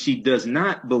 But she does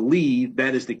not believe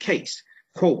that is the case.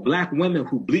 Quote, Black women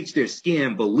who bleach their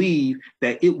skin believe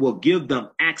that it will give them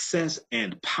access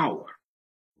and power.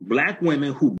 Black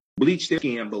women who bleach their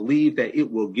skin believe that it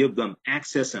will give them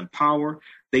access and power.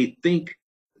 They think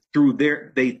through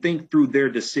their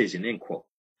decision, end quote.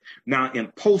 Now, in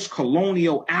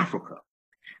post-colonial Africa,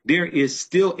 there is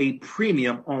still a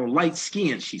premium on light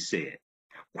skin, she said.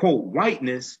 Quote,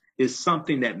 whiteness is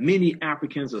something that many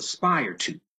Africans aspire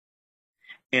to.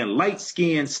 And light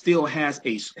skin still has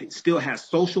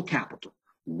social capital.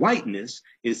 Whiteness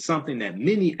is something that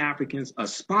many Africans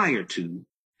aspire to,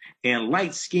 and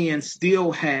light skin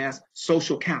still has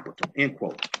social capital, end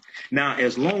quote. Now,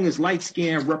 as long as light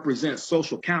skin represents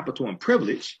social capital and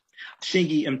privilege,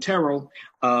 Shingi Mtero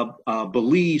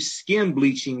believes skin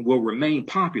bleaching will remain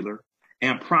popular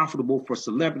and profitable for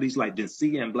celebrities like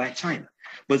Dencia and Blac Chyna.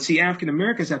 But see, African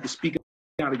Americans have to speak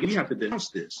out again. We have to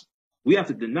denounce this. We have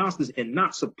to denounce this and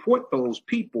not support those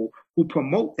people who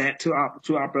promote that to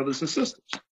our brothers and sisters.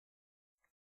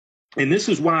 And this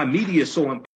is why media is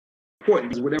so important,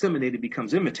 because whatever disseminated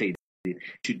becomes imitated.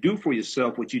 To do for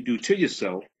yourself what you do to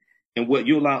yourself, and what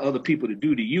you allow other people to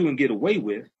do to you and get away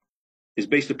with is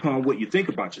based upon what you think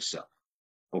about yourself.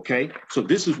 Okay? So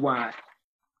this is why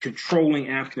controlling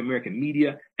African American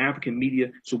media, African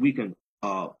media, so we can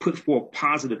put forth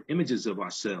positive images of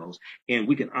ourselves, and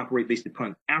we can operate based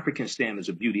upon African standards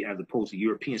of beauty as opposed to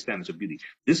European standards of beauty.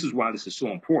 This is why this is so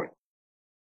important.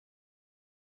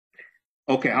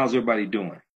 Okay, how's everybody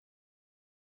doing?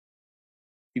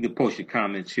 You can post your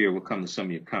comments here. We'll come to some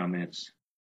of your comments.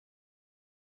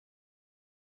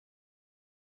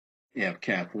 We have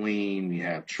Kathleen, we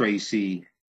have Tracy,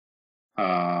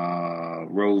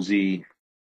 Rosie,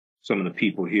 some of the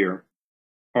people here.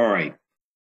 All right.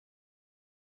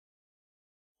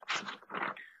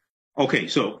 Okay,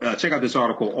 so check out this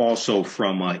article also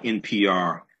from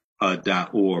NPR.org,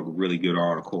 really good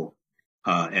article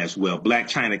as well. Blac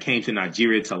Chyna came to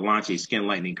Nigeria to launch a skin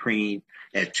lightening cream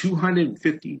at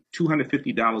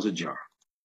 $250 a jar.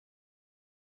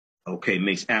 Okay,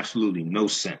 makes absolutely no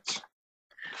sense.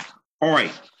 All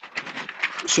right,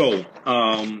 so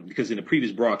because in the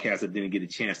previous broadcast, I didn't get a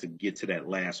chance to get to that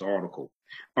last article.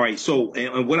 All right, so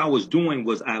and what I was doing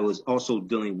was I was also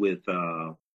dealing with,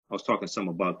 I was talking some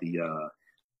about the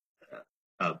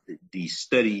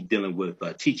study dealing with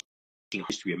teaching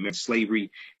history of American slavery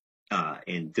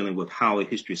and dealing with how a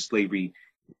history of slavery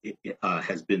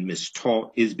has been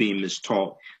mistaught, is being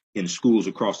mistaught in schools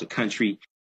across the country,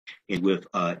 and with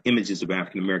images of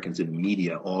African Americans in the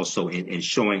media also, and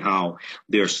showing how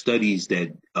there are studies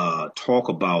that talk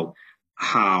about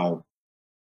how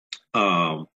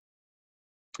the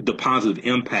positive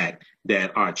impact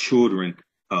that our children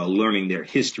learning their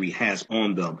history has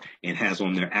on them and has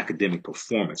on their academic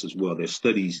performance as well. There's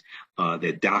studies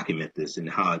that document this and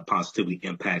how it positively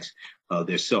impacts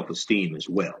their self-esteem as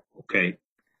well. Okay.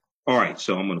 All right.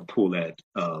 So I'm going to pull that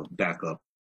back up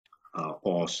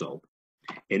also.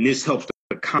 And this helps to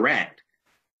counteract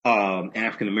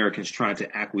African Americans trying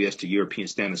to acquiesce to European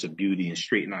standards of beauty and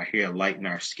straighten our hair, lighten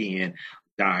our skin,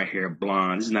 dye our hair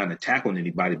blonde. This is not an attack on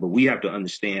anybody, but we have to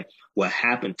understand what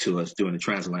happened to us during the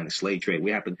transatlantic slave trade.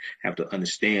 We have to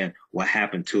understand what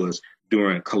happened to us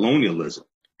during colonialism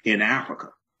in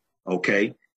Africa.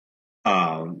 Okay.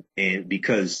 And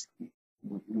because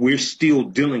we're still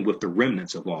dealing with the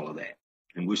remnants of all of that,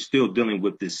 and we're still dealing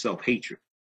with this self-hatred.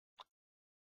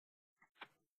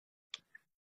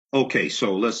 Okay,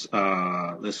 so let's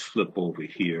flip over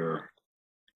here,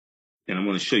 and I'm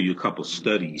going to show you a couple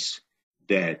studies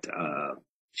that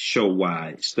show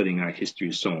why studying our history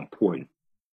is so important.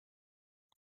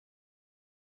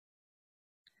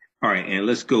 All right, and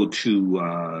let's go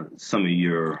to some of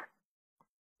your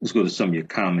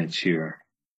comments here.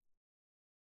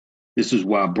 This is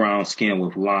why brown skin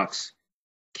with locks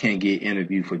can't get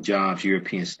interviewed for jobs,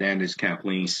 European standards,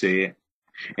 Kathleen said.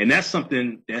 And that's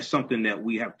something that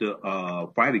we have to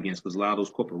fight against, because a lot of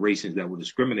those corporations that will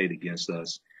discriminate against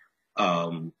us, a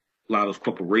lot of those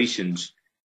corporations,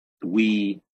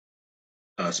 we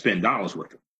spend dollars with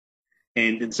them.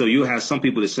 And so you have some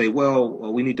people that say,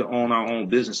 well, we need to own our own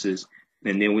businesses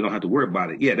and then we don't have to worry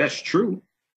about it. Yeah, that's true.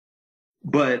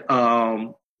 But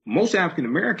most African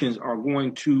Americans are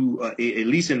going to, at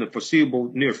least in the foreseeable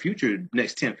near future,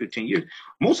 next 10, 15 years,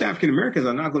 most African Americans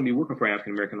are not going to be working for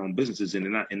African American owned businesses, and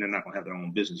they're not going to have their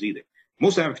own business either.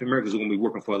 Most African Americans are going to be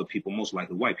working for other people, most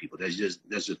likely white people. That's just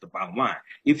the bottom line.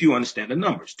 If you understand the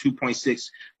numbers,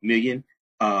 2.6 million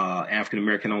African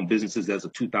American owned businesses as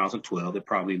of 2012. They're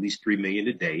probably at least 3 million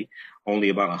today. Only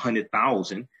about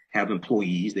 100,000 have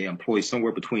employees. They employ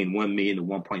somewhere between 1 million to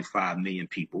 1.5 million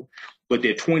people. But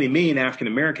there are 20 million African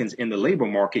Americans in the labor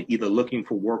market, either looking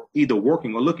for work, either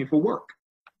working or looking for work.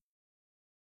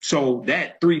 So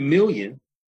that 3 million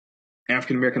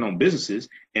African American owned businesses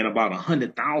and about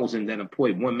 100,000 that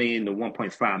employ 1 million to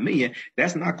 1.5 million,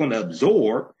 that's not going to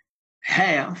absorb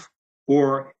half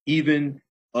or even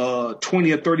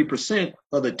 20 or 30%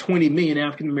 of the 20 million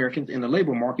African Americans in the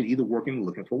labor market, either working or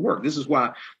looking for work. This is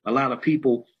why a lot of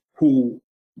people who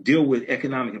deal with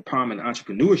economic empowerment and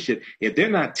entrepreneurship, if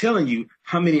they're not telling you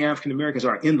how many African Americans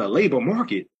are in the labor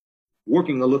market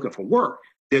working or looking for work,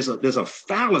 there's a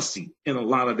fallacy in a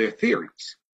lot of their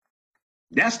theories.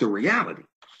 That's the reality.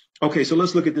 Okay, so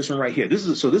let's look at this one right here. This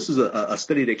is a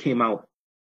study that came out,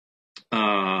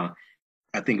 I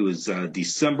think it was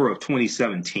December of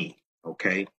 2017.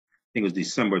 Okay, I think it was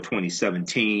December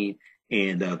 2017,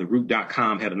 and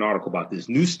theroot.com had an article about this.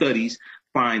 New studies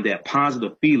find that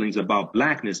positive feelings about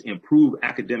blackness improve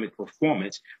academic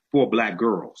performance for black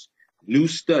girls. New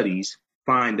studies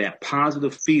find that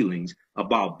positive feelings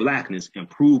about blackness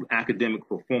improve academic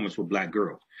performance for black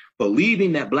girls.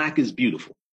 Believing that black is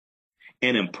beautiful,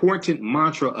 an important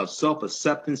mantra of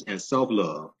self-acceptance and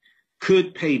self-love,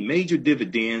 could pay major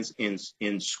dividends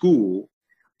in school,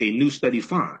 a new study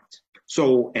finds.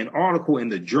 So an article in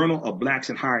the Journal of Blacks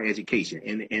in Higher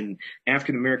Education and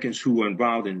African Americans who are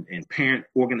involved in parent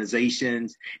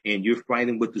organizations, and you're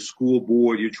fighting with the school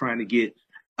board, you're trying to get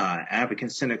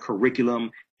African-centered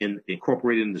curriculum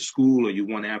incorporated in the school, or you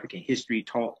want African history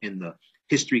taught in the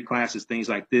history classes, things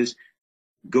like this.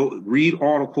 Go read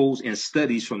articles and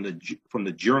studies from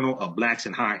the Journal of Blacks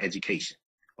in Higher Education.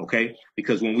 Okay,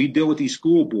 because when we deal with these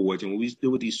school boards and when we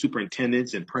deal with these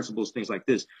superintendents and principals, things like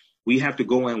this, we have to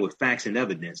go in with facts and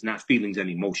evidence, not feelings and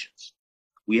emotions.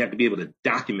 We have to be able to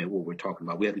document what we're talking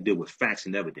about. We have to deal with facts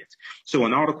and evidence. So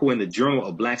an article in the Journal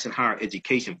of Blacks in Higher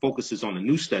Education focuses on a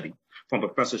new study from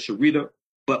Professor Sharita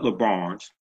Butler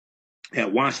Barnes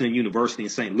at Washington University in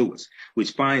St. Louis,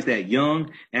 which finds that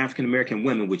young African-American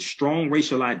women with strong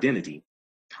racial identity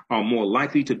are more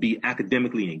likely to be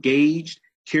academically engaged,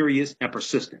 curious, and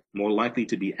persistent. More likely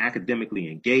to be academically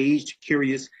engaged,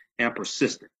 curious, and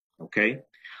persistent. Okay.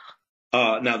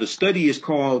 Now, the study is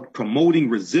called Promoting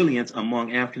Resilience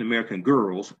Among African American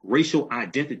Girls, Racial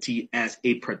Identity as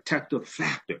a Protective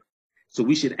Factor. So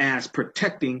we should ask,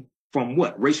 protecting from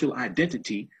what? Racial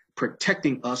identity,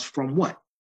 protecting us from what?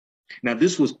 Now,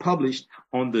 this was published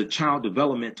on the Child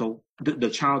Development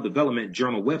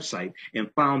Journal website,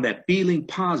 and found that feeling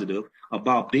positive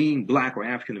about being Black or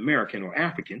African American or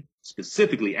African,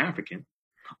 specifically African,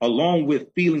 along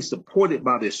with feeling supported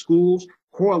by their schools,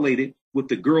 correlated with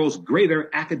the girls' greater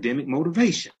academic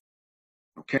motivation.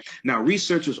 Okay. Now,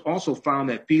 researchers also found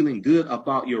that feeling good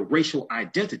about your racial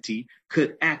identity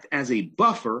could act as a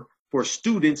buffer for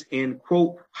students in,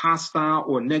 quote, hostile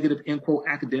or negative, end quote,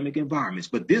 academic environments.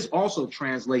 But this also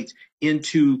translates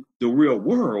into the real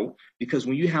world, because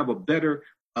when you have a better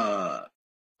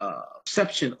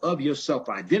perception of your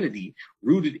self-identity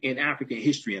rooted in African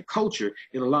history and culture,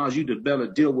 it allows you to better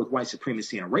deal with white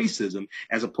supremacy and racism,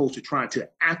 as opposed to trying to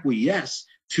acquiesce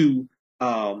to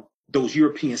those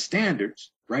European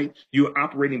standards, right? You're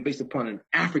operating based upon an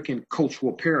African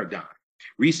cultural paradigm.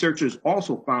 Researchers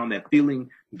also found that feeling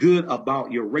good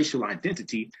about your racial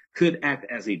identity could act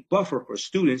as a buffer for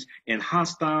students in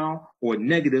hostile or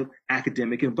negative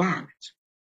academic environments.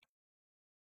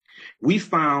 We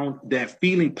found that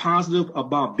feeling positive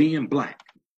about being Black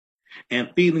and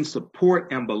feeling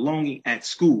support and belonging at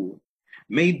school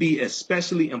may be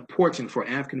especially important for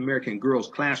African American girls'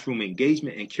 classroom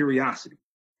engagement and curiosity.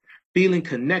 Feeling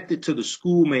connected to the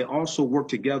school may also work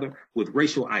together with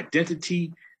racial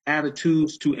identity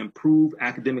attitudes to improve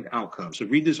academic outcomes. So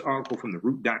read this article from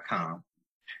theroot.com.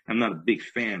 I'm not a big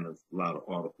fan of a lot of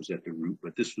articles at the Root,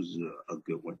 but this was a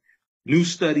good one. New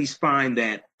studies find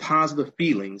that positive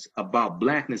feelings about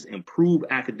Blackness improve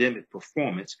academic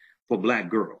performance for Black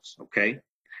girls. Okay.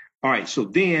 All right. So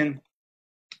then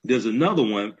there's another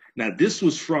one. Now, this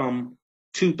was from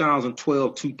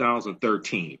 2012,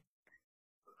 2013.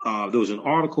 There was an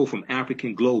article from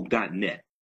AfricanGlobe.net.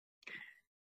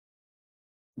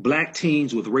 Black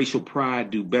teens with racial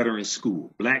pride do better in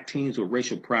school. Black teens with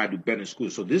racial pride do better in school.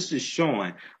 So this is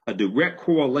showing a direct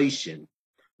correlation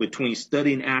between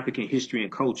studying African history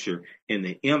and culture and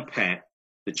the impact,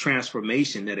 the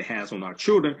transformation that it has on our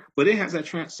children, but it has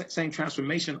that same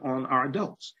transformation on our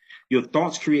adults. Your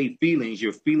thoughts create feelings.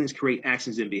 Your feelings create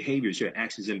actions and behaviors. Your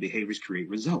actions and behaviors create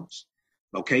results.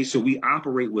 Okay, so we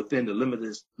operate within the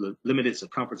limited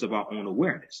circumference of our own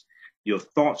awareness. Your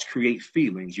thoughts create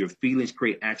feelings. Your feelings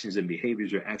create actions and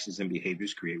behaviors. Your actions and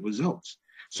behaviors create results.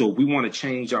 So if we want to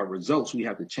change our results, we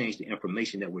have to change the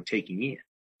information that we're taking in.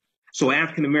 So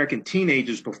African-American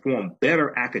teenagers perform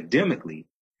better academically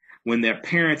when their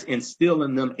parents instill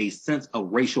in them a sense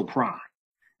of racial pride.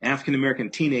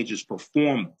 African-American teenagers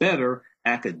perform better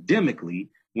academically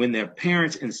when their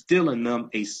parents instill in them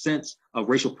a sense of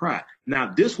racial pride.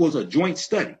 Now, this was a joint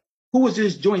study. Who was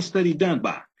this joint study done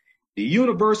by? The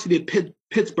University of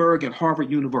Pittsburgh and Harvard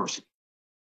University.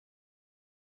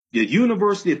 The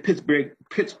University of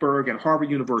Pittsburgh and Harvard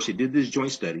University did this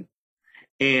joint study.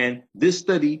 And this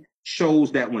study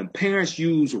shows that when parents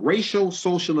use racial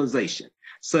socialization,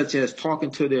 such as talking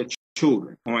to their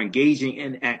children or engaging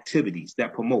in activities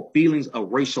that promote feelings of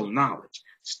racial knowledge,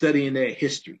 studying their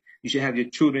history. You should have your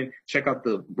children check out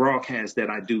the broadcast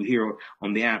that I do here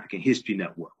on the African History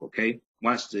Network, okay?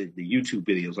 Watch the YouTube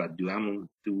videos I do. I don't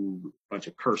do a bunch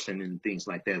of cursing and things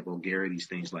like that, vulgarities,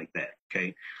 things like that,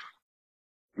 okay?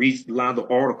 Read a lot of the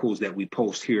articles that we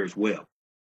post here as well.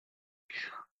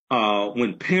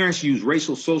 When parents use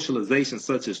racial socialization,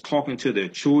 such as talking to their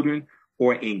children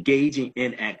or engaging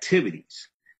in activities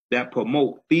that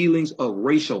promote feelings of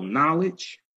racial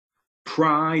knowledge,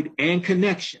 pride, and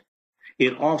connection,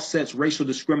 it offsets racial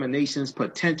discrimination's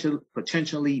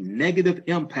potentially negative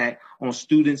impact on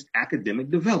students' academic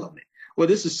development. Well,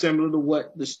 this is similar to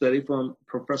what the study from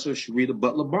Professor Sharita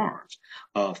Butler Barnes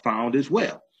found as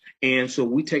well. And so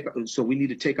we need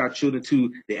to take our children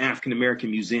to the African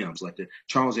American museums, like the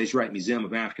Charles H. Wright Museum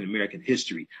of African American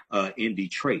History in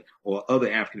Detroit, or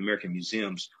other African American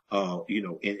museums,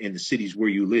 in the cities where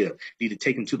you live. You need to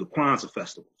take them to the Kwanzaa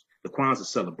festivals, the Kwanzaa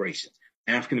celebrations,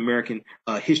 African American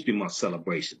History Month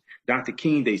celebration, Dr.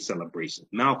 King Day celebration,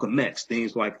 Malcolm X,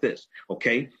 things like this.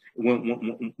 Okay,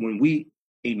 when we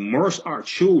immerse our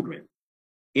children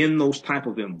in those type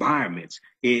of environments,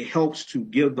 it helps to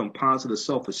give them positive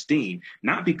self-esteem,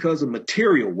 not because of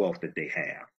material wealth that they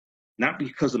have, not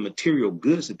because of material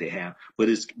goods that they have, but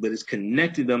it's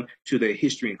connecting them to their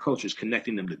history and culture, it's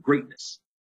connecting them to greatness.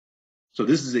 So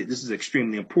this is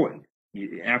extremely important.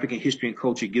 African history and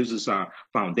culture gives us our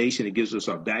foundation, it gives us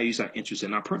our values, our interests,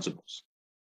 and our principles.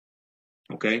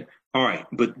 Okay, all right,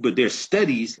 but there's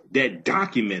studies that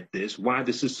document this, why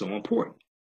this is so important.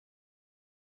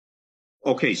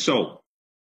 Okay, so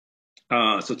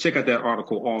check out that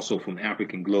article also from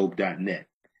AfricanGlobe.net.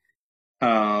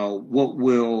 What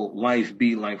will life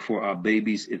be like for our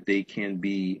babies if they can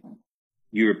be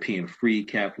European free?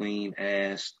 Kathleen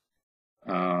asked.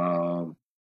 I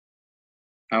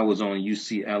was on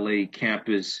UCLA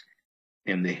campus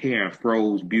and the hair and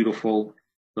froze beautiful.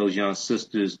 Those young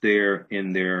sisters there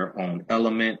in their own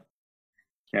element.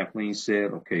 Kathleen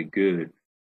said, okay, good.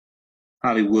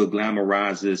 Hollywood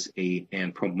glamorizes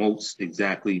and promotes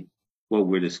exactly what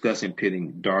we're discussing,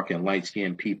 pitting dark and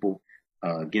light-skinned people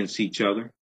against each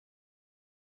other.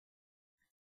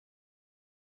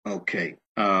 Okay.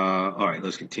 All right,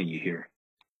 let's continue here.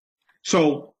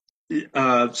 So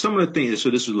some of the things,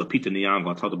 so this is Lupita Nyong'o.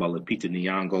 I talked about Lupita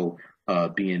Nyong'o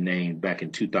being named back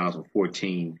in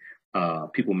 2014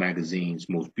 People Magazine's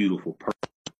most beautiful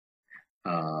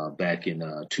person back in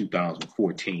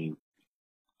 2014.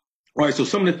 All right, so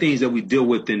some of the things that we deal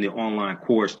with in the online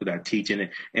course that I teach, and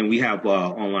we have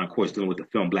online course dealing with the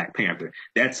film Black Panther.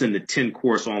 That's in the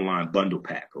 10-course online bundle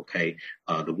pack, okay?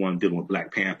 The one dealing with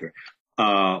Black Panther.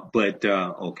 Okay,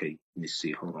 let me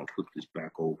see. Hold on, flip this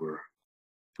back over.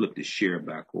 Flip the share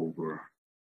back over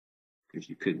because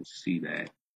you couldn't see that.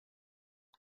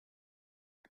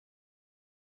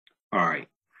 All right.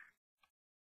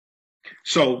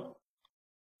 So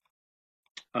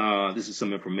this is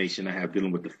some information I have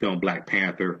dealing with the film Black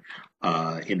Panther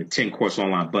in the 10-course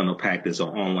online bundle pack. There's an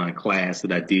online class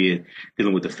that I did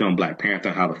dealing with the film Black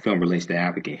Panther, how the film relates to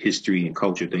African history and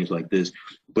culture, things like this.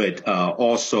 But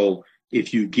also,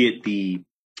 if you get the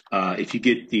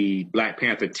Black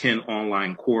Panther 10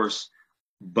 online course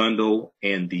bundle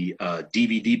and the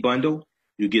DVD bundle,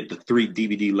 you get the 3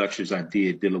 DVD lectures I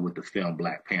did dealing with the film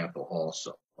Black Panther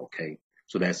also. Okay,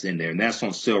 so that's in there, and that's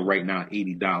on sale right now,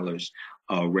 $80.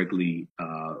 Regularly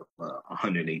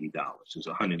 $180. It's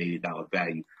a $180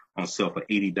 value on sale for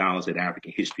 $80 at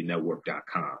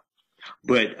AfricanHistoryNetwork.com.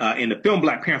 But and the film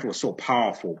Black Panther was so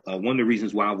powerful. One of the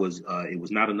reasons why was it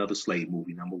was not another slave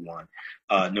movie, number one.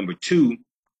 Number two,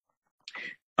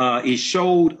 it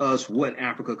showed us what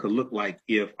Africa could look like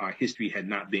if our history had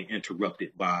not been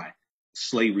interrupted by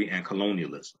slavery and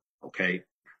colonialism. Okay,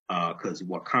 because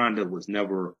Wakanda was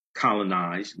never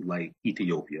colonized like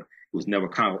Ethiopia. It was never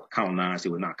colonized. They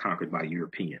were not conquered by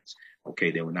Europeans.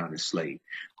 Okay, they were not enslaved.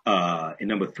 And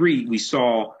number three, we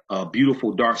saw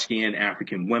beautiful dark-skinned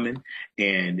African women.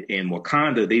 And in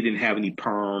Wakanda, they didn't have any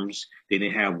perms. They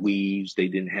didn't have weaves. They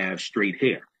didn't have straight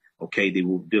hair. Okay, they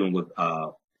were dealing with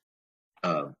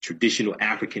traditional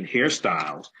African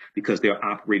hairstyles because they're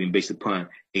operating based upon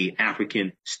a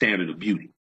African standard of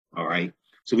beauty. All right.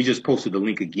 So we just posted the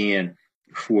link again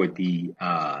for the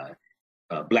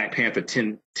Black Panther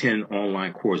 10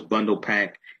 online course bundle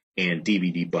pack and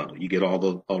DVD bundle. You get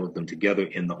all of them together.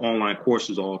 And the online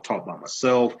courses all taught by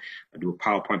myself. I do a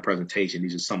PowerPoint presentation.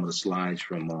 These are some of the slides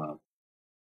from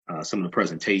some of the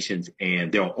presentations,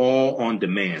 and they're all on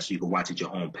demand, so you can watch at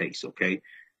your own pace. Okay.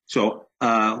 So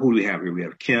who do we have here? We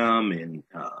have Kim and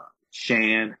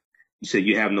Shan. You said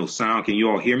you have no sound. Can you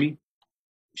all hear me? You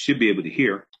should be able to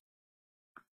hear.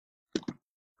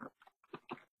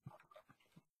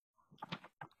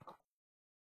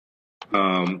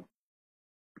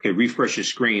 Okay, refresh your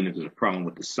screen if there's a problem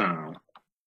with the sound.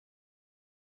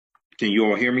 Can you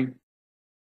all hear me?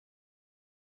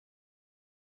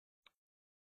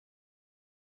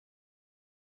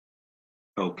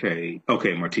 Okay,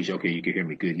 Martisha, okay, you can hear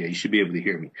me. Good, yeah, you should be able to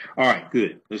hear me. All right,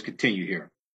 good. Let's continue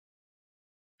here.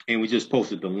 And we just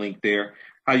posted the link there.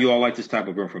 How you all like this type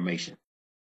of information?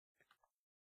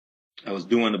 I was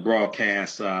doing the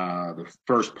broadcast, the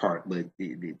first part, but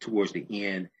towards the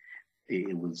end,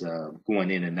 it was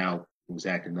going in and out was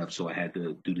acting up, so I had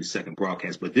to do the second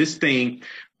broadcast. But this thing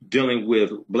dealing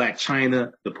with Blac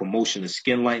Chyna, the promotion of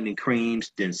skin lightening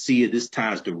creams, Dencia, this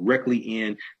ties directly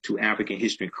in to African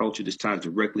history and culture. This ties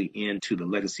directly into the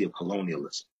legacy of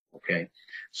colonialism. Okay,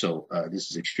 so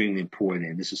this is extremely important,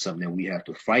 and this is something that we have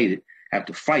to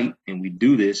fight, and we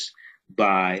do this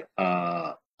by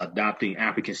adopting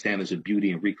African standards of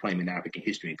beauty and reclaiming African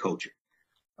history and culture.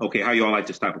 Okay, how y'all like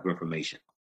this type of information?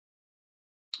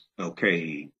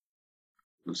 Okay,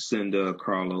 Lucinda,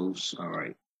 Carlos, all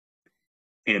right.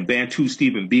 And Bantu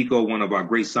Stephen Biko, one of our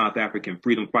great South African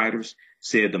freedom fighters,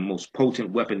 said the most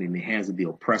potent weapon in the hands of the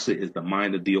oppressor is the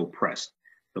mind of the oppressed.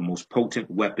 The most potent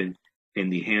weapon in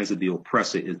the hands of the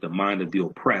oppressor is the mind of the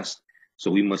oppressed.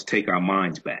 So we must take our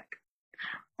minds back.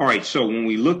 All right, so when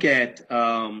we look at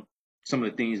some of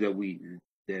the things that we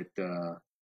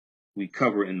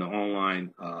cover in the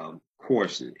online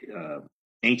course,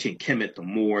 ancient Kemet, the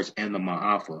Moors, and the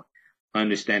Maafa,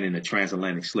 understanding the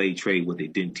transatlantic slave trade, what they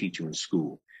didn't teach you in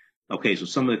school. Okay, so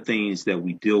some of the things that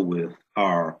we deal with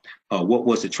are what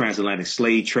was the transatlantic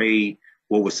slave trade?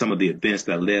 What were some of the events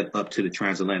that led up to the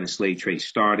transatlantic slave trade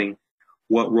starting?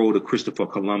 What role did Christopher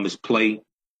Columbus play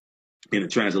in the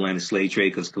transatlantic slave trade?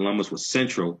 Because Columbus was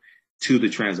central to the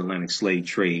transatlantic slave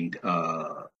trade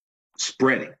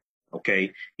spreading.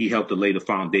 Okay, he helped to lay the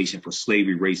foundation for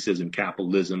slavery, racism,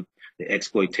 capitalism, the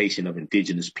exploitation of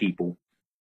indigenous people.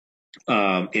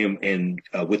 And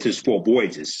with his 4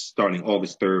 voyages, starting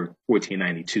August 3rd,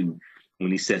 1492,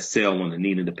 when he set sail on the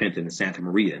Nina the Pinta and Santa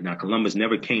Maria. Now, Columbus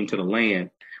never came to the land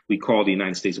we call the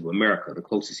United States of America. The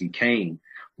closest he came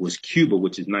was Cuba,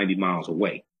 which is 90 miles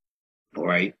away. All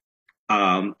right.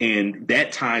 And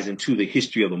that ties into the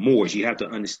history of the Moors. You have to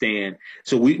understand.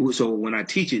 So when I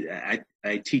teach it,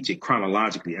 I teach it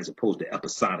chronologically as opposed to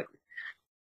episodically.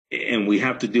 And we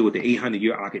have to deal with the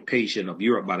 800-year occupation of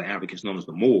Europe by the Africans known as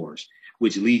the Moors,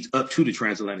 which leads up to the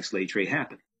transatlantic slave trade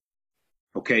happening.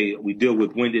 Okay, we deal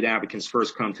with when did Africans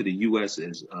first come to the U.S.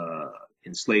 as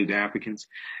enslaved Africans.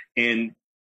 And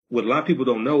what a lot of people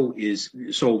don't know is,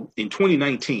 so in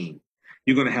 2019,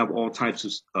 you're going to have all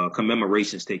types of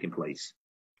commemorations taking place,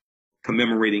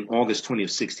 commemorating August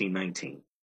 20th, 1619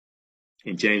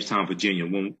 in Jamestown, Virginia,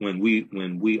 when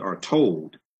we are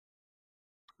told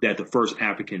that the first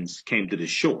Africans came to the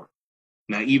shore.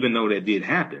 Now, even though that did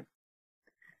happen,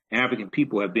 African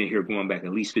people have been here going back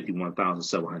at least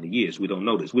 51,700 years. We don't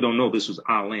know this. We don't know this was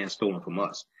our land stolen from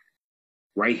us.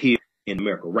 Right here in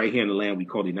America, right here in the land we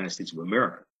call the United States of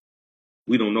America.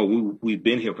 We don't know. We've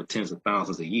been here for tens of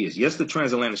thousands of years. Yes, the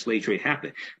transatlantic slave trade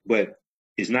happened, but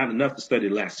it's not enough to study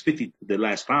the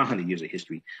last 500 years of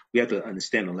history. We have to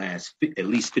understand the last at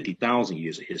least 50,000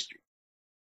 years of history.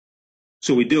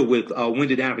 So we deal with when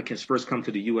did Africans first come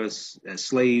to the U.S. as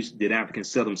slaves? Did Africans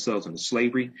sell themselves into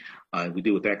slavery? We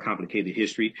deal with that complicated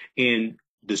history. And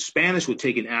the Spanish were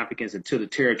taking Africans into the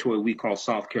territory we call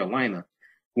South Carolina,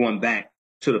 going back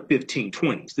to the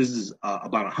 1520s. This is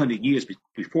about 100 years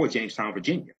before Jamestown,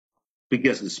 Virginia,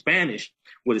 because the Spanish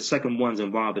were the second ones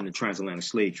involved in the transatlantic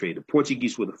slave trade. The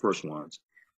Portuguese were the first ones.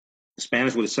 The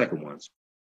Spanish were the second ones.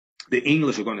 The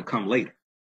English are going to come later.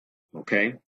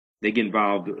 Okay. They get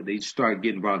involved. They started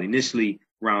getting involved initially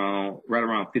right around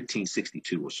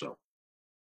 1562 or so.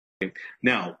 Okay.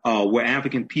 Now, were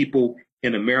African people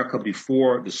in America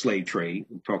before the slave trade?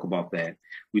 We talk about that.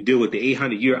 We deal with the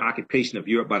 800-year occupation of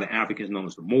Europe by the Africans known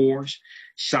as the Moors.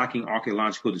 Shocking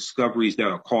archaeological discoveries that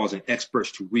are causing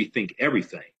experts to rethink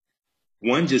everything.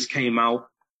 One just came out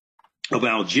of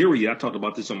Algeria. I talked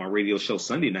about this on my radio show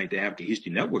Sunday night, the African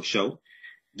History Network show,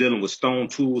 dealing with stone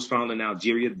tools found in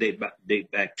Algeria date back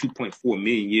 2.4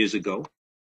 million years ago.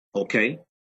 Okay.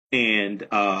 And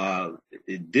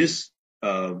this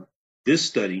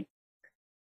study,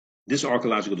 this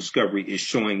archaeological discovery is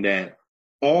showing that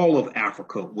all of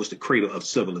Africa was the cradle of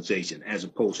civilization, as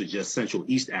opposed to just Central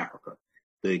East Africa,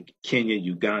 the Kenya,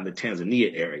 Uganda,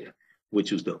 Tanzania area,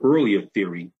 which was the earlier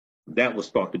theory that was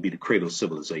thought to be the cradle of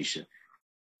civilization.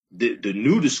 The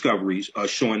new discoveries are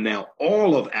showing now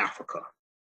all of Africa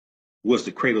was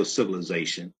the cradle of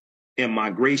civilization, and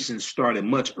migration started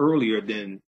much earlier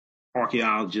than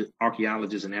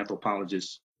archaeologists and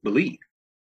anthropologists believe.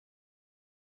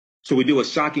 So we do a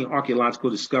shocking archaeological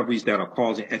discoveries that are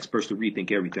causing experts to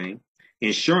rethink everything.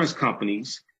 Insurance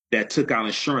companies that took out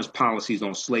insurance policies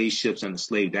on slave ships and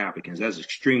enslaved Africans. That's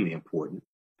extremely important.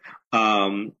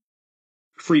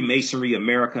 Freemasonry,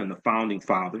 America, and the founding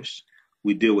fathers.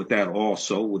 We deal with that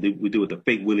also. We deal with the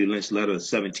fake Willie Lynch letter of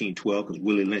 1712, because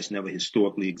Willie Lynch never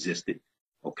historically existed.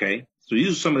 Okay. So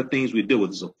these are some of the things we deal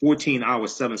with. It's a 14-hour,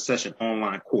 7-session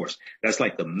online course. That's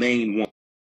like the main one.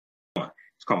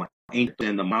 It's called Ancient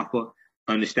and the Maafa,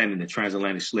 Understanding the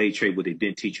Transatlantic Slave Trade, what they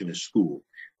didn't teach you in school.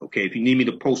 Okay, if you need me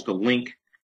to post a link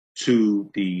to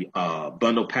the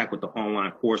bundle pack with the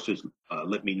online courses,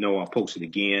 let me know. I'll post it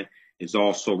again. It's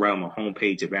also right on the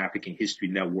homepage of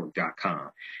AfricanHistoryNetwork.com.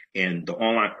 And the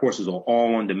online courses are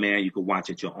all on demand. You can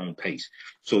watch at your own pace.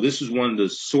 So this is one of the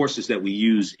sources that we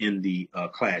use in the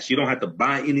class. You don't have to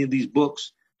buy any of these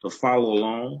books to follow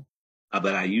along,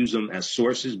 but I use them as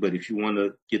sources. But if you want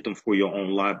to get them for your own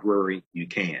library, you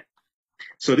can.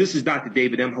 So this is Dr.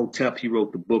 David Imhotep. He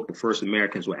wrote the book, The First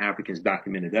Americans with Africans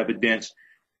Documented Evidence.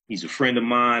 He's a friend of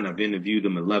mine. I've interviewed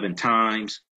him 11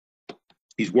 times.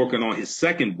 He's working on his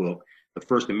second book, The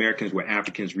First Americans Were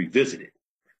Africans Revisited.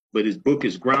 But his book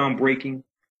is groundbreaking.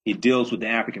 It deals with the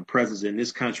African presence in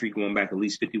this country going back at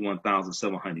least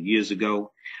 51,700 years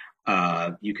ago.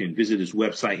 You can visit his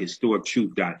website,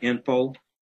 historictruth.info.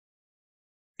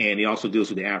 And he also deals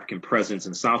with the African presence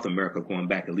in South America going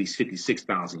back at least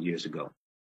 56,000 years ago.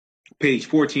 Page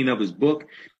 14 of his book,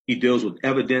 he deals with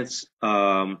evidence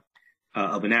of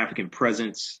an African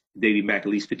presence dating back at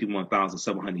least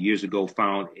 51,700 years ago,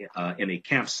 found in a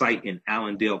campsite in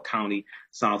Allendale County,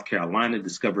 South Carolina,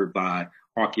 discovered by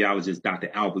archaeologist Dr.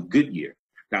 Albert Goodyear.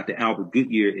 Dr. Albert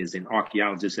Goodyear is an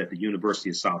archaeologist at the University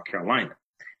of South Carolina.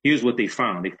 Here's what they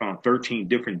found. They found 13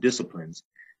 different disciplines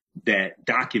that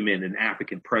document an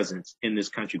African presence in this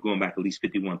country going back at least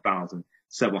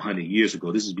 51,700 years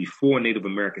ago. This is before Native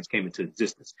Americans came into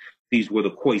existence. These were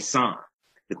the Khoisan.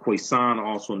 The Khoisan,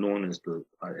 also known as the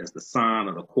San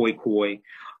or the Khoikhoi.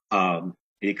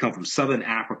 They come from Southern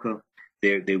Africa.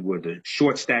 They were the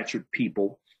short-statured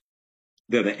people.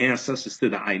 They're the ancestors to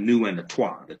the Ainu and the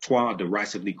Twa. The Twa are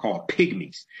derisively called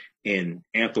pygmies in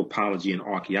anthropology and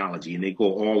archaeology, and they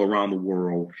go all around the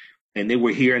world. And they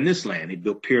were here in this land. They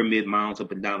built pyramid mounds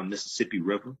up and down the Mississippi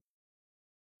River.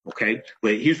 Okay,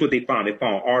 but here's what they found. They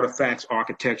found artifacts,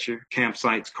 architecture,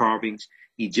 campsites, carvings,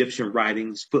 Egyptian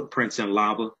writings, footprints in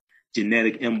lava,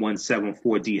 genetic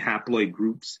M174D haploid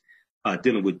groups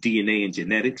dealing with DNA and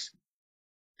genetics.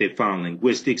 They found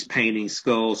linguistics, paintings,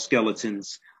 skulls,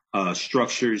 skeletons,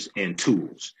 structures, and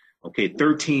tools. Okay,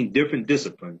 13 different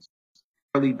disciplines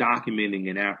documenting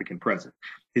an African presence.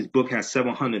 His book has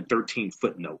 713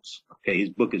 footnotes. Okay, his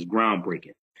book is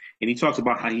groundbreaking. And he talks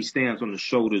about how he stands on the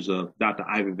shoulders of Dr.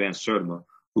 Ivan Van Sertima,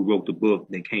 who wrote the book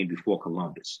that came before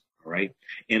Columbus. All right.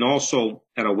 And also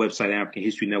at our website,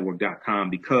 AfricanHistoryNetwork.com,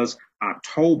 because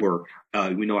October,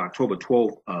 we know October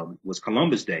 12th was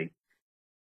Columbus Day.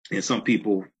 And some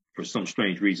people, for some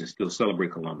strange reason, still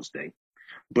celebrate Columbus Day.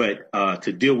 But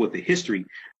to deal with the history,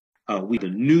 we have a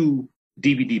new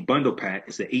DVD bundle pack.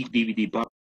 It's an 8 DVD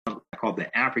bundle called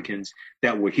The Africans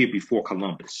That Were Here Before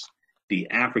Columbus. The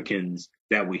Africans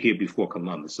That Were Here Before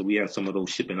Columbus. So we have some of those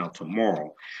shipping out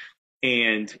tomorrow.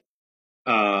 And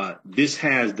this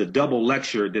has the double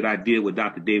lecture that I did with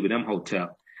Dr. David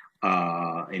Imhotep.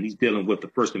 And he's dealing with the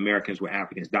first Americans were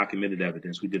Africans, documented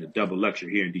evidence. We did a double lecture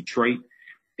here in Detroit.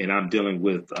 And I'm dealing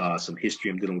with some history.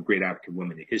 I'm dealing with great African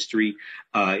women in history.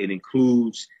 It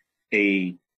includes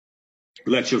a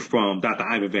lecture from Dr.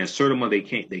 Ivan Van Sertima.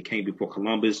 They came before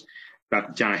Columbus.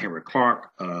 Dr. John Henry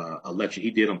Clark, a lecture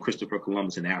he did on Christopher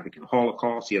Columbus and the African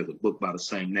Holocaust. He has a book by the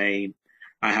same name.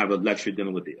 I have a lecture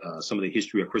dealing with some of the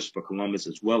history of Christopher Columbus,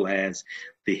 as well as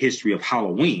the history of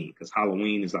Halloween, because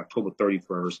Halloween is October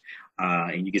 31st,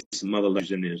 and you get some other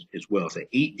lectures in there as well. It's an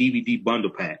 8 DVD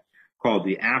bundle pack called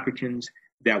The Africans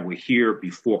That Were Here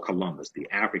Before Columbus. The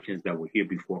Africans That Were Here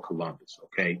Before Columbus,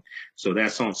 okay? So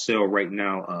that's on sale right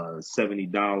now,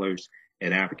 $70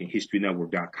 at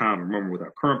AfricanHistoryNetwork.com. Remember, with our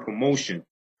current promotion,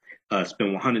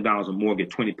 spend $100 or more,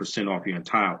 get 20% off your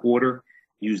entire order.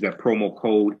 Use that promo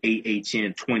code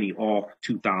AHN20 off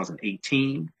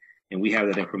 2018. And we have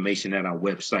that information at our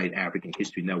website,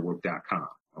 AfricanHistoryNetwork.com.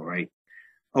 All right.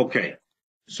 Okay.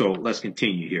 So let's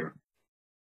continue here.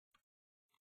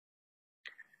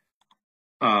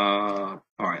 All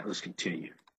right, let's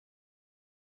continue.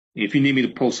 If you need me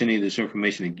to post any of this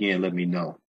information again, let me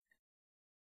know.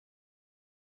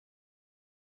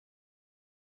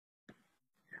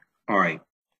 All right,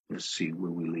 let's see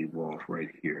where we leave off right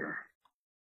here.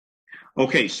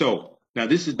 Okay, so now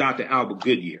this is Dr. Albert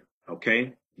Goodyear,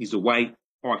 okay? He's a white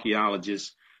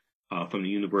archaeologist from the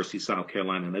University of South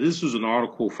Carolina. Now, this was an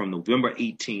article from November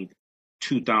 18th,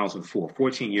 2004,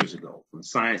 14 years ago, from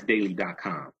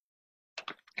ScienceDaily.com,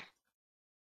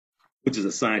 which is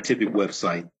a scientific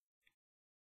website.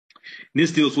 And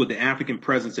this deals with the African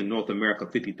presence in North America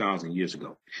 50,000 years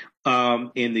ago.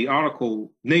 In the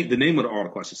article, the name of the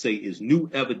article, I should say, is New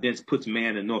Evidence Puts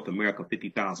Man in North America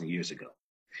 50,000 Years Ago.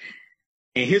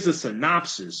 And here's a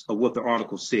synopsis of what the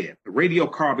article said. The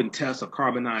radiocarbon tests of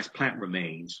carbonized plant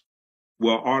remains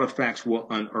where artifacts were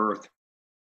unearthed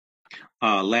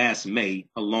last May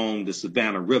along the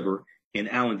Savannah River in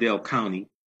Allendale County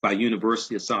by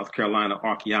University of South Carolina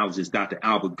archaeologist Dr.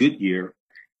 Albert Goodyear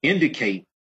indicate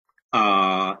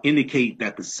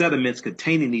that the sediments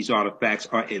containing these artifacts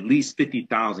are at least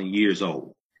 50,000 years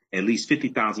old. At least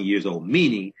 50,000 years old,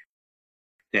 meaning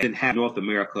that it had North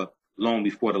America long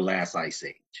before the last ice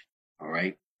age. All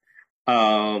right.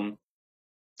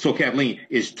 So Kathleen,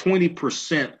 is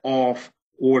 20% off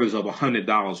orders of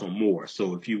 $100 or more.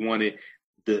 So if you wanted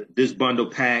this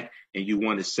bundle pack and you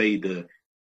want to say the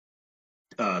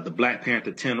Black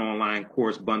Panther 10 online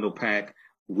course bundle pack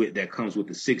that comes with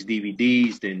the 6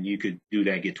 DVDs, then you could do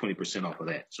that, get 20% off of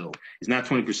that. So it's not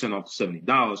 20% off the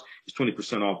 $70, it's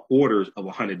 20% off orders of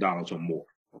 $100 or more.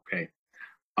 Okay.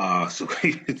 So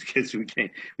we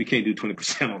can't do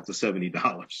 20% off the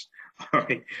 $70. All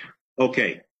right.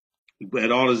 Okay.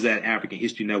 But all is at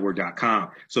AfricanHistoryNetwork.com.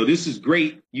 So this is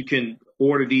great. You can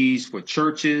order these for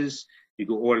churches. You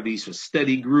can order these for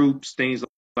study groups, things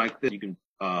like that. You can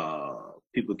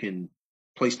people can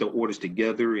place their orders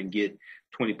together and get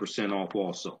 20% off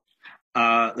also.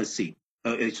 Let's see.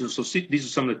 So these are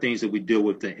some of the things that we deal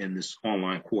with in this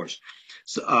online course.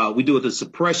 So we deal with the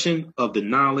suppression of the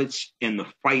knowledge and the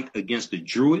fight against the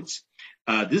Druids.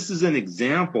 This is an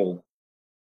example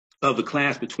of the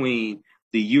clash between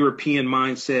the European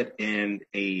mindset and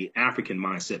a African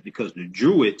mindset, because the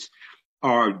Druids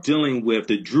are dealing with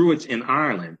the Druids in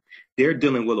Ireland. They're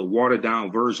dealing with a watered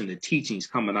down version of teachings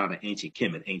coming out of ancient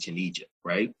Kemet, ancient Egypt,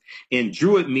 right? And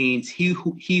Druid means he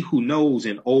who knows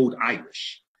in Old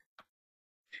Irish.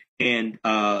 And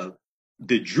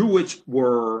the Druids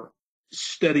were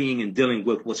studying and dealing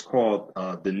with what's called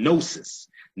the Gnosis.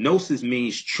 Gnosis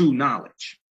means true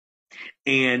knowledge.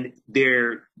 And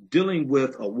they're dealing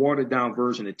with a watered down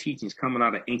version of teachings coming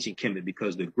out of ancient Kemet,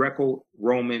 because the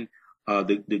Greco-Roman,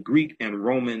 the Greek and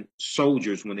Roman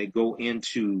soldiers, when they go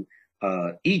into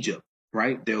Egypt,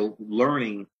 right, they're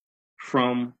learning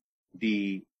from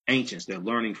the ancients. They're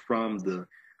learning from the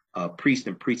priests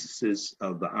and priestesses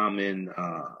of the Amen,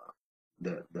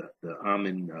 the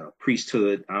Amen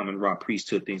priesthood, Amen Ra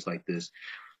priesthood, things like this.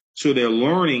 So they're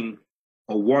learning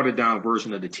a watered down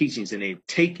version of the teachings, and they're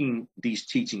taking these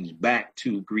teachings back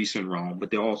to Greece and Rome, but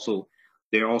they're also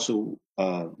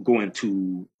going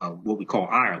to what we call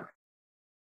Ireland.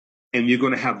 And you're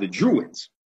going to have the Druids.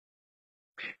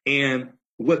 And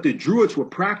what the Druids were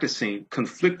practicing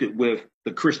conflicted with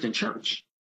the Christian church.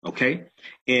 Okay.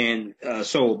 And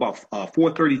so about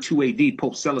 432 AD,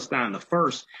 Pope Celestine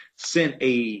I sent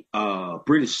a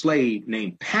British slave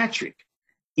named Patrick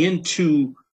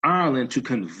into Ireland to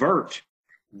convert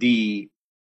the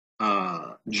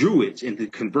Druids and to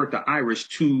convert the Irish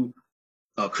to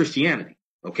Christianity.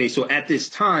 Okay. So at this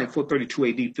time, 432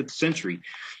 AD, 5th century,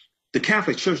 the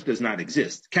Catholic Church does not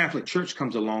exist. The Catholic Church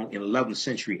comes along in 11th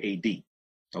century AD.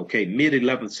 Okay, mid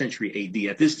 11th century AD.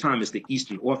 At this time, it's the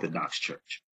Eastern Orthodox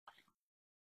Church.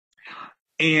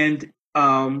 And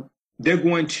they're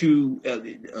going to,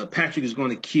 Patrick is going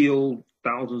to kill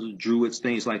thousands of Druids,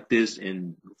 things like this,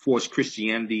 and force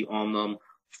Christianity on them,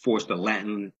 force the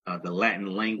Latin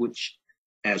language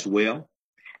as well.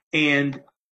 And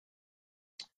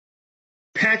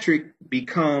Patrick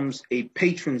becomes a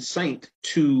patron saint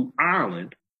to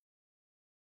Ireland,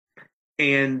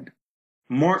 and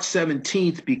March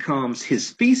 17th becomes his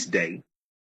feast day.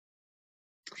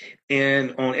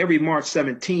 And on every March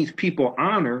 17th, people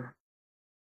honor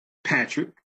Patrick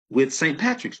with St.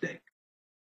 Patrick's Day.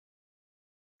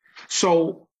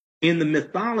 So in the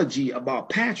mythology about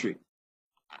Patrick,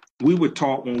 we were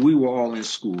taught when we were all in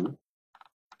school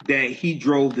that he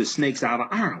drove the snakes out of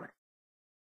Ireland.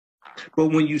 But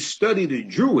when you study the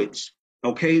Druids,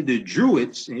 okay, the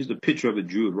Druids, and here's the picture of a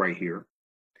Druid right here.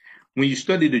 When you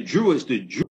study the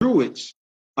Druids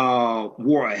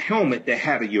wore a helmet that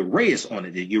had a uraeus on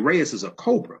it. The uraeus is a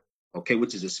cobra, okay,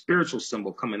 which is a spiritual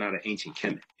symbol coming out of ancient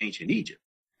Kemet, ancient Egypt.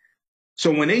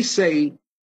 So when they say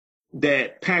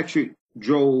that Patrick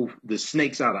drove the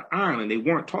snakes out of Ireland, they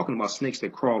weren't talking about snakes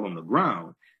that crawled on the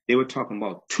ground. They were talking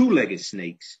about two-legged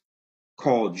snakes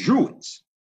called Druids.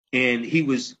 And he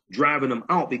was driving them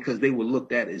out because they were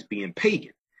looked at as being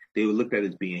pagan. They were looked at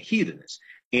as being heathenists.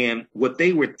 And what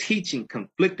they were teaching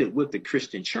conflicted with the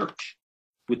Christian church,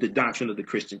 with the doctrine of the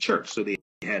Christian church. So they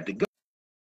had to go.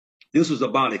 This was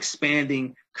about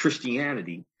expanding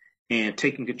Christianity and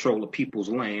taking control of people's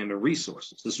land and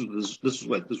resources. This is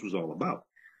what this was all about.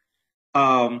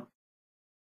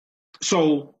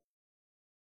 So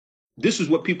this is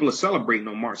what people are celebrating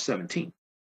on March 17th.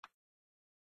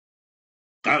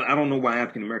 I don't know why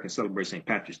African Americans celebrate St.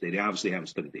 Patrick's Day. They obviously haven't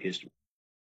studied the history.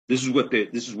 This is what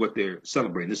they're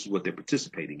celebrating. This is what they're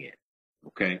participating in.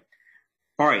 Okay.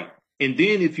 All right. And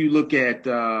then if you look at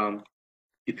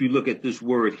this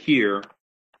word here,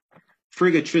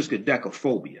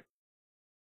 frigatriskaidekaphobia.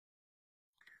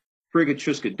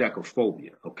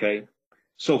 Frigatriskaidekaphobia. Okay.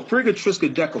 So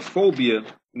frigatriskaidekaphobia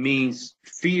means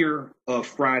fear of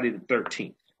Friday the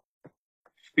 13th.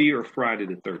 Fear of Friday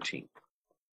the 13th.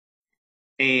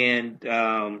 And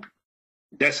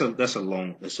that's a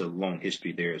long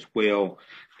history there as well.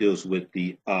 Deals with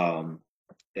the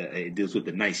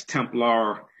Knights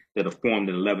Templar that are formed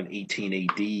in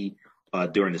 1118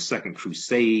 AD during the Second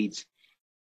Crusades.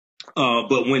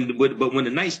 But when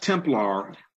the Knights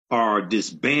Templar are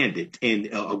disbanded, and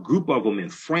a group of them in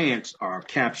France are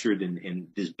captured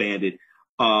and disbanded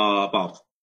about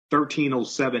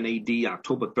 1307 AD,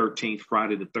 October 13th,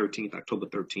 Friday the 13th, October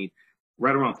 13th,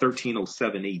 right around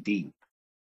 1307 AD.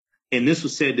 And this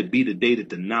was said to be the day that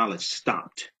the knowledge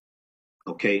stopped.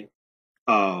 Okay.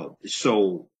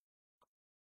 So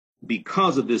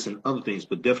because of this and other things,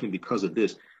 but definitely because of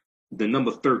this, the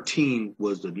number 13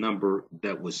 was the number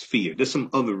that was feared. There's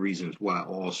some other reasons why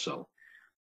also.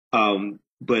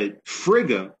 But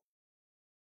Frigga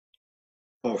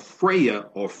or Freya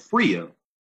or Freya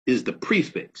is the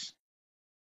prefix.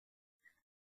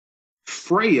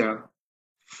 Freya,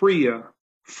 Frigga,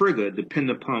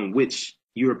 depending upon which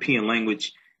European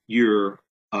language you're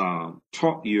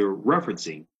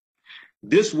referencing.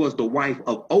 This was the wife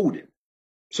of Odin.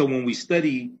 So when we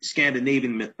study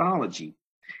Scandinavian mythology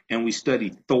and we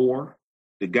study Thor,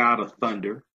 the god of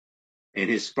thunder, and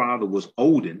his father was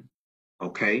Odin,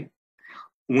 okay?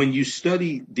 When you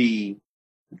study the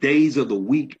days of the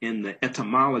week in the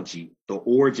etymology, the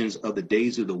origins of the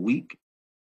days of the week,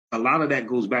 a lot of that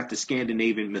goes back to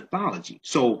Scandinavian mythology.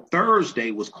 So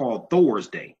Thursday was called Thor's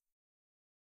Day.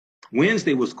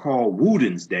 Wednesday was called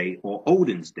Woden's Day or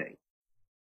Odin's Day.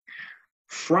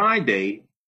 Friday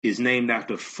is named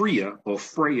after Freya or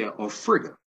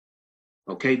Frigga.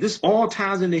 Okay, this all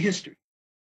ties into history.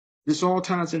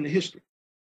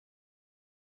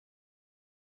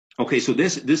 Okay, so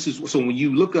this is so when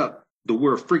you look up the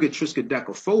word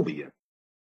frigatriskaidekaphobia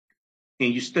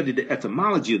and you study the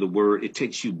etymology of the word, it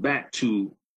takes you back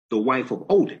to the wife of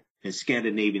Odin in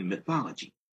Scandinavian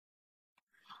mythology.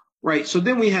 Right, so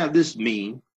then we have this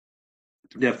meme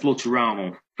that floats around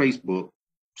on Facebook,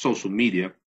 social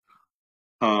media,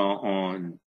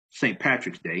 on St.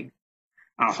 Patrick's Day.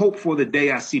 I hope for the day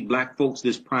I see Black folks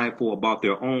this prideful about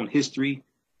their own history,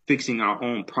 fixing our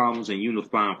own problems and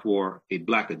unifying for a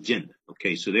Black agenda.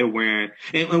 Okay, so they're wearing,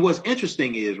 and what's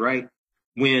interesting is, right,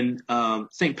 when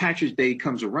St. Patrick's Day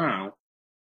comes around,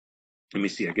 let me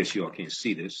see, I guess you all can't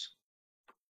see this.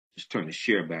 Just turn the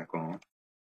share back on.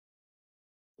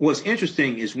 What's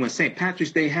interesting is when St.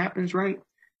 Patrick's Day happens, right,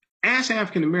 ask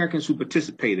African Americans who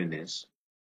participate in this,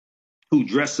 who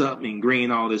dress up in green,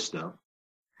 all this stuff,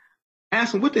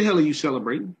 ask them, what the hell are you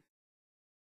celebrating?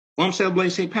 Well, I'm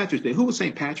celebrating St. Patrick's Day. Who was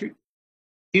St. Patrick?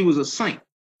 He was a saint.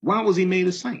 Why was he made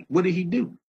a saint? What did he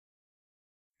do?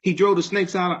 He drove the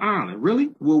snakes out of Ireland.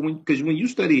 Really? Well, because when you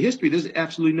study history, there's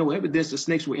absolutely no evidence that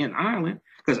snakes were in Ireland,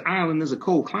 because Ireland is a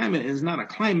cold climate and it's not a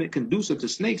climate conducive to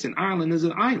snakes, and Ireland is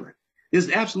an island. There's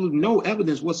absolutely no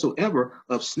evidence whatsoever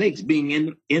of snakes being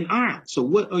in Ireland. So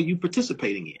what are you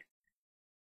participating in?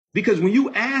 Because when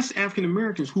you ask African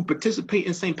Americans who participate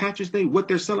in St. Patrick's Day what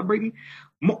they're celebrating,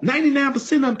 99%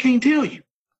 of them can't tell you.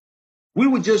 We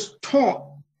were taught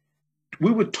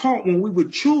when we were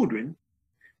children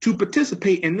to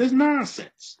participate in this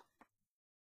nonsense.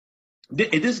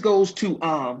 And this goes to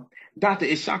Dr.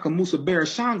 Ishaka Musa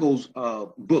Barashango's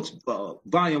books,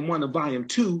 Volume 1 and Volume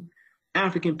 2,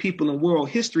 African People in World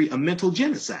History, A Mental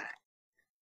Genocide.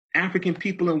 African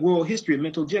People in World History, A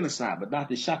Mental Genocide by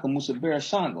Dr. Ishaka Musa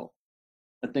Barashango.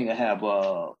 I think I have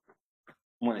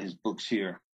one of his books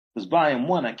here. Because Volume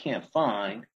 1 I can't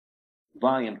find.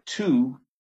 Volume 2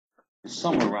 is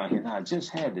somewhere around here. Now, I just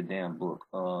had the damn book.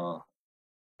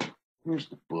 Where's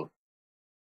the book?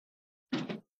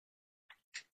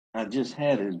 I just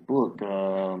had his book.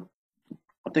 I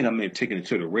think I may have taken it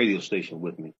to the radio station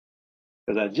with me.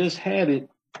 Because I just had it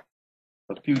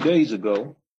a few days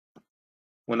ago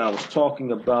when I was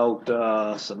talking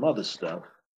about some other stuff.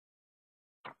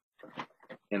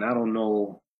 And I don't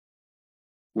know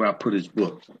where I put his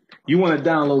book. You want to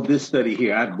download this study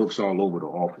here. I have books all over the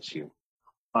office here.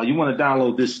 You want to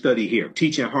download this study here,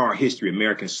 Teaching Hard History,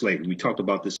 American Slavery. We talked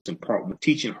about this in part one,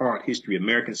 Teaching Hard History,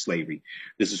 American Slavery.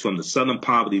 This is from the Southern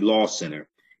Poverty Law Center.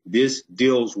 This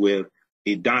deals with,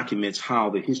 it documents how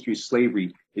the history of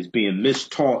slavery is being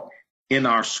mistaught in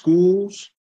our schools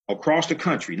across the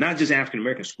country, not just African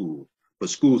American schools, for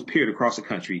schools period across the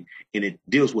country, and it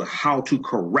deals with how to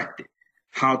correct it,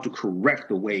 how to correct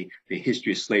the way the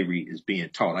history of slavery is being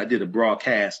taught. I did a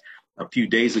broadcast a few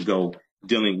days ago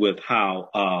dealing with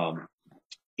how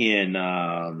in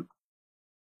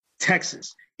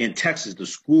Texas, the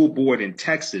school board in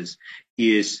Texas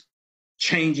is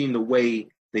changing the way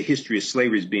the history of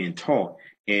slavery is being taught,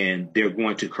 and they're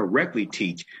going to correctly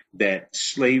teach that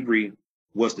slavery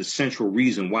was the central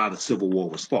reason why the Civil War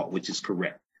was fought, which is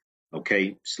correct.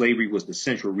 Okay, slavery was the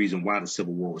central reason why the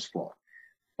Civil War was fought.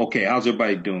 Okay, how's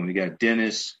everybody doing? We got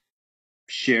Dennis,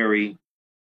 Sherry.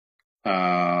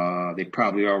 They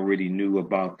probably already knew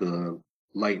about the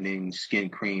Lightening skin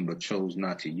cream, but chose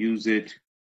not to use it.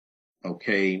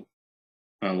 Okay,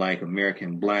 unlike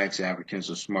American blacks,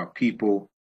 Africans are smart people.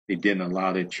 They didn't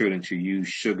allow their children to use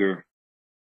sugar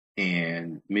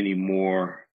and many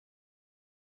more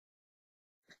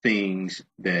things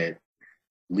that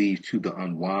lead to the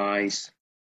unwise.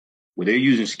 Well, they're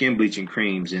using skin bleaching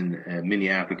creams in many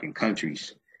African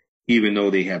countries, even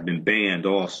though they have been banned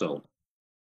also.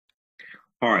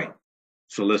 All right,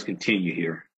 so let's continue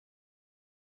here.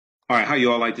 All right, how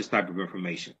you all like this type of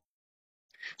information?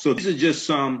 So these are just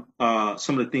some of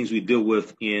the things we deal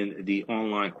with in the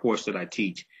online course that I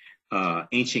teach.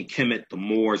 Ancient Kemet, the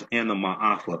Moors, and the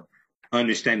Maafa,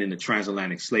 understanding the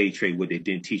transatlantic slave trade, what they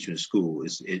didn't teach you in school.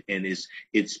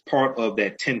 It's part of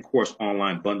that 10-course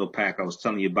online bundle pack I was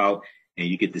telling you about, and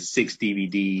you get the 6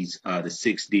 DVDs, the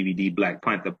 6 DVD Black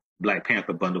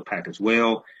Panther bundle pack as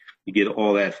well. You get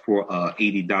all that for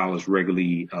 $80,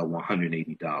 regularly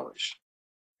 $180.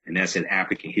 And that's at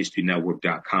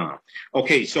AfricanHistoryNetwork.com.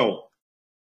 Okay, so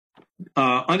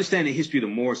understanding the history of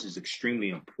the Moors is extremely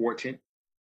important.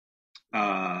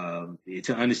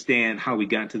 To understand how we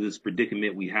got into this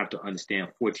predicament, we have to understand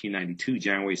 1492,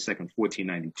 January 2nd,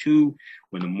 1492,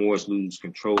 when the Moors lose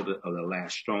control of the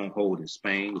last stronghold in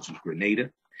Spain, which was Grenada.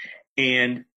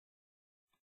 And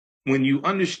when you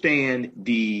understand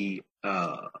the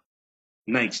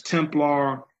Knights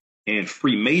Templar and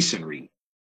Freemasonry,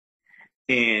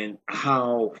 and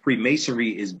how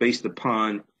Freemasonry is based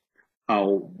upon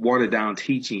watered down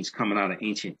teachings coming out of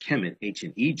ancient Kemet,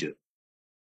 ancient Egypt.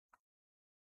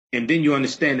 And then you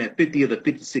understand that 50 of the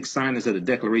 56 signers of the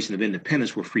Declaration of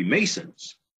Independence were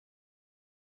Freemasons.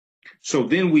 So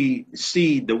then we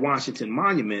see the Washington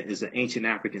Monument is an ancient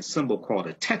African symbol called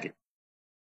a teket.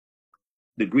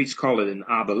 The Greeks call it an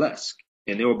obelisk.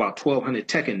 And there were about 1,200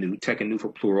 tekenu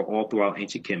for plural, all throughout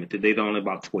ancient Kemet. Today, there are only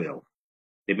about 12.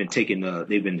 They've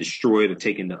been destroyed or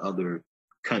taken to other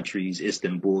countries,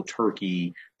 Istanbul,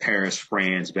 Turkey, Paris,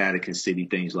 France, Vatican City,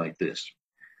 things like this.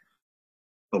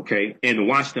 Okay, and the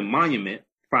Washington Monument,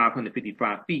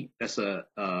 555 feet, that's a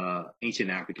ancient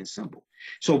African symbol.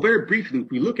 So very briefly,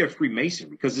 if we look at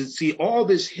Freemasonry, because see, all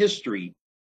this history,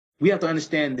 we have to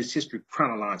understand this history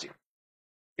chronologically.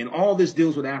 And all this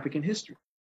deals with African history.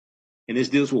 And this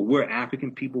deals with where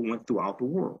African people went throughout the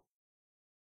world.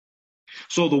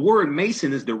 So the word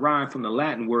Mason is derived from the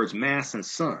Latin words mass and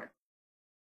sun.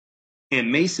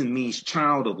 And Mason means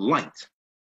child of light,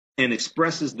 and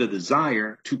expresses the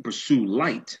desire to pursue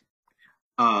light,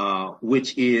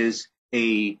 which is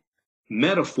a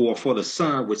metaphor for the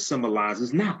sun, which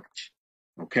symbolizes knowledge.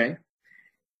 Okay?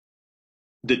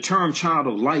 The term child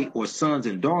of light, or sons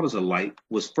and daughters of light,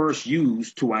 was first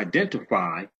used to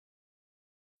identify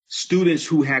students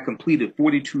who had completed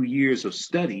 42 years of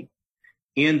study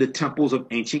in the temples of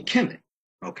ancient Kemet.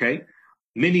 Okay?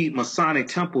 Many Masonic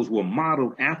temples were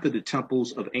modeled after the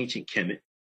temples of ancient Kemet,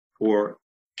 or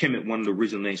Kemet, one of the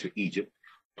original names for Egypt,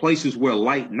 places where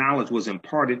light knowledge was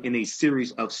imparted in a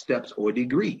series of steps or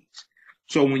degrees.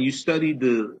 So when you study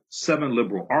the 7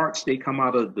 liberal arts, they come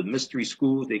out of the mystery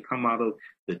schools, they come out of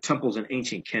the temples in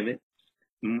ancient Kemet.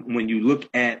 When you look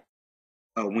at,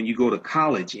 when you go to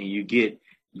college and you get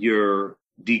your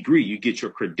degree, you get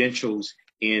your credentials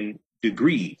in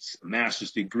degrees,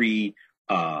 master's degree,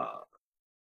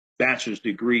 bachelor's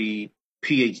degree,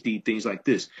 PhD, things like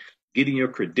this. Getting your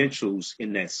credentials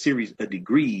in that series of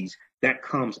degrees, that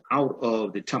comes out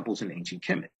of the temples in ancient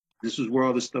Kemet. This is where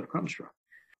all this stuff comes from.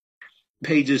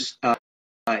 Pages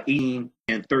 18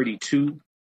 and 32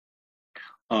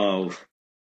 of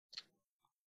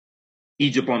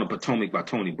Egypt on the Potomac by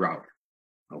Tony Browder.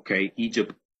 Okay,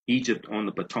 Egypt on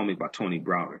the Potomac by Tony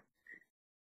Browder.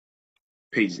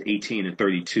 Pages 18 and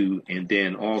 32. And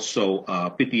then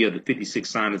also 50 of the 56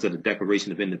 signers of the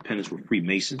Declaration of Independence were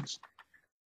Freemasons.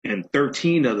 And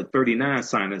 13 of the 39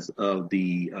 signers of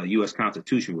the U.S.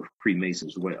 Constitution were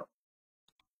Freemasons as well.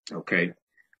 Okay.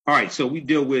 All right. So we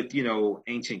deal with,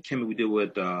 ancient Kemet. We deal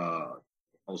with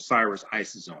Osiris,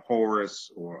 Isis, and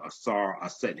Horus, or Asar,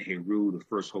 Aset, and Heru, the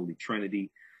first Holy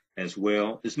Trinity as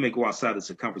well. This may go outside the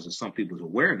circumference of some people's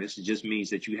awareness. It just means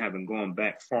that you haven't gone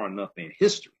back far enough in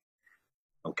history.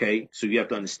 Okay, so you have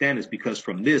to understand this, because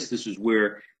from this is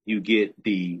where you get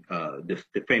the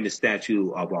famous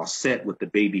statue of Aset with the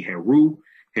baby Heru,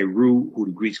 who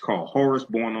the Greeks call Horus,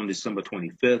 born on December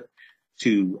 25th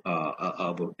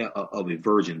of a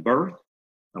virgin birth.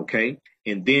 Okay,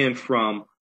 and then from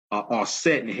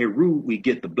Aset and Heru, we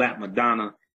get the Black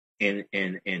Madonna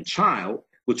and Child,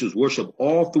 which was worshipped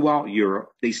all throughout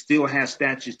Europe. They still have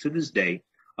statues to this day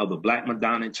of the Black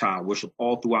Madonna and Child worshipped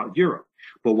all throughout Europe.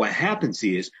 But what happens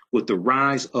is, with the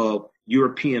rise of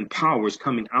European powers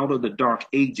coming out of the Dark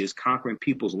Ages, conquering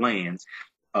people's lands,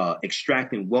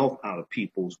 extracting wealth out of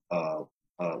people's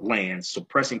lands,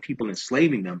 suppressing people,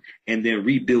 enslaving them, and then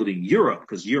rebuilding Europe,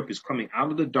 because Europe is coming out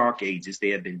of the Dark Ages. They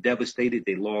have been devastated.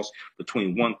 They lost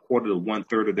between 1/4 to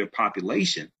 1/3 of their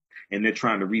population, and they're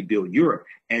trying to rebuild Europe.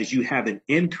 As you have an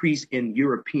increase in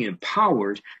European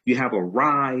powers, you have a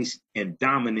rise in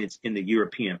dominance in the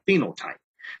European phenotype.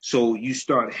 So you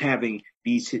start having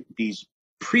these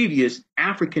previous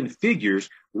African figures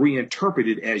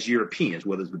reinterpreted as Europeans,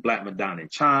 whether it's the Black Madonna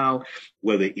and Child,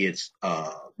 whether it's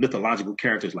mythological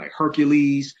characters like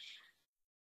Hercules,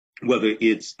 whether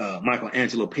it's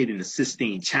Michelangelo painting the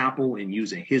Sistine Chapel and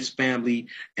using his family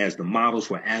as the models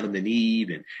for Adam and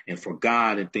Eve and for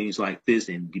God and things like this,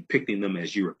 and depicting them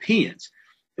as Europeans.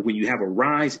 And when you have a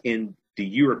rise in the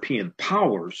European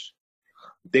powers,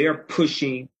 they're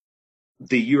pushing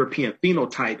the European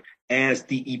phenotype as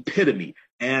the epitome,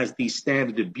 as the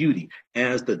standard of beauty,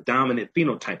 as the dominant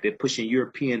phenotype. They're pushing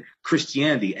European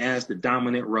Christianity as the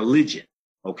dominant religion,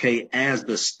 okay, as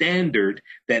the standard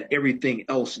that everything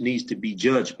else needs to be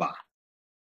judged by.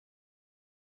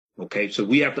 Okay, so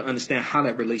we have to understand how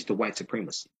that relates to white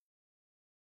supremacy.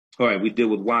 All right, we deal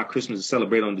with why Christmas is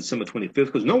celebrated on December 25th,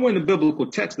 because nowhere in the biblical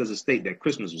text does it state that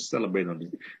Christmas was celebrated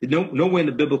on nowhere in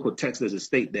the biblical text does it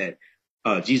state that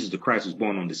Jesus the Christ was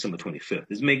born on December 25th.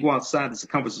 This may go outside the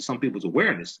circumference of some people's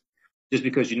awareness. Just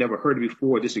because you never heard it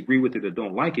before, disagree with it, or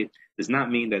don't like it, does not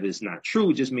mean that it's not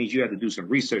true. It just means you have to do some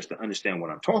research to understand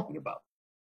what I'm talking about.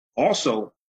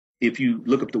 Also, if you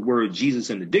look up the word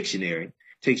Jesus in the dictionary, it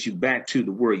takes you back to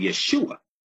the word Yeshua.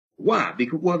 Why?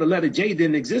 Because, well, the letter J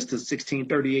didn't exist until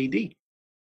 1630 AD.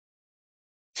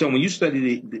 So when you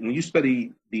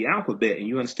study the alphabet and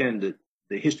you understand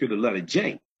the history of the letter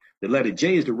J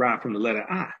is derived from the letter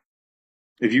I.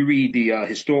 If you read the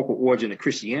historical origin of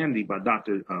Christianity by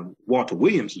Dr. Walter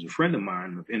Williams, who's a friend of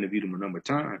mine, I've interviewed him a number of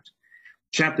times,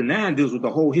 chapter 9 deals with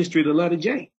the whole history of the letter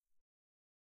J.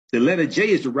 The letter J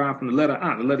is derived from the letter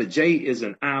I. The letter J is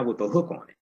an I with a hook on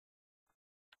it.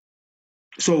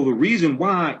 So the reason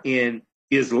why in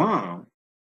Islam,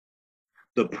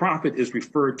 the prophet is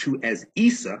referred to as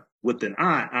Isa with an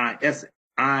I-S-S-A,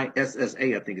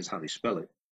 I think is how they spell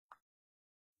it,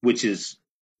 which is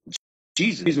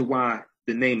Jesus. The reason why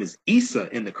the name is Isa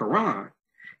in the Quran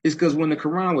is because when the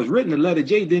Quran was written, the letter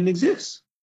J didn't exist.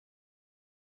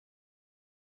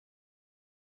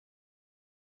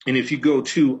 And if you go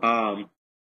to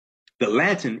the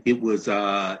Latin, it was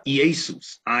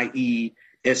Iesus,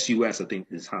 I-E-S-U-S, I think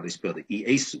is how they spelled it,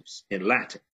 Iesus in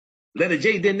Latin. Letter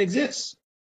J didn't exist.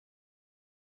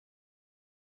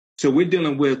 So we're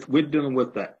dealing with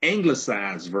the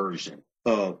anglicized version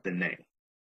of the name,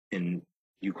 and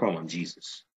you call him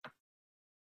Jesus.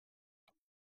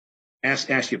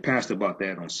 Ask your pastor about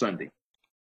that on Sunday.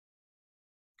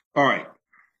 All right.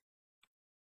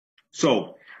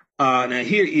 So now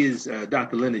here is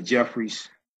Dr. Leonard Jeffries,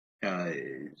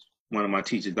 one of my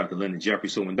teachers, Dr. Leonard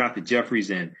Jeffries. So when Dr. Jeffries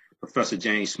and Professor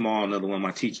James Small, another one of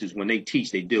my teachers, when they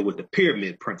teach, they deal with the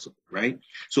pyramid principle, right?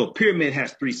 So a pyramid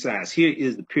has three sides. Here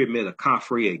is the pyramid of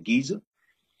Khafre at Giza,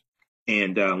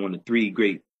 and one of the three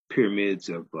great pyramids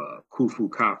of Khufu,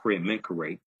 Khafre, and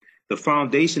Menkaure. The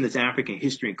foundation is African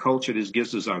history and culture. This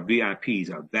gives us our VIPs,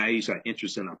 our values, our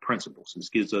interests, and our principles. This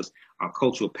gives us our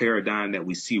cultural paradigm that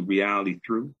we see reality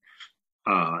through.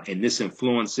 And this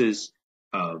influences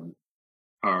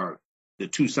the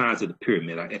two sides of the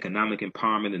pyramid, our economic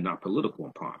empowerment and our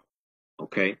political empowerment.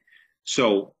 Okay?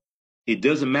 So it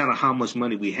doesn't matter how much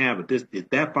money we have. If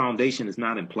that foundation is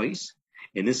not in place,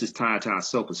 and this is tied to our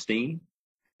self-esteem,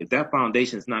 if that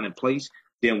foundation is not in place,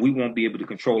 then we won't be able to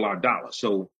control our dollar.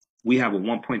 So we have a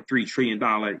 $1.3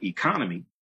 trillion economy,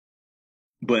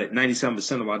 but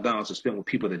 97% of our dollars are spent with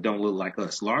people that don't look like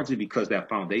us, largely because that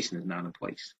foundation is not in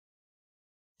place.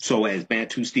 So as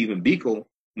Bantu Stephen Biko,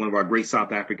 one of our great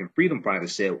South African freedom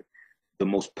fighters, said, the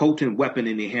most potent weapon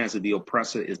in the hands of the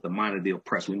oppressor is the mind of the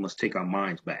oppressed. We must take our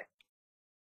minds back.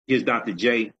 Here's Dr.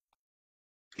 J.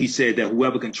 He said that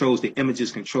whoever controls the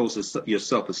images controls your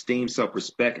self-esteem,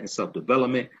 self-respect, and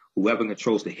self-development. Whoever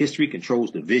controls the history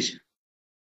controls the vision.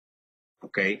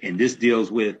 Okay, and this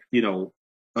deals with,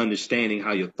 understanding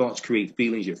how your thoughts create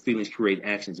feelings, your feelings create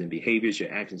actions and behaviors,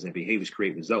 your actions and behaviors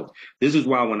create results. This is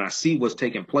why when I see what's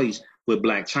taking place with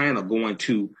Blac Chyna going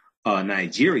to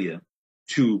Nigeria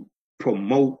to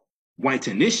promote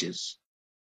Whitenicious,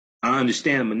 I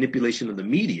understand the manipulation of the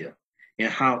media and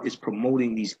how it's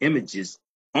promoting these images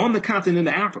on the continent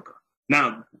of Africa.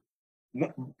 Now,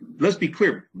 let's be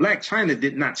clear. Blac Chyna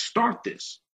did not start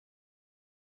this,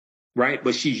 right?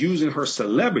 But she's using her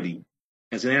celebrity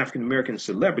as an African-American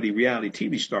celebrity reality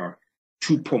TV star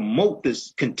to promote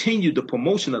this, continue the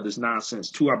promotion of this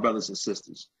nonsense to our brothers and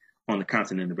sisters on the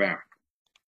continent of Africa.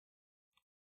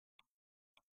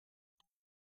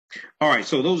 All right,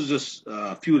 so those are just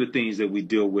a few of the things that we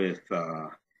deal with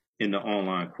in the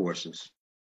online courses.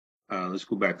 Let's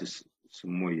go back to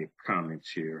some more of your comments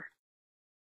here.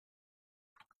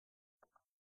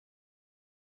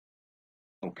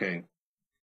 Okay.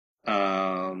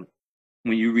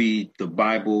 When you read the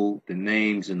Bible, the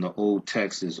names in the Old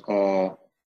Text is all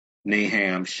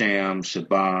Nahum, Sham,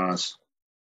 Shabazz.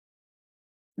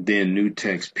 Then New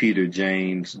Text, Peter,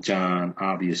 James, John,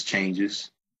 obvious changes.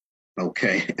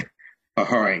 Okay. All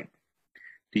right.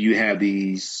 Do you have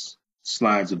these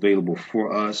slides available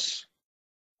for us?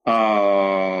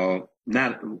 Not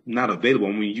available.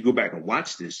 When you go back and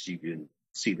watch this, you can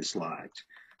see the slides.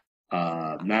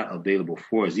 Not available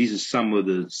for us. These are some of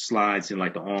the slides in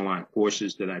like the online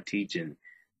courses that I teach and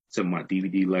some of my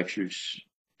DVD lectures,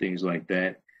 things like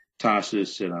that. Tasha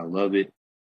said, I love it.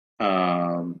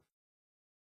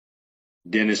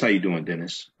 Dennis, how you doing,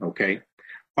 Dennis? Okay.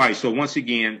 All right. So once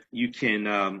again, you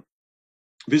can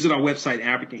visit our website,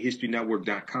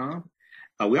 AfricanHistoryNetwork.com.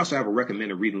 We also have a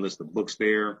recommended reading list of books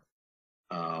there.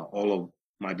 All of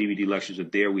my DVD lectures are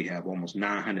there. We have almost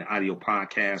 900 audio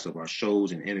podcasts of our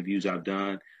shows and interviews I've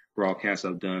done, broadcasts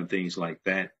I've done, things like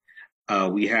that.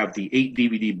 We have the 8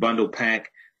 DVD bundle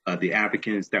pack, The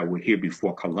Africans That Were Here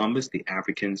Before Columbus, The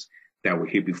Africans That Were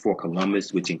Here Before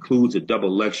Columbus, which includes a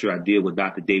double lecture I did with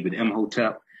Dr. David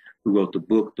Imhotep, who wrote the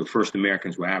book, The First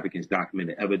Americans Were Africans,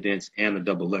 Documented Evidence, and a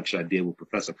double lecture I did with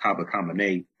Professor Kaba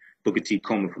Kamene, Booker T.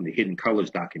 Coleman from the Hidden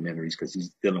Colors documentaries, because he's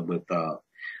dealing with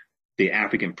the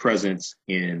African presence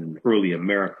in early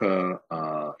America,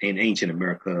 in ancient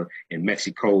America, in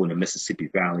Mexico, in the Mississippi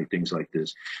Valley, things like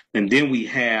this. And then we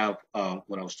have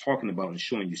what I was talking about and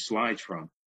showing you slides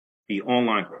from, the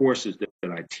online courses that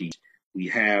I teach. We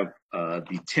have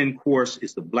the 10 course,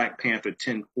 is the Black Panther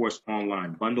 10 course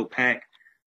online bundle pack,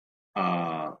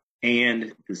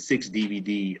 and the 6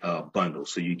 DVD bundle.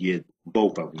 So you get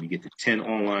both of them. You get the 10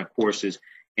 online courses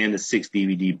and the 6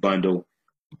 DVD bundle.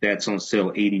 That's on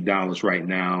sale $80 right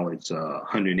now. It's a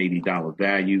 $180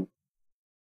 value.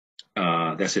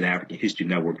 That's at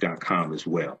AfricanHistoryNetwork.com as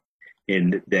well.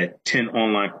 And that 10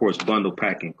 online course bundle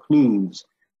pack includes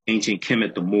Ancient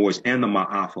Kemet, the Moors, and the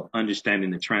Maafa,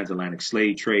 Understanding the Transatlantic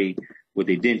Slave Trade, what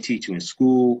they didn't teach you in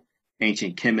school.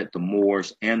 Ancient Kemet, the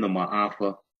Moors, and the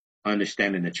Maafa,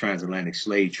 Understanding the Transatlantic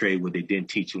Slave Trade, what they didn't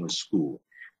teach you in school.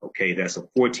 Okay, that's a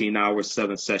 14-hour,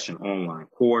 7-session online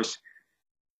course.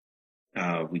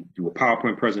 We do a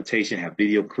PowerPoint presentation, have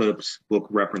video clips, book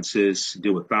references,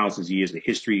 deal with thousands of years of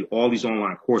history. All these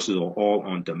online courses are all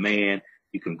on demand.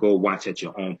 You can go watch at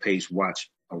your own pace, watch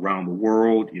around the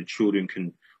world. Your children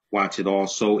can watch it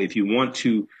also. If you want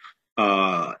to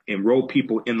enroll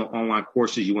people in the online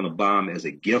courses, you want to buy them as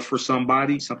a gift for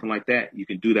somebody, something like that, you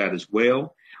can do that as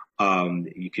well.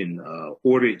 You can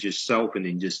order it yourself and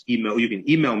then just email. You can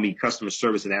email me, customer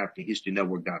service at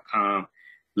AfricanHistoryNetwork.com.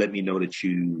 Let me know that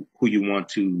who you want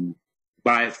to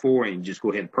buy it for, and just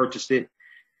go ahead and purchase it.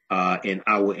 And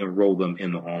I will enroll them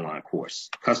in the online course.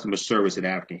 Customer service at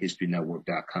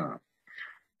AfricanHistoryNetwork.com.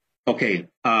 Okay.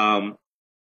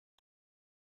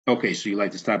 Okay. So you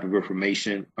like this type of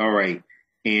information. All right.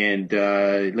 And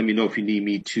let me know if you need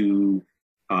me to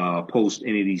post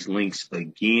any of these links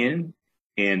again.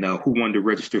 And who wanted to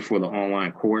register for the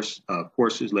online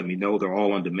courses, let me know. They're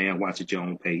all on demand. Watch at your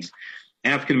own pace.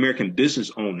 African-American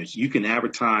business owners, you can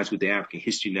advertise with the African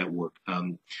History Network.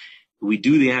 We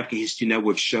do the African History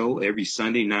Network show every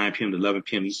Sunday, 9 p.m. to 11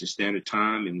 p.m. Eastern Standard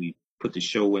Time, and we put the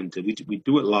show into, we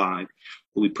do it live,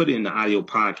 but we put it in the audio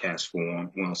podcast form.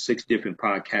 We're on 6 different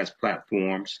podcast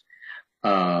platforms.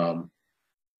 We're on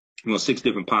 6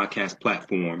 different podcast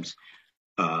platforms,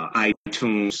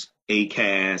 iTunes,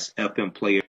 Acast,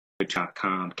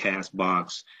 FMPlayer.com,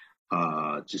 Castbox,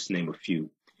 just to name a few.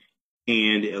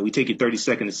 And we take a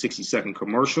 30-second to 60-second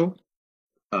commercial.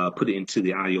 put it into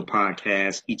the audio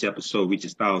podcast. Each episode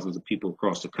reaches thousands of people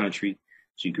across the country,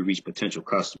 so you can reach potential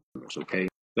customers. Okay,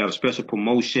 we have a special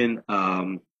promotion.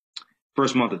 The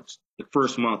first month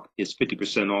is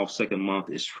 50% off. Second month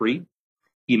is free.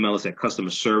 Email us at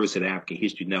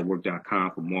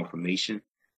customerservice@africanhistorynetwork.com for more information.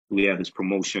 We have this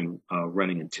promotion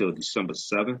running until December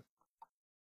 7th.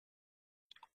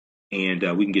 And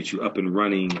we can get you up and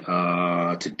running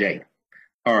today.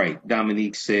 All right,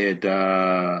 Dominique said,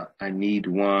 I need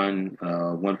one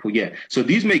for, yeah. So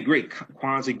these make great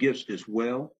Kwanzaa gifts as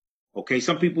well. Okay,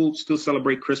 some people still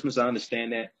celebrate Christmas. I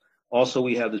understand that. Also,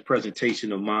 we have this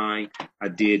presentation of mine I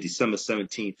did December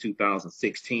 17th,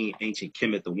 2016, Ancient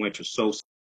Kemet, the Winter Solstice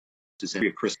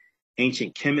and Christmas.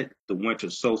 Ancient Kemet, the Winter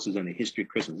Solstice and the History of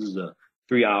Christmas. This is a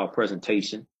 3-hour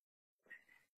presentation.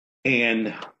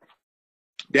 And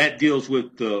that deals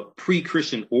with the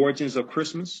pre-Christian origins of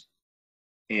Christmas.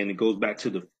 And it goes back to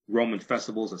the Roman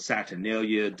festivals of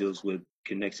Saturnalia,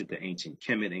 connects it to ancient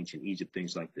Kemet, ancient Egypt,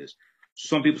 things like this.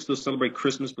 Some people still celebrate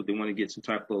Christmas, but they want to get some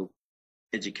type of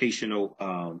educational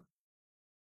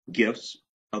gifts.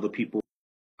 Other people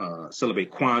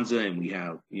celebrate Kwanzaa, and we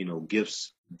have,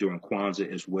 gifts during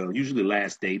Kwanzaa as well. Usually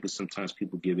last day, but sometimes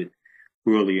people give it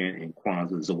earlier in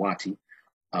Kwanzaa, Zawadi.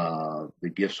 The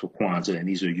gifts for Kwanzaa, and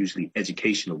these are usually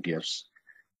educational gifts.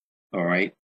 All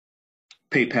right.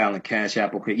 PayPal and Cash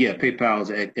App. Okay. Yeah, PayPal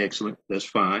is excellent. That's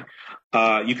fine.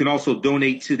 You can also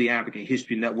donate to the African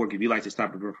History Network. If you'd like this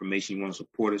type of information, you want to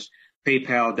support us,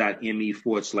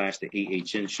 paypal.me/the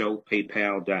AHN show,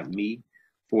 paypal.me/the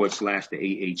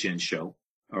AHN show.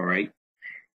 All right.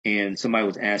 And somebody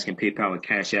was asking PayPal and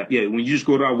Cash App. Yeah, when you just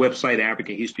go to our website,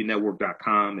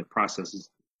 AfricanHistoryNetwork.com, it processes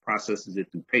it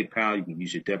through PayPal. You can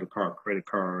use your debit card, credit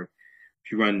card.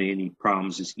 If you run into any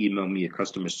problems, just email me at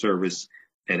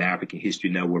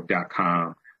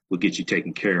customerservice@AfricanHistoryNetwork.com. We'll get you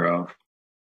taken care of.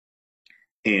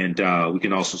 And we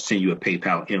can also send you a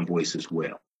PayPal invoice as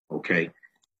well. Okay.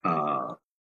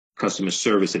 Customer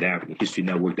service at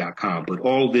AfricanHistoryNetwork.com. But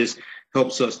all of this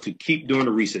helps us to keep doing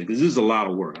the research, because this is a lot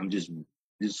of work. I'm just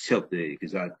help there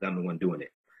because I'm the one doing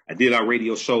it. I did our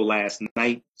radio show last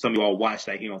night. Some of you all watched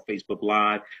that here on Facebook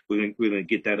Live. We're gonna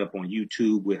get that up on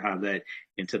YouTube. We'll have that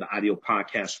into the audio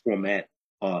podcast format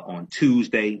on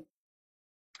Tuesday.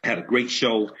 Had a great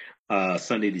show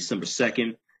Sunday, December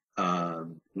 2nd.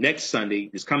 Next Sunday,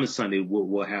 this coming Sunday,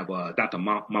 we'll have Dr.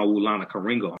 Maulana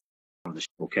Karinga on the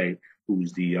show, okay,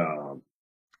 who's the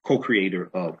co-creator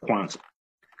of Kwanzaa,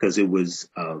 because it was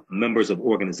members of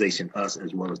organization US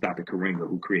as well as Dr. Karinga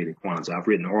who created Kwanzaa. I've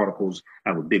written articles. I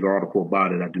have a big article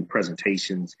about it. I do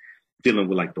presentations dealing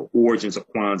with like the origins of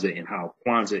Kwanzaa and how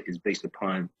Kwanzaa is based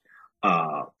upon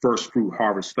first fruit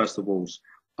harvest festivals,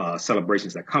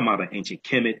 celebrations that come out of ancient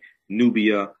Kemet,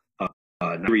 Nubia,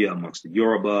 Nigeria, amongst the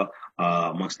Yoruba,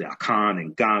 amongst the Akan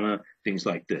and Ghana, things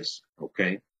like this.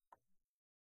 Okay.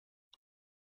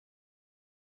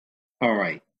 All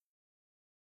right.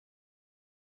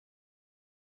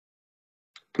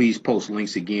 Please post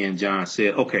links again, John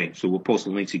said. Okay, so we'll post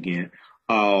the links again.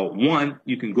 One,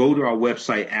 you can go to our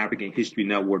website,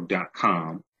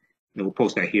 AfricanHistoryNetwork.com, and we'll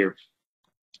post that here.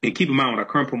 And keep in mind, with our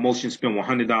current promotion, spend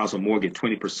 $100 or more, get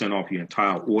 20% off your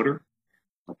entire order.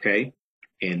 Okay,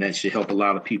 and that should help a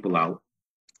lot of people out.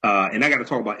 And I got to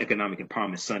talk about Economic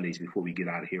Empowerment Sundays before we get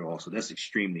out of here. Also, that's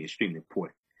extremely, extremely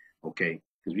important. Okay,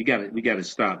 because we got to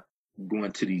stop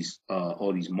going to these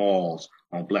all these malls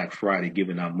on Black Friday,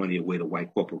 giving our money away to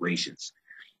white corporations.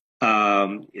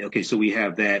 Okay, so we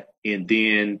have that, and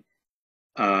then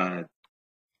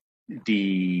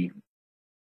the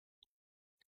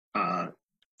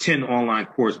 10 online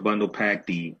course bundle pack,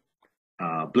 the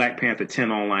Black Panther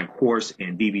 10 online course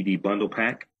and DVD bundle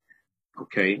pack.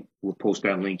 Okay, we'll post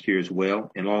that link here as well,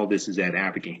 and all this is at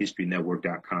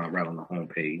AfricanHistoryNetwork.com, right on the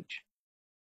homepage.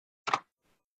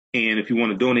 And if you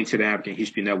want to donate to the African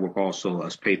History Network, also,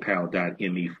 us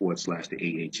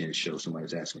paypal.me/the AHN show.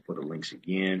 Somebody's asking for the links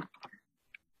again.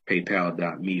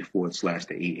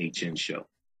 paypal.me/the AHN show.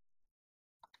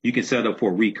 You can set up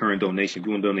for a recurring donation. If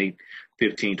you want to donate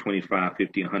 $15, $25,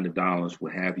 $50, $100,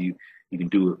 what have you, you can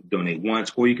donate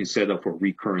once, or you can set up for a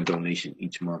recurring donation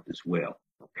each month as well.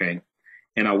 Okay.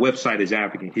 And our website is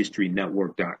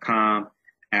AfricanHistoryNetwork.com,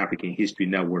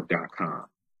 AfricanHistoryNetwork.com.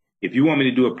 If you want me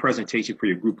to do a presentation for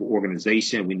your group or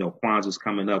organization, we know Kwanzaa is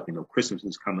coming up, we know Christmas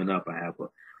is coming up. I have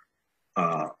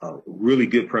a really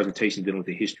good presentation dealing with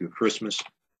the history of Christmas.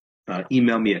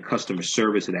 Email me at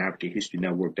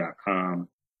customerservice@AfricanHistoryNetwork.com,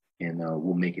 and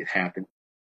we'll make it happen.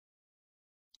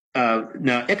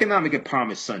 Now, Economic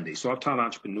Empowerment Sunday. So I've taught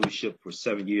entrepreneurship for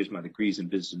 7 years. My degree is in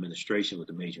business administration with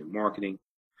a major in marketing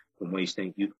from Wayne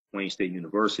State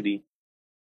University.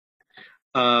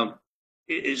 Um,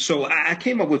 so I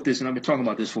came up with this, and I've been talking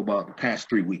about this for about the past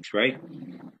 3 weeks, right?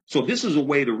 So this is a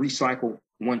way to recycle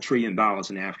 $1 trillion in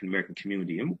the African American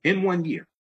community in 1 year.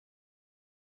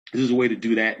 This is a way to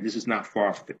do that. This is not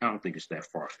far. I don't think it's that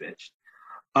far fetched.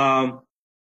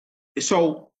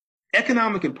 So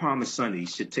Economic Empowerment Sunday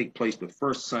should take place the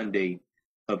first Sunday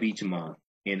of each month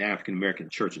in African American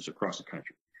churches across the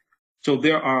country. So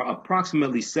there are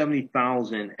approximately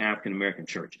 70,000 African American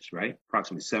churches, right?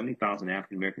 Approximately 70,000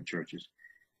 African American churches.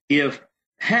 If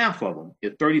half of them,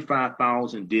 if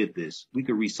 35,000 did this, we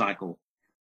could recycle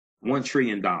 $1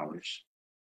 trillion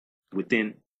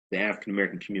within the African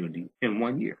American community in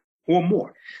 1 year or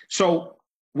more. So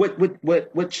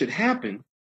what should happen,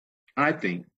 I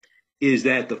think, is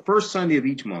that the first Sunday of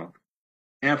each month,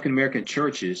 African American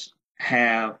churches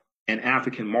have an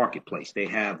African marketplace. They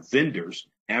have vendors,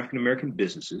 African American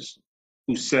businesses,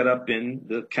 who set up in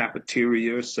the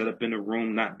cafeteria, set up in a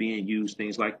room not being used,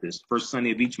 things like this, first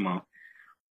Sunday of each month.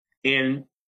 And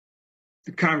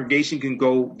the congregation can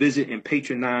go visit and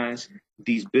patronize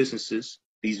these businesses,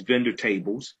 these vendor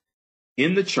tables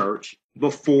in the church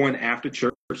before and after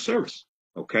church service,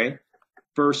 okay?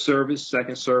 First service,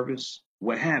 second service,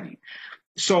 what have you.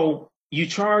 So you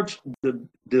charge now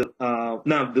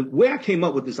the way I came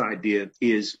up with this idea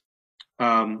is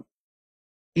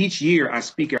each year I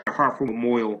speak at Hartford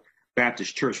Memorial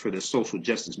Baptist Church for the social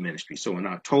justice ministry. So in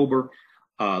October,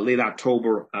 late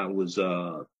October, I was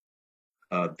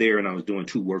there and I was doing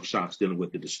 2 workshops dealing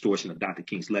with the distortion of Dr.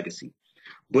 King's legacy.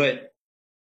 But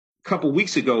a couple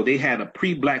weeks ago, they had a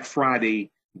pre-Black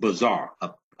Friday bazaar,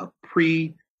 a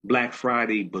pre-Black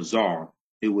Friday bazaar.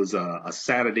 It was a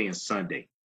Saturday and Sunday.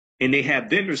 And they had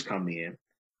vendors come in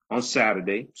on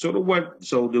Saturday. So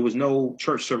there was no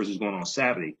church services going on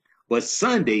Saturday. But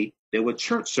Sunday, there were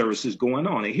church services going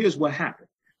on. And here's what happened.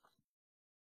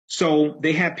 So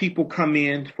they had people come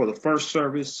in for the first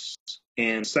service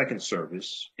and second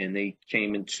service, and they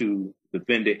came into the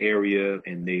vendor area,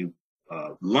 and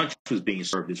lunch was being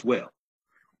served as well.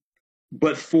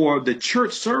 But for the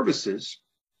church services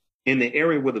in the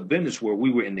area where the vendors were,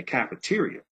 we were in the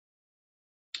cafeteria.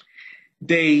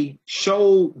 They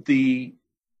showed the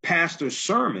pastor's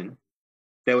sermon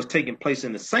that was taking place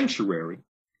in the sanctuary.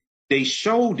 They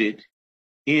showed it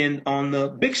on the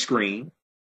big screen.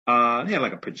 They had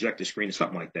like a projector screen or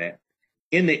something like that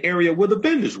in the area where the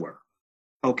vendors were.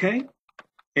 Okay.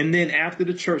 And then after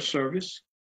the church service,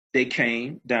 they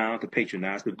came down to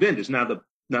patronize the vendors. Now the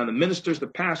ministers, the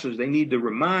pastors, they need to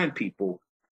remind people,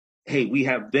 hey, we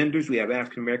have vendors, we have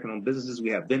African American owned businesses, we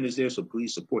have vendors there, so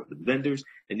please support the vendors.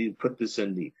 They need to put this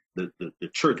in the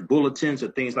church bulletins or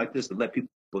things like this to let people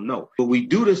know. But we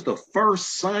do this the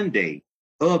first Sunday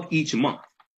of each month.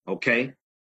 Okay.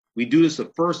 We do this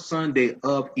the first Sunday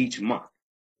of each month.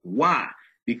 Why?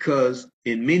 Because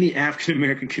in many African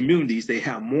American communities, they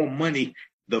have more money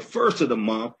the first of the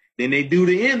month than they do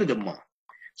the end of the month.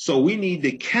 So we need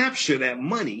to capture that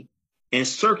money and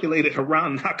circulate it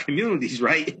around our communities,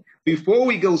 right? Before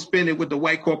we go spend it with the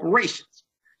white corporations.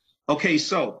 Okay,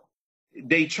 so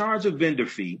they charge a vendor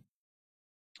fee.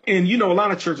 And, a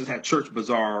lot of churches have church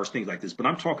bazaars, things like this, but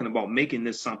I'm talking about making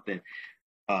this something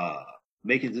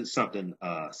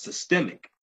systemic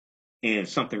and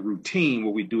something routine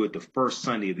where we do it the first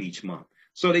Sunday of each month.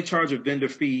 So they charge a vendor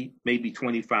fee, maybe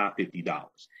 $25, $50.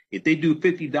 If they do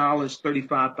 $50,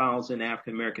 35,000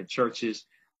 African American churches,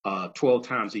 12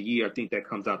 times a year, I think that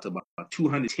comes out to about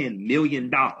 $210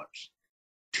 million.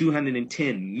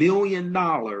 $210 million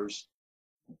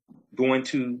going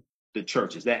to the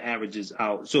churches. That averages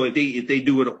out. So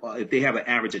if they have an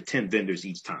average of 10 vendors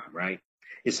each time, right?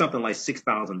 It's something like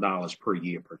 $6,000 per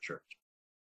year per church.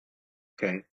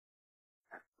 Okay.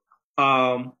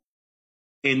 And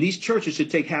these churches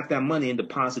should take half that money and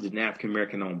deposit it in African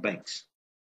American owned banks.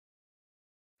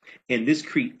 And this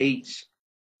creates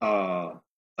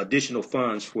additional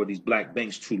funds for these Black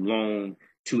banks to loan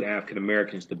to African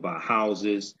Americans to buy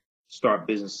houses, start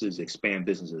businesses, expand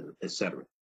businesses, etc.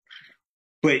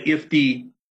 But if the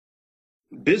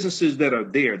businesses that are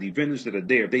there, the vendors that are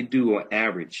there, they do an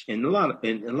average, and a lot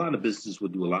of businesses will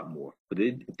do a lot more, but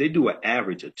if they do an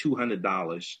average of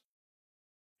 $200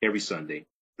 every Sunday,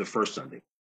 the first Sunday,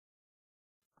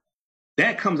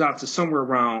 that comes out to somewhere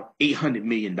around $800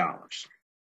 million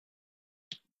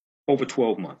over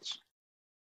 12 months.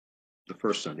 The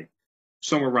first Sunday,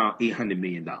 somewhere around $800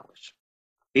 million.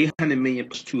 800 million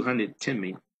plus 210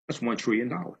 million, that's $1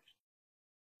 trillion.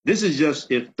 This is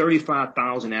just if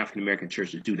 35,000 African American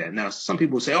churches do that. Now, some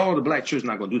people say, oh, the Black church is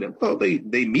not going to do that. Well, they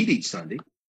meet each Sunday.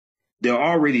 They're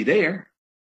already there.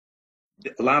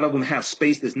 A lot of them have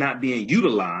space that's not being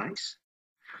utilized.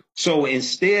 So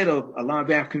instead of a lot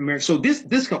of African Americans, so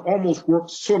this can almost work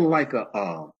sort of like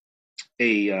a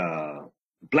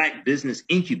black business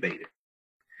incubator,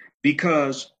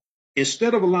 because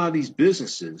instead of a lot of these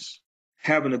businesses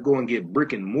having to go and get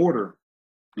brick and mortar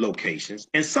locations,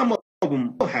 and some of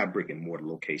them will have brick and mortar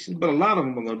locations, but a lot of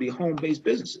them are going to be home-based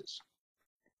businesses.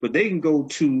 But they can go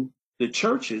to the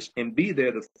churches and be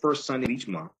there the first Sunday of each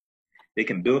month. They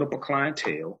can build up a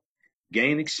clientele,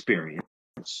 gain experience,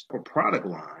 or product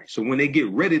line. So when they get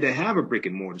ready to have a brick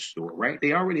and mortar store, right,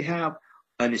 they already have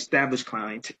an established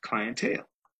clientele.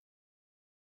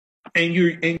 And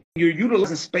you're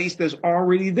utilizing space that's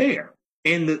already there.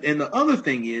 And the other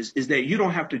thing is that you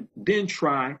don't have to then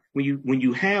try when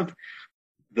you have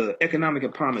the economic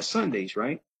empowerment Sundays,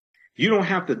 right? You don't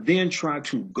have to then try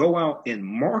to go out and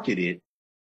market it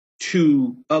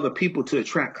to other people to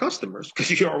attract customers,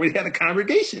 because you already had a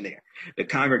congregation there. The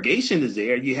congregation is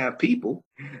there. You have people.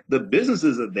 The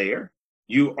businesses are there.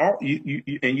 You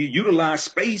utilize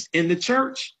space in the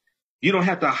church. You don't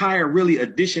have to hire really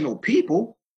additional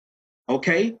people,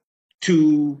 okay,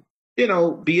 to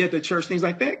be at the church, things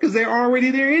like that, because they're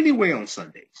already there anyway on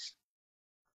Sundays.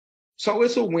 So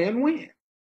it's a win-win.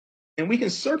 And we can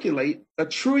circulate $1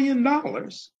 trillion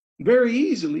very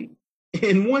easily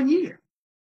in 1 year.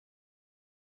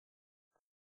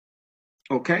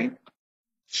 Okay.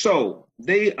 So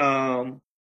they and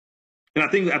I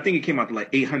think it came out to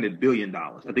like $800 billion.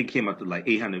 I think it came out to like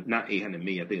 800, not 800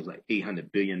 million. I think it was like $800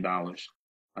 billion. I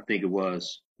think it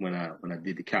was when I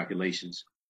did the calculations.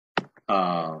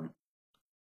 Was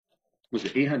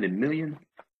it 800 million?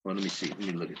 Well, let me see. Let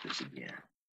me look at this again.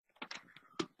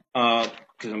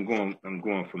 Because I'm going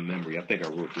from memory. I think I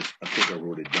wrote this. I think I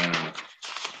wrote it down.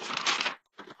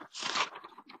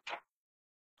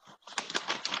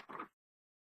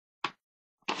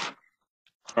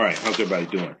 All right, how's everybody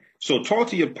doing? So talk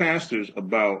to your pastors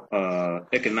about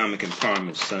economic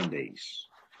empowerment Sundays.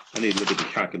 I need to look at the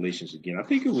calculations again. I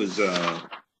think it was, let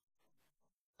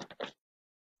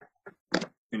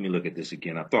me look at this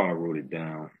again. I thought I wrote it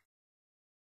down.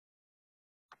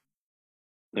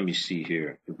 Let me see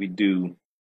here. If we do,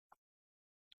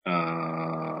 if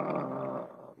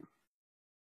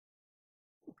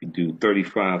we do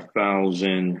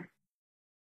 35,000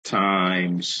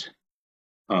 times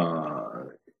 10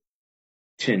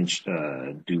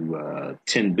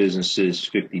 businesses,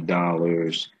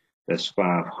 $50. That's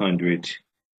 500.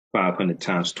 500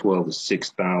 times 12 is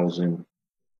 6,000.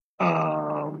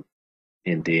 And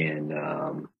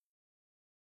then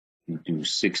you do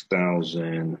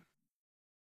 6,000.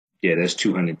 Yeah, that's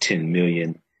 210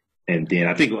 million. And then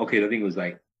I think it was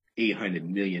like $800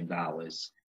 million.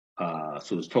 So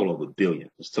it's total of $1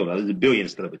 billion. It's $1 billion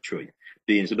instead of $1 trillion.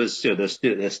 Billions, but still, that's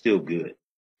still good.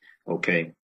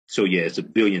 Okay. So yeah, it's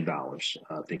 $1 billion. I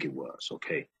think it was.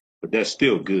 Okay. But that's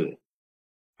still good.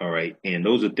 All right. And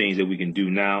those are things that we can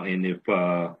do now. And if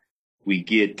we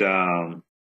get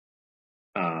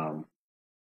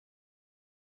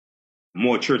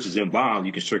more churches involved,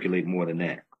 you can circulate more than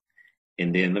that.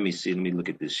 And then let me look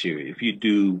at this here. If we're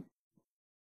doing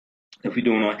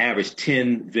on average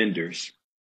 10 vendors,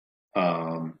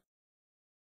 and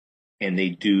they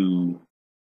do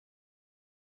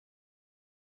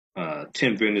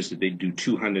 10 vendors that they do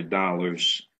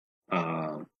 $200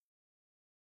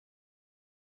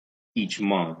 each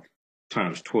month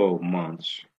times 12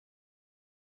 months,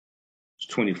 it's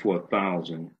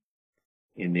 24,000,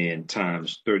 and then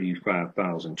times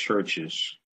 35,000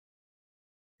 churches.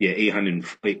 Yeah,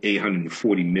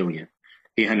 840 million.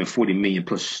 840 million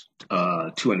plus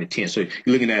 210. So you're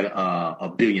looking at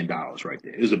 $1 billion right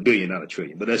there. It was $1 billion,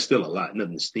 trillion, but that's still a lot.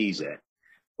 Nothing to sneeze at.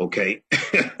 Okay,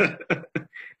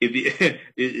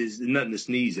 it's nothing to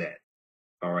sneeze at.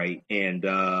 All right, and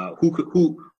who could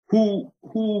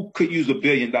use $1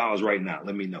 billion right now?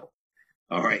 Let me know.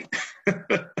 All right.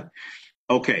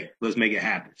 Okay, let's make it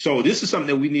happen. So this is something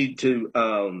that we need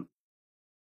to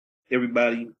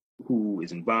everybody who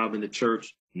is involved in the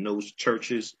church, knows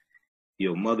churches,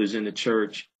 your mother's in the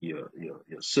church, your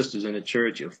sister's in the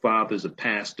church, your father's a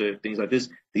pastor, things like this.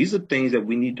 These are things that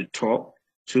we need to talk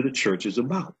to the churches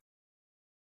about.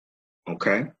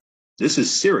 Okay? This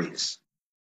is serious.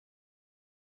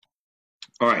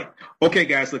 All right. Okay,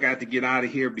 guys, look, I have to get out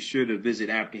of here. Be sure to visit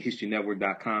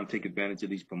AfricanHistoryNetwork.com. Take advantage of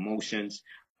these promotions.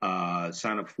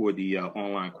 Sign up for the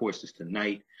online courses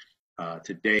tonight.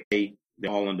 Today,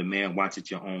 they're all on demand. Watch at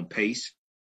your own pace.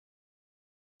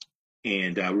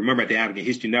 And remember, at the African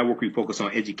History Network, we focus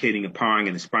on educating, empowering,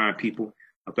 and inspiring people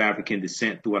of African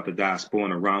descent throughout the diaspora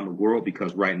and around the world,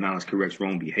 because right knowledge corrects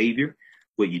wrong behavior.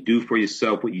 What you do for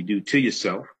yourself, what you do to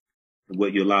yourself, and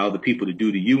what you allow the people to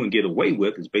do to you and get away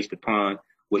with is based upon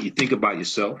What you think about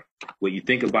yourself. What you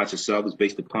think about yourself is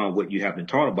based upon what you have been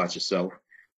taught about yourself.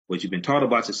 What you've been taught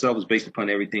about yourself is based upon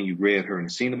everything you've read, heard, and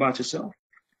seen about yourself.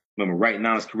 Remember, right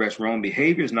now is correct wrong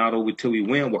behavior. It's not over till we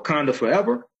win. Wakanda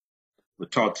forever. We'll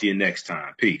talk to you next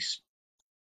time. Peace.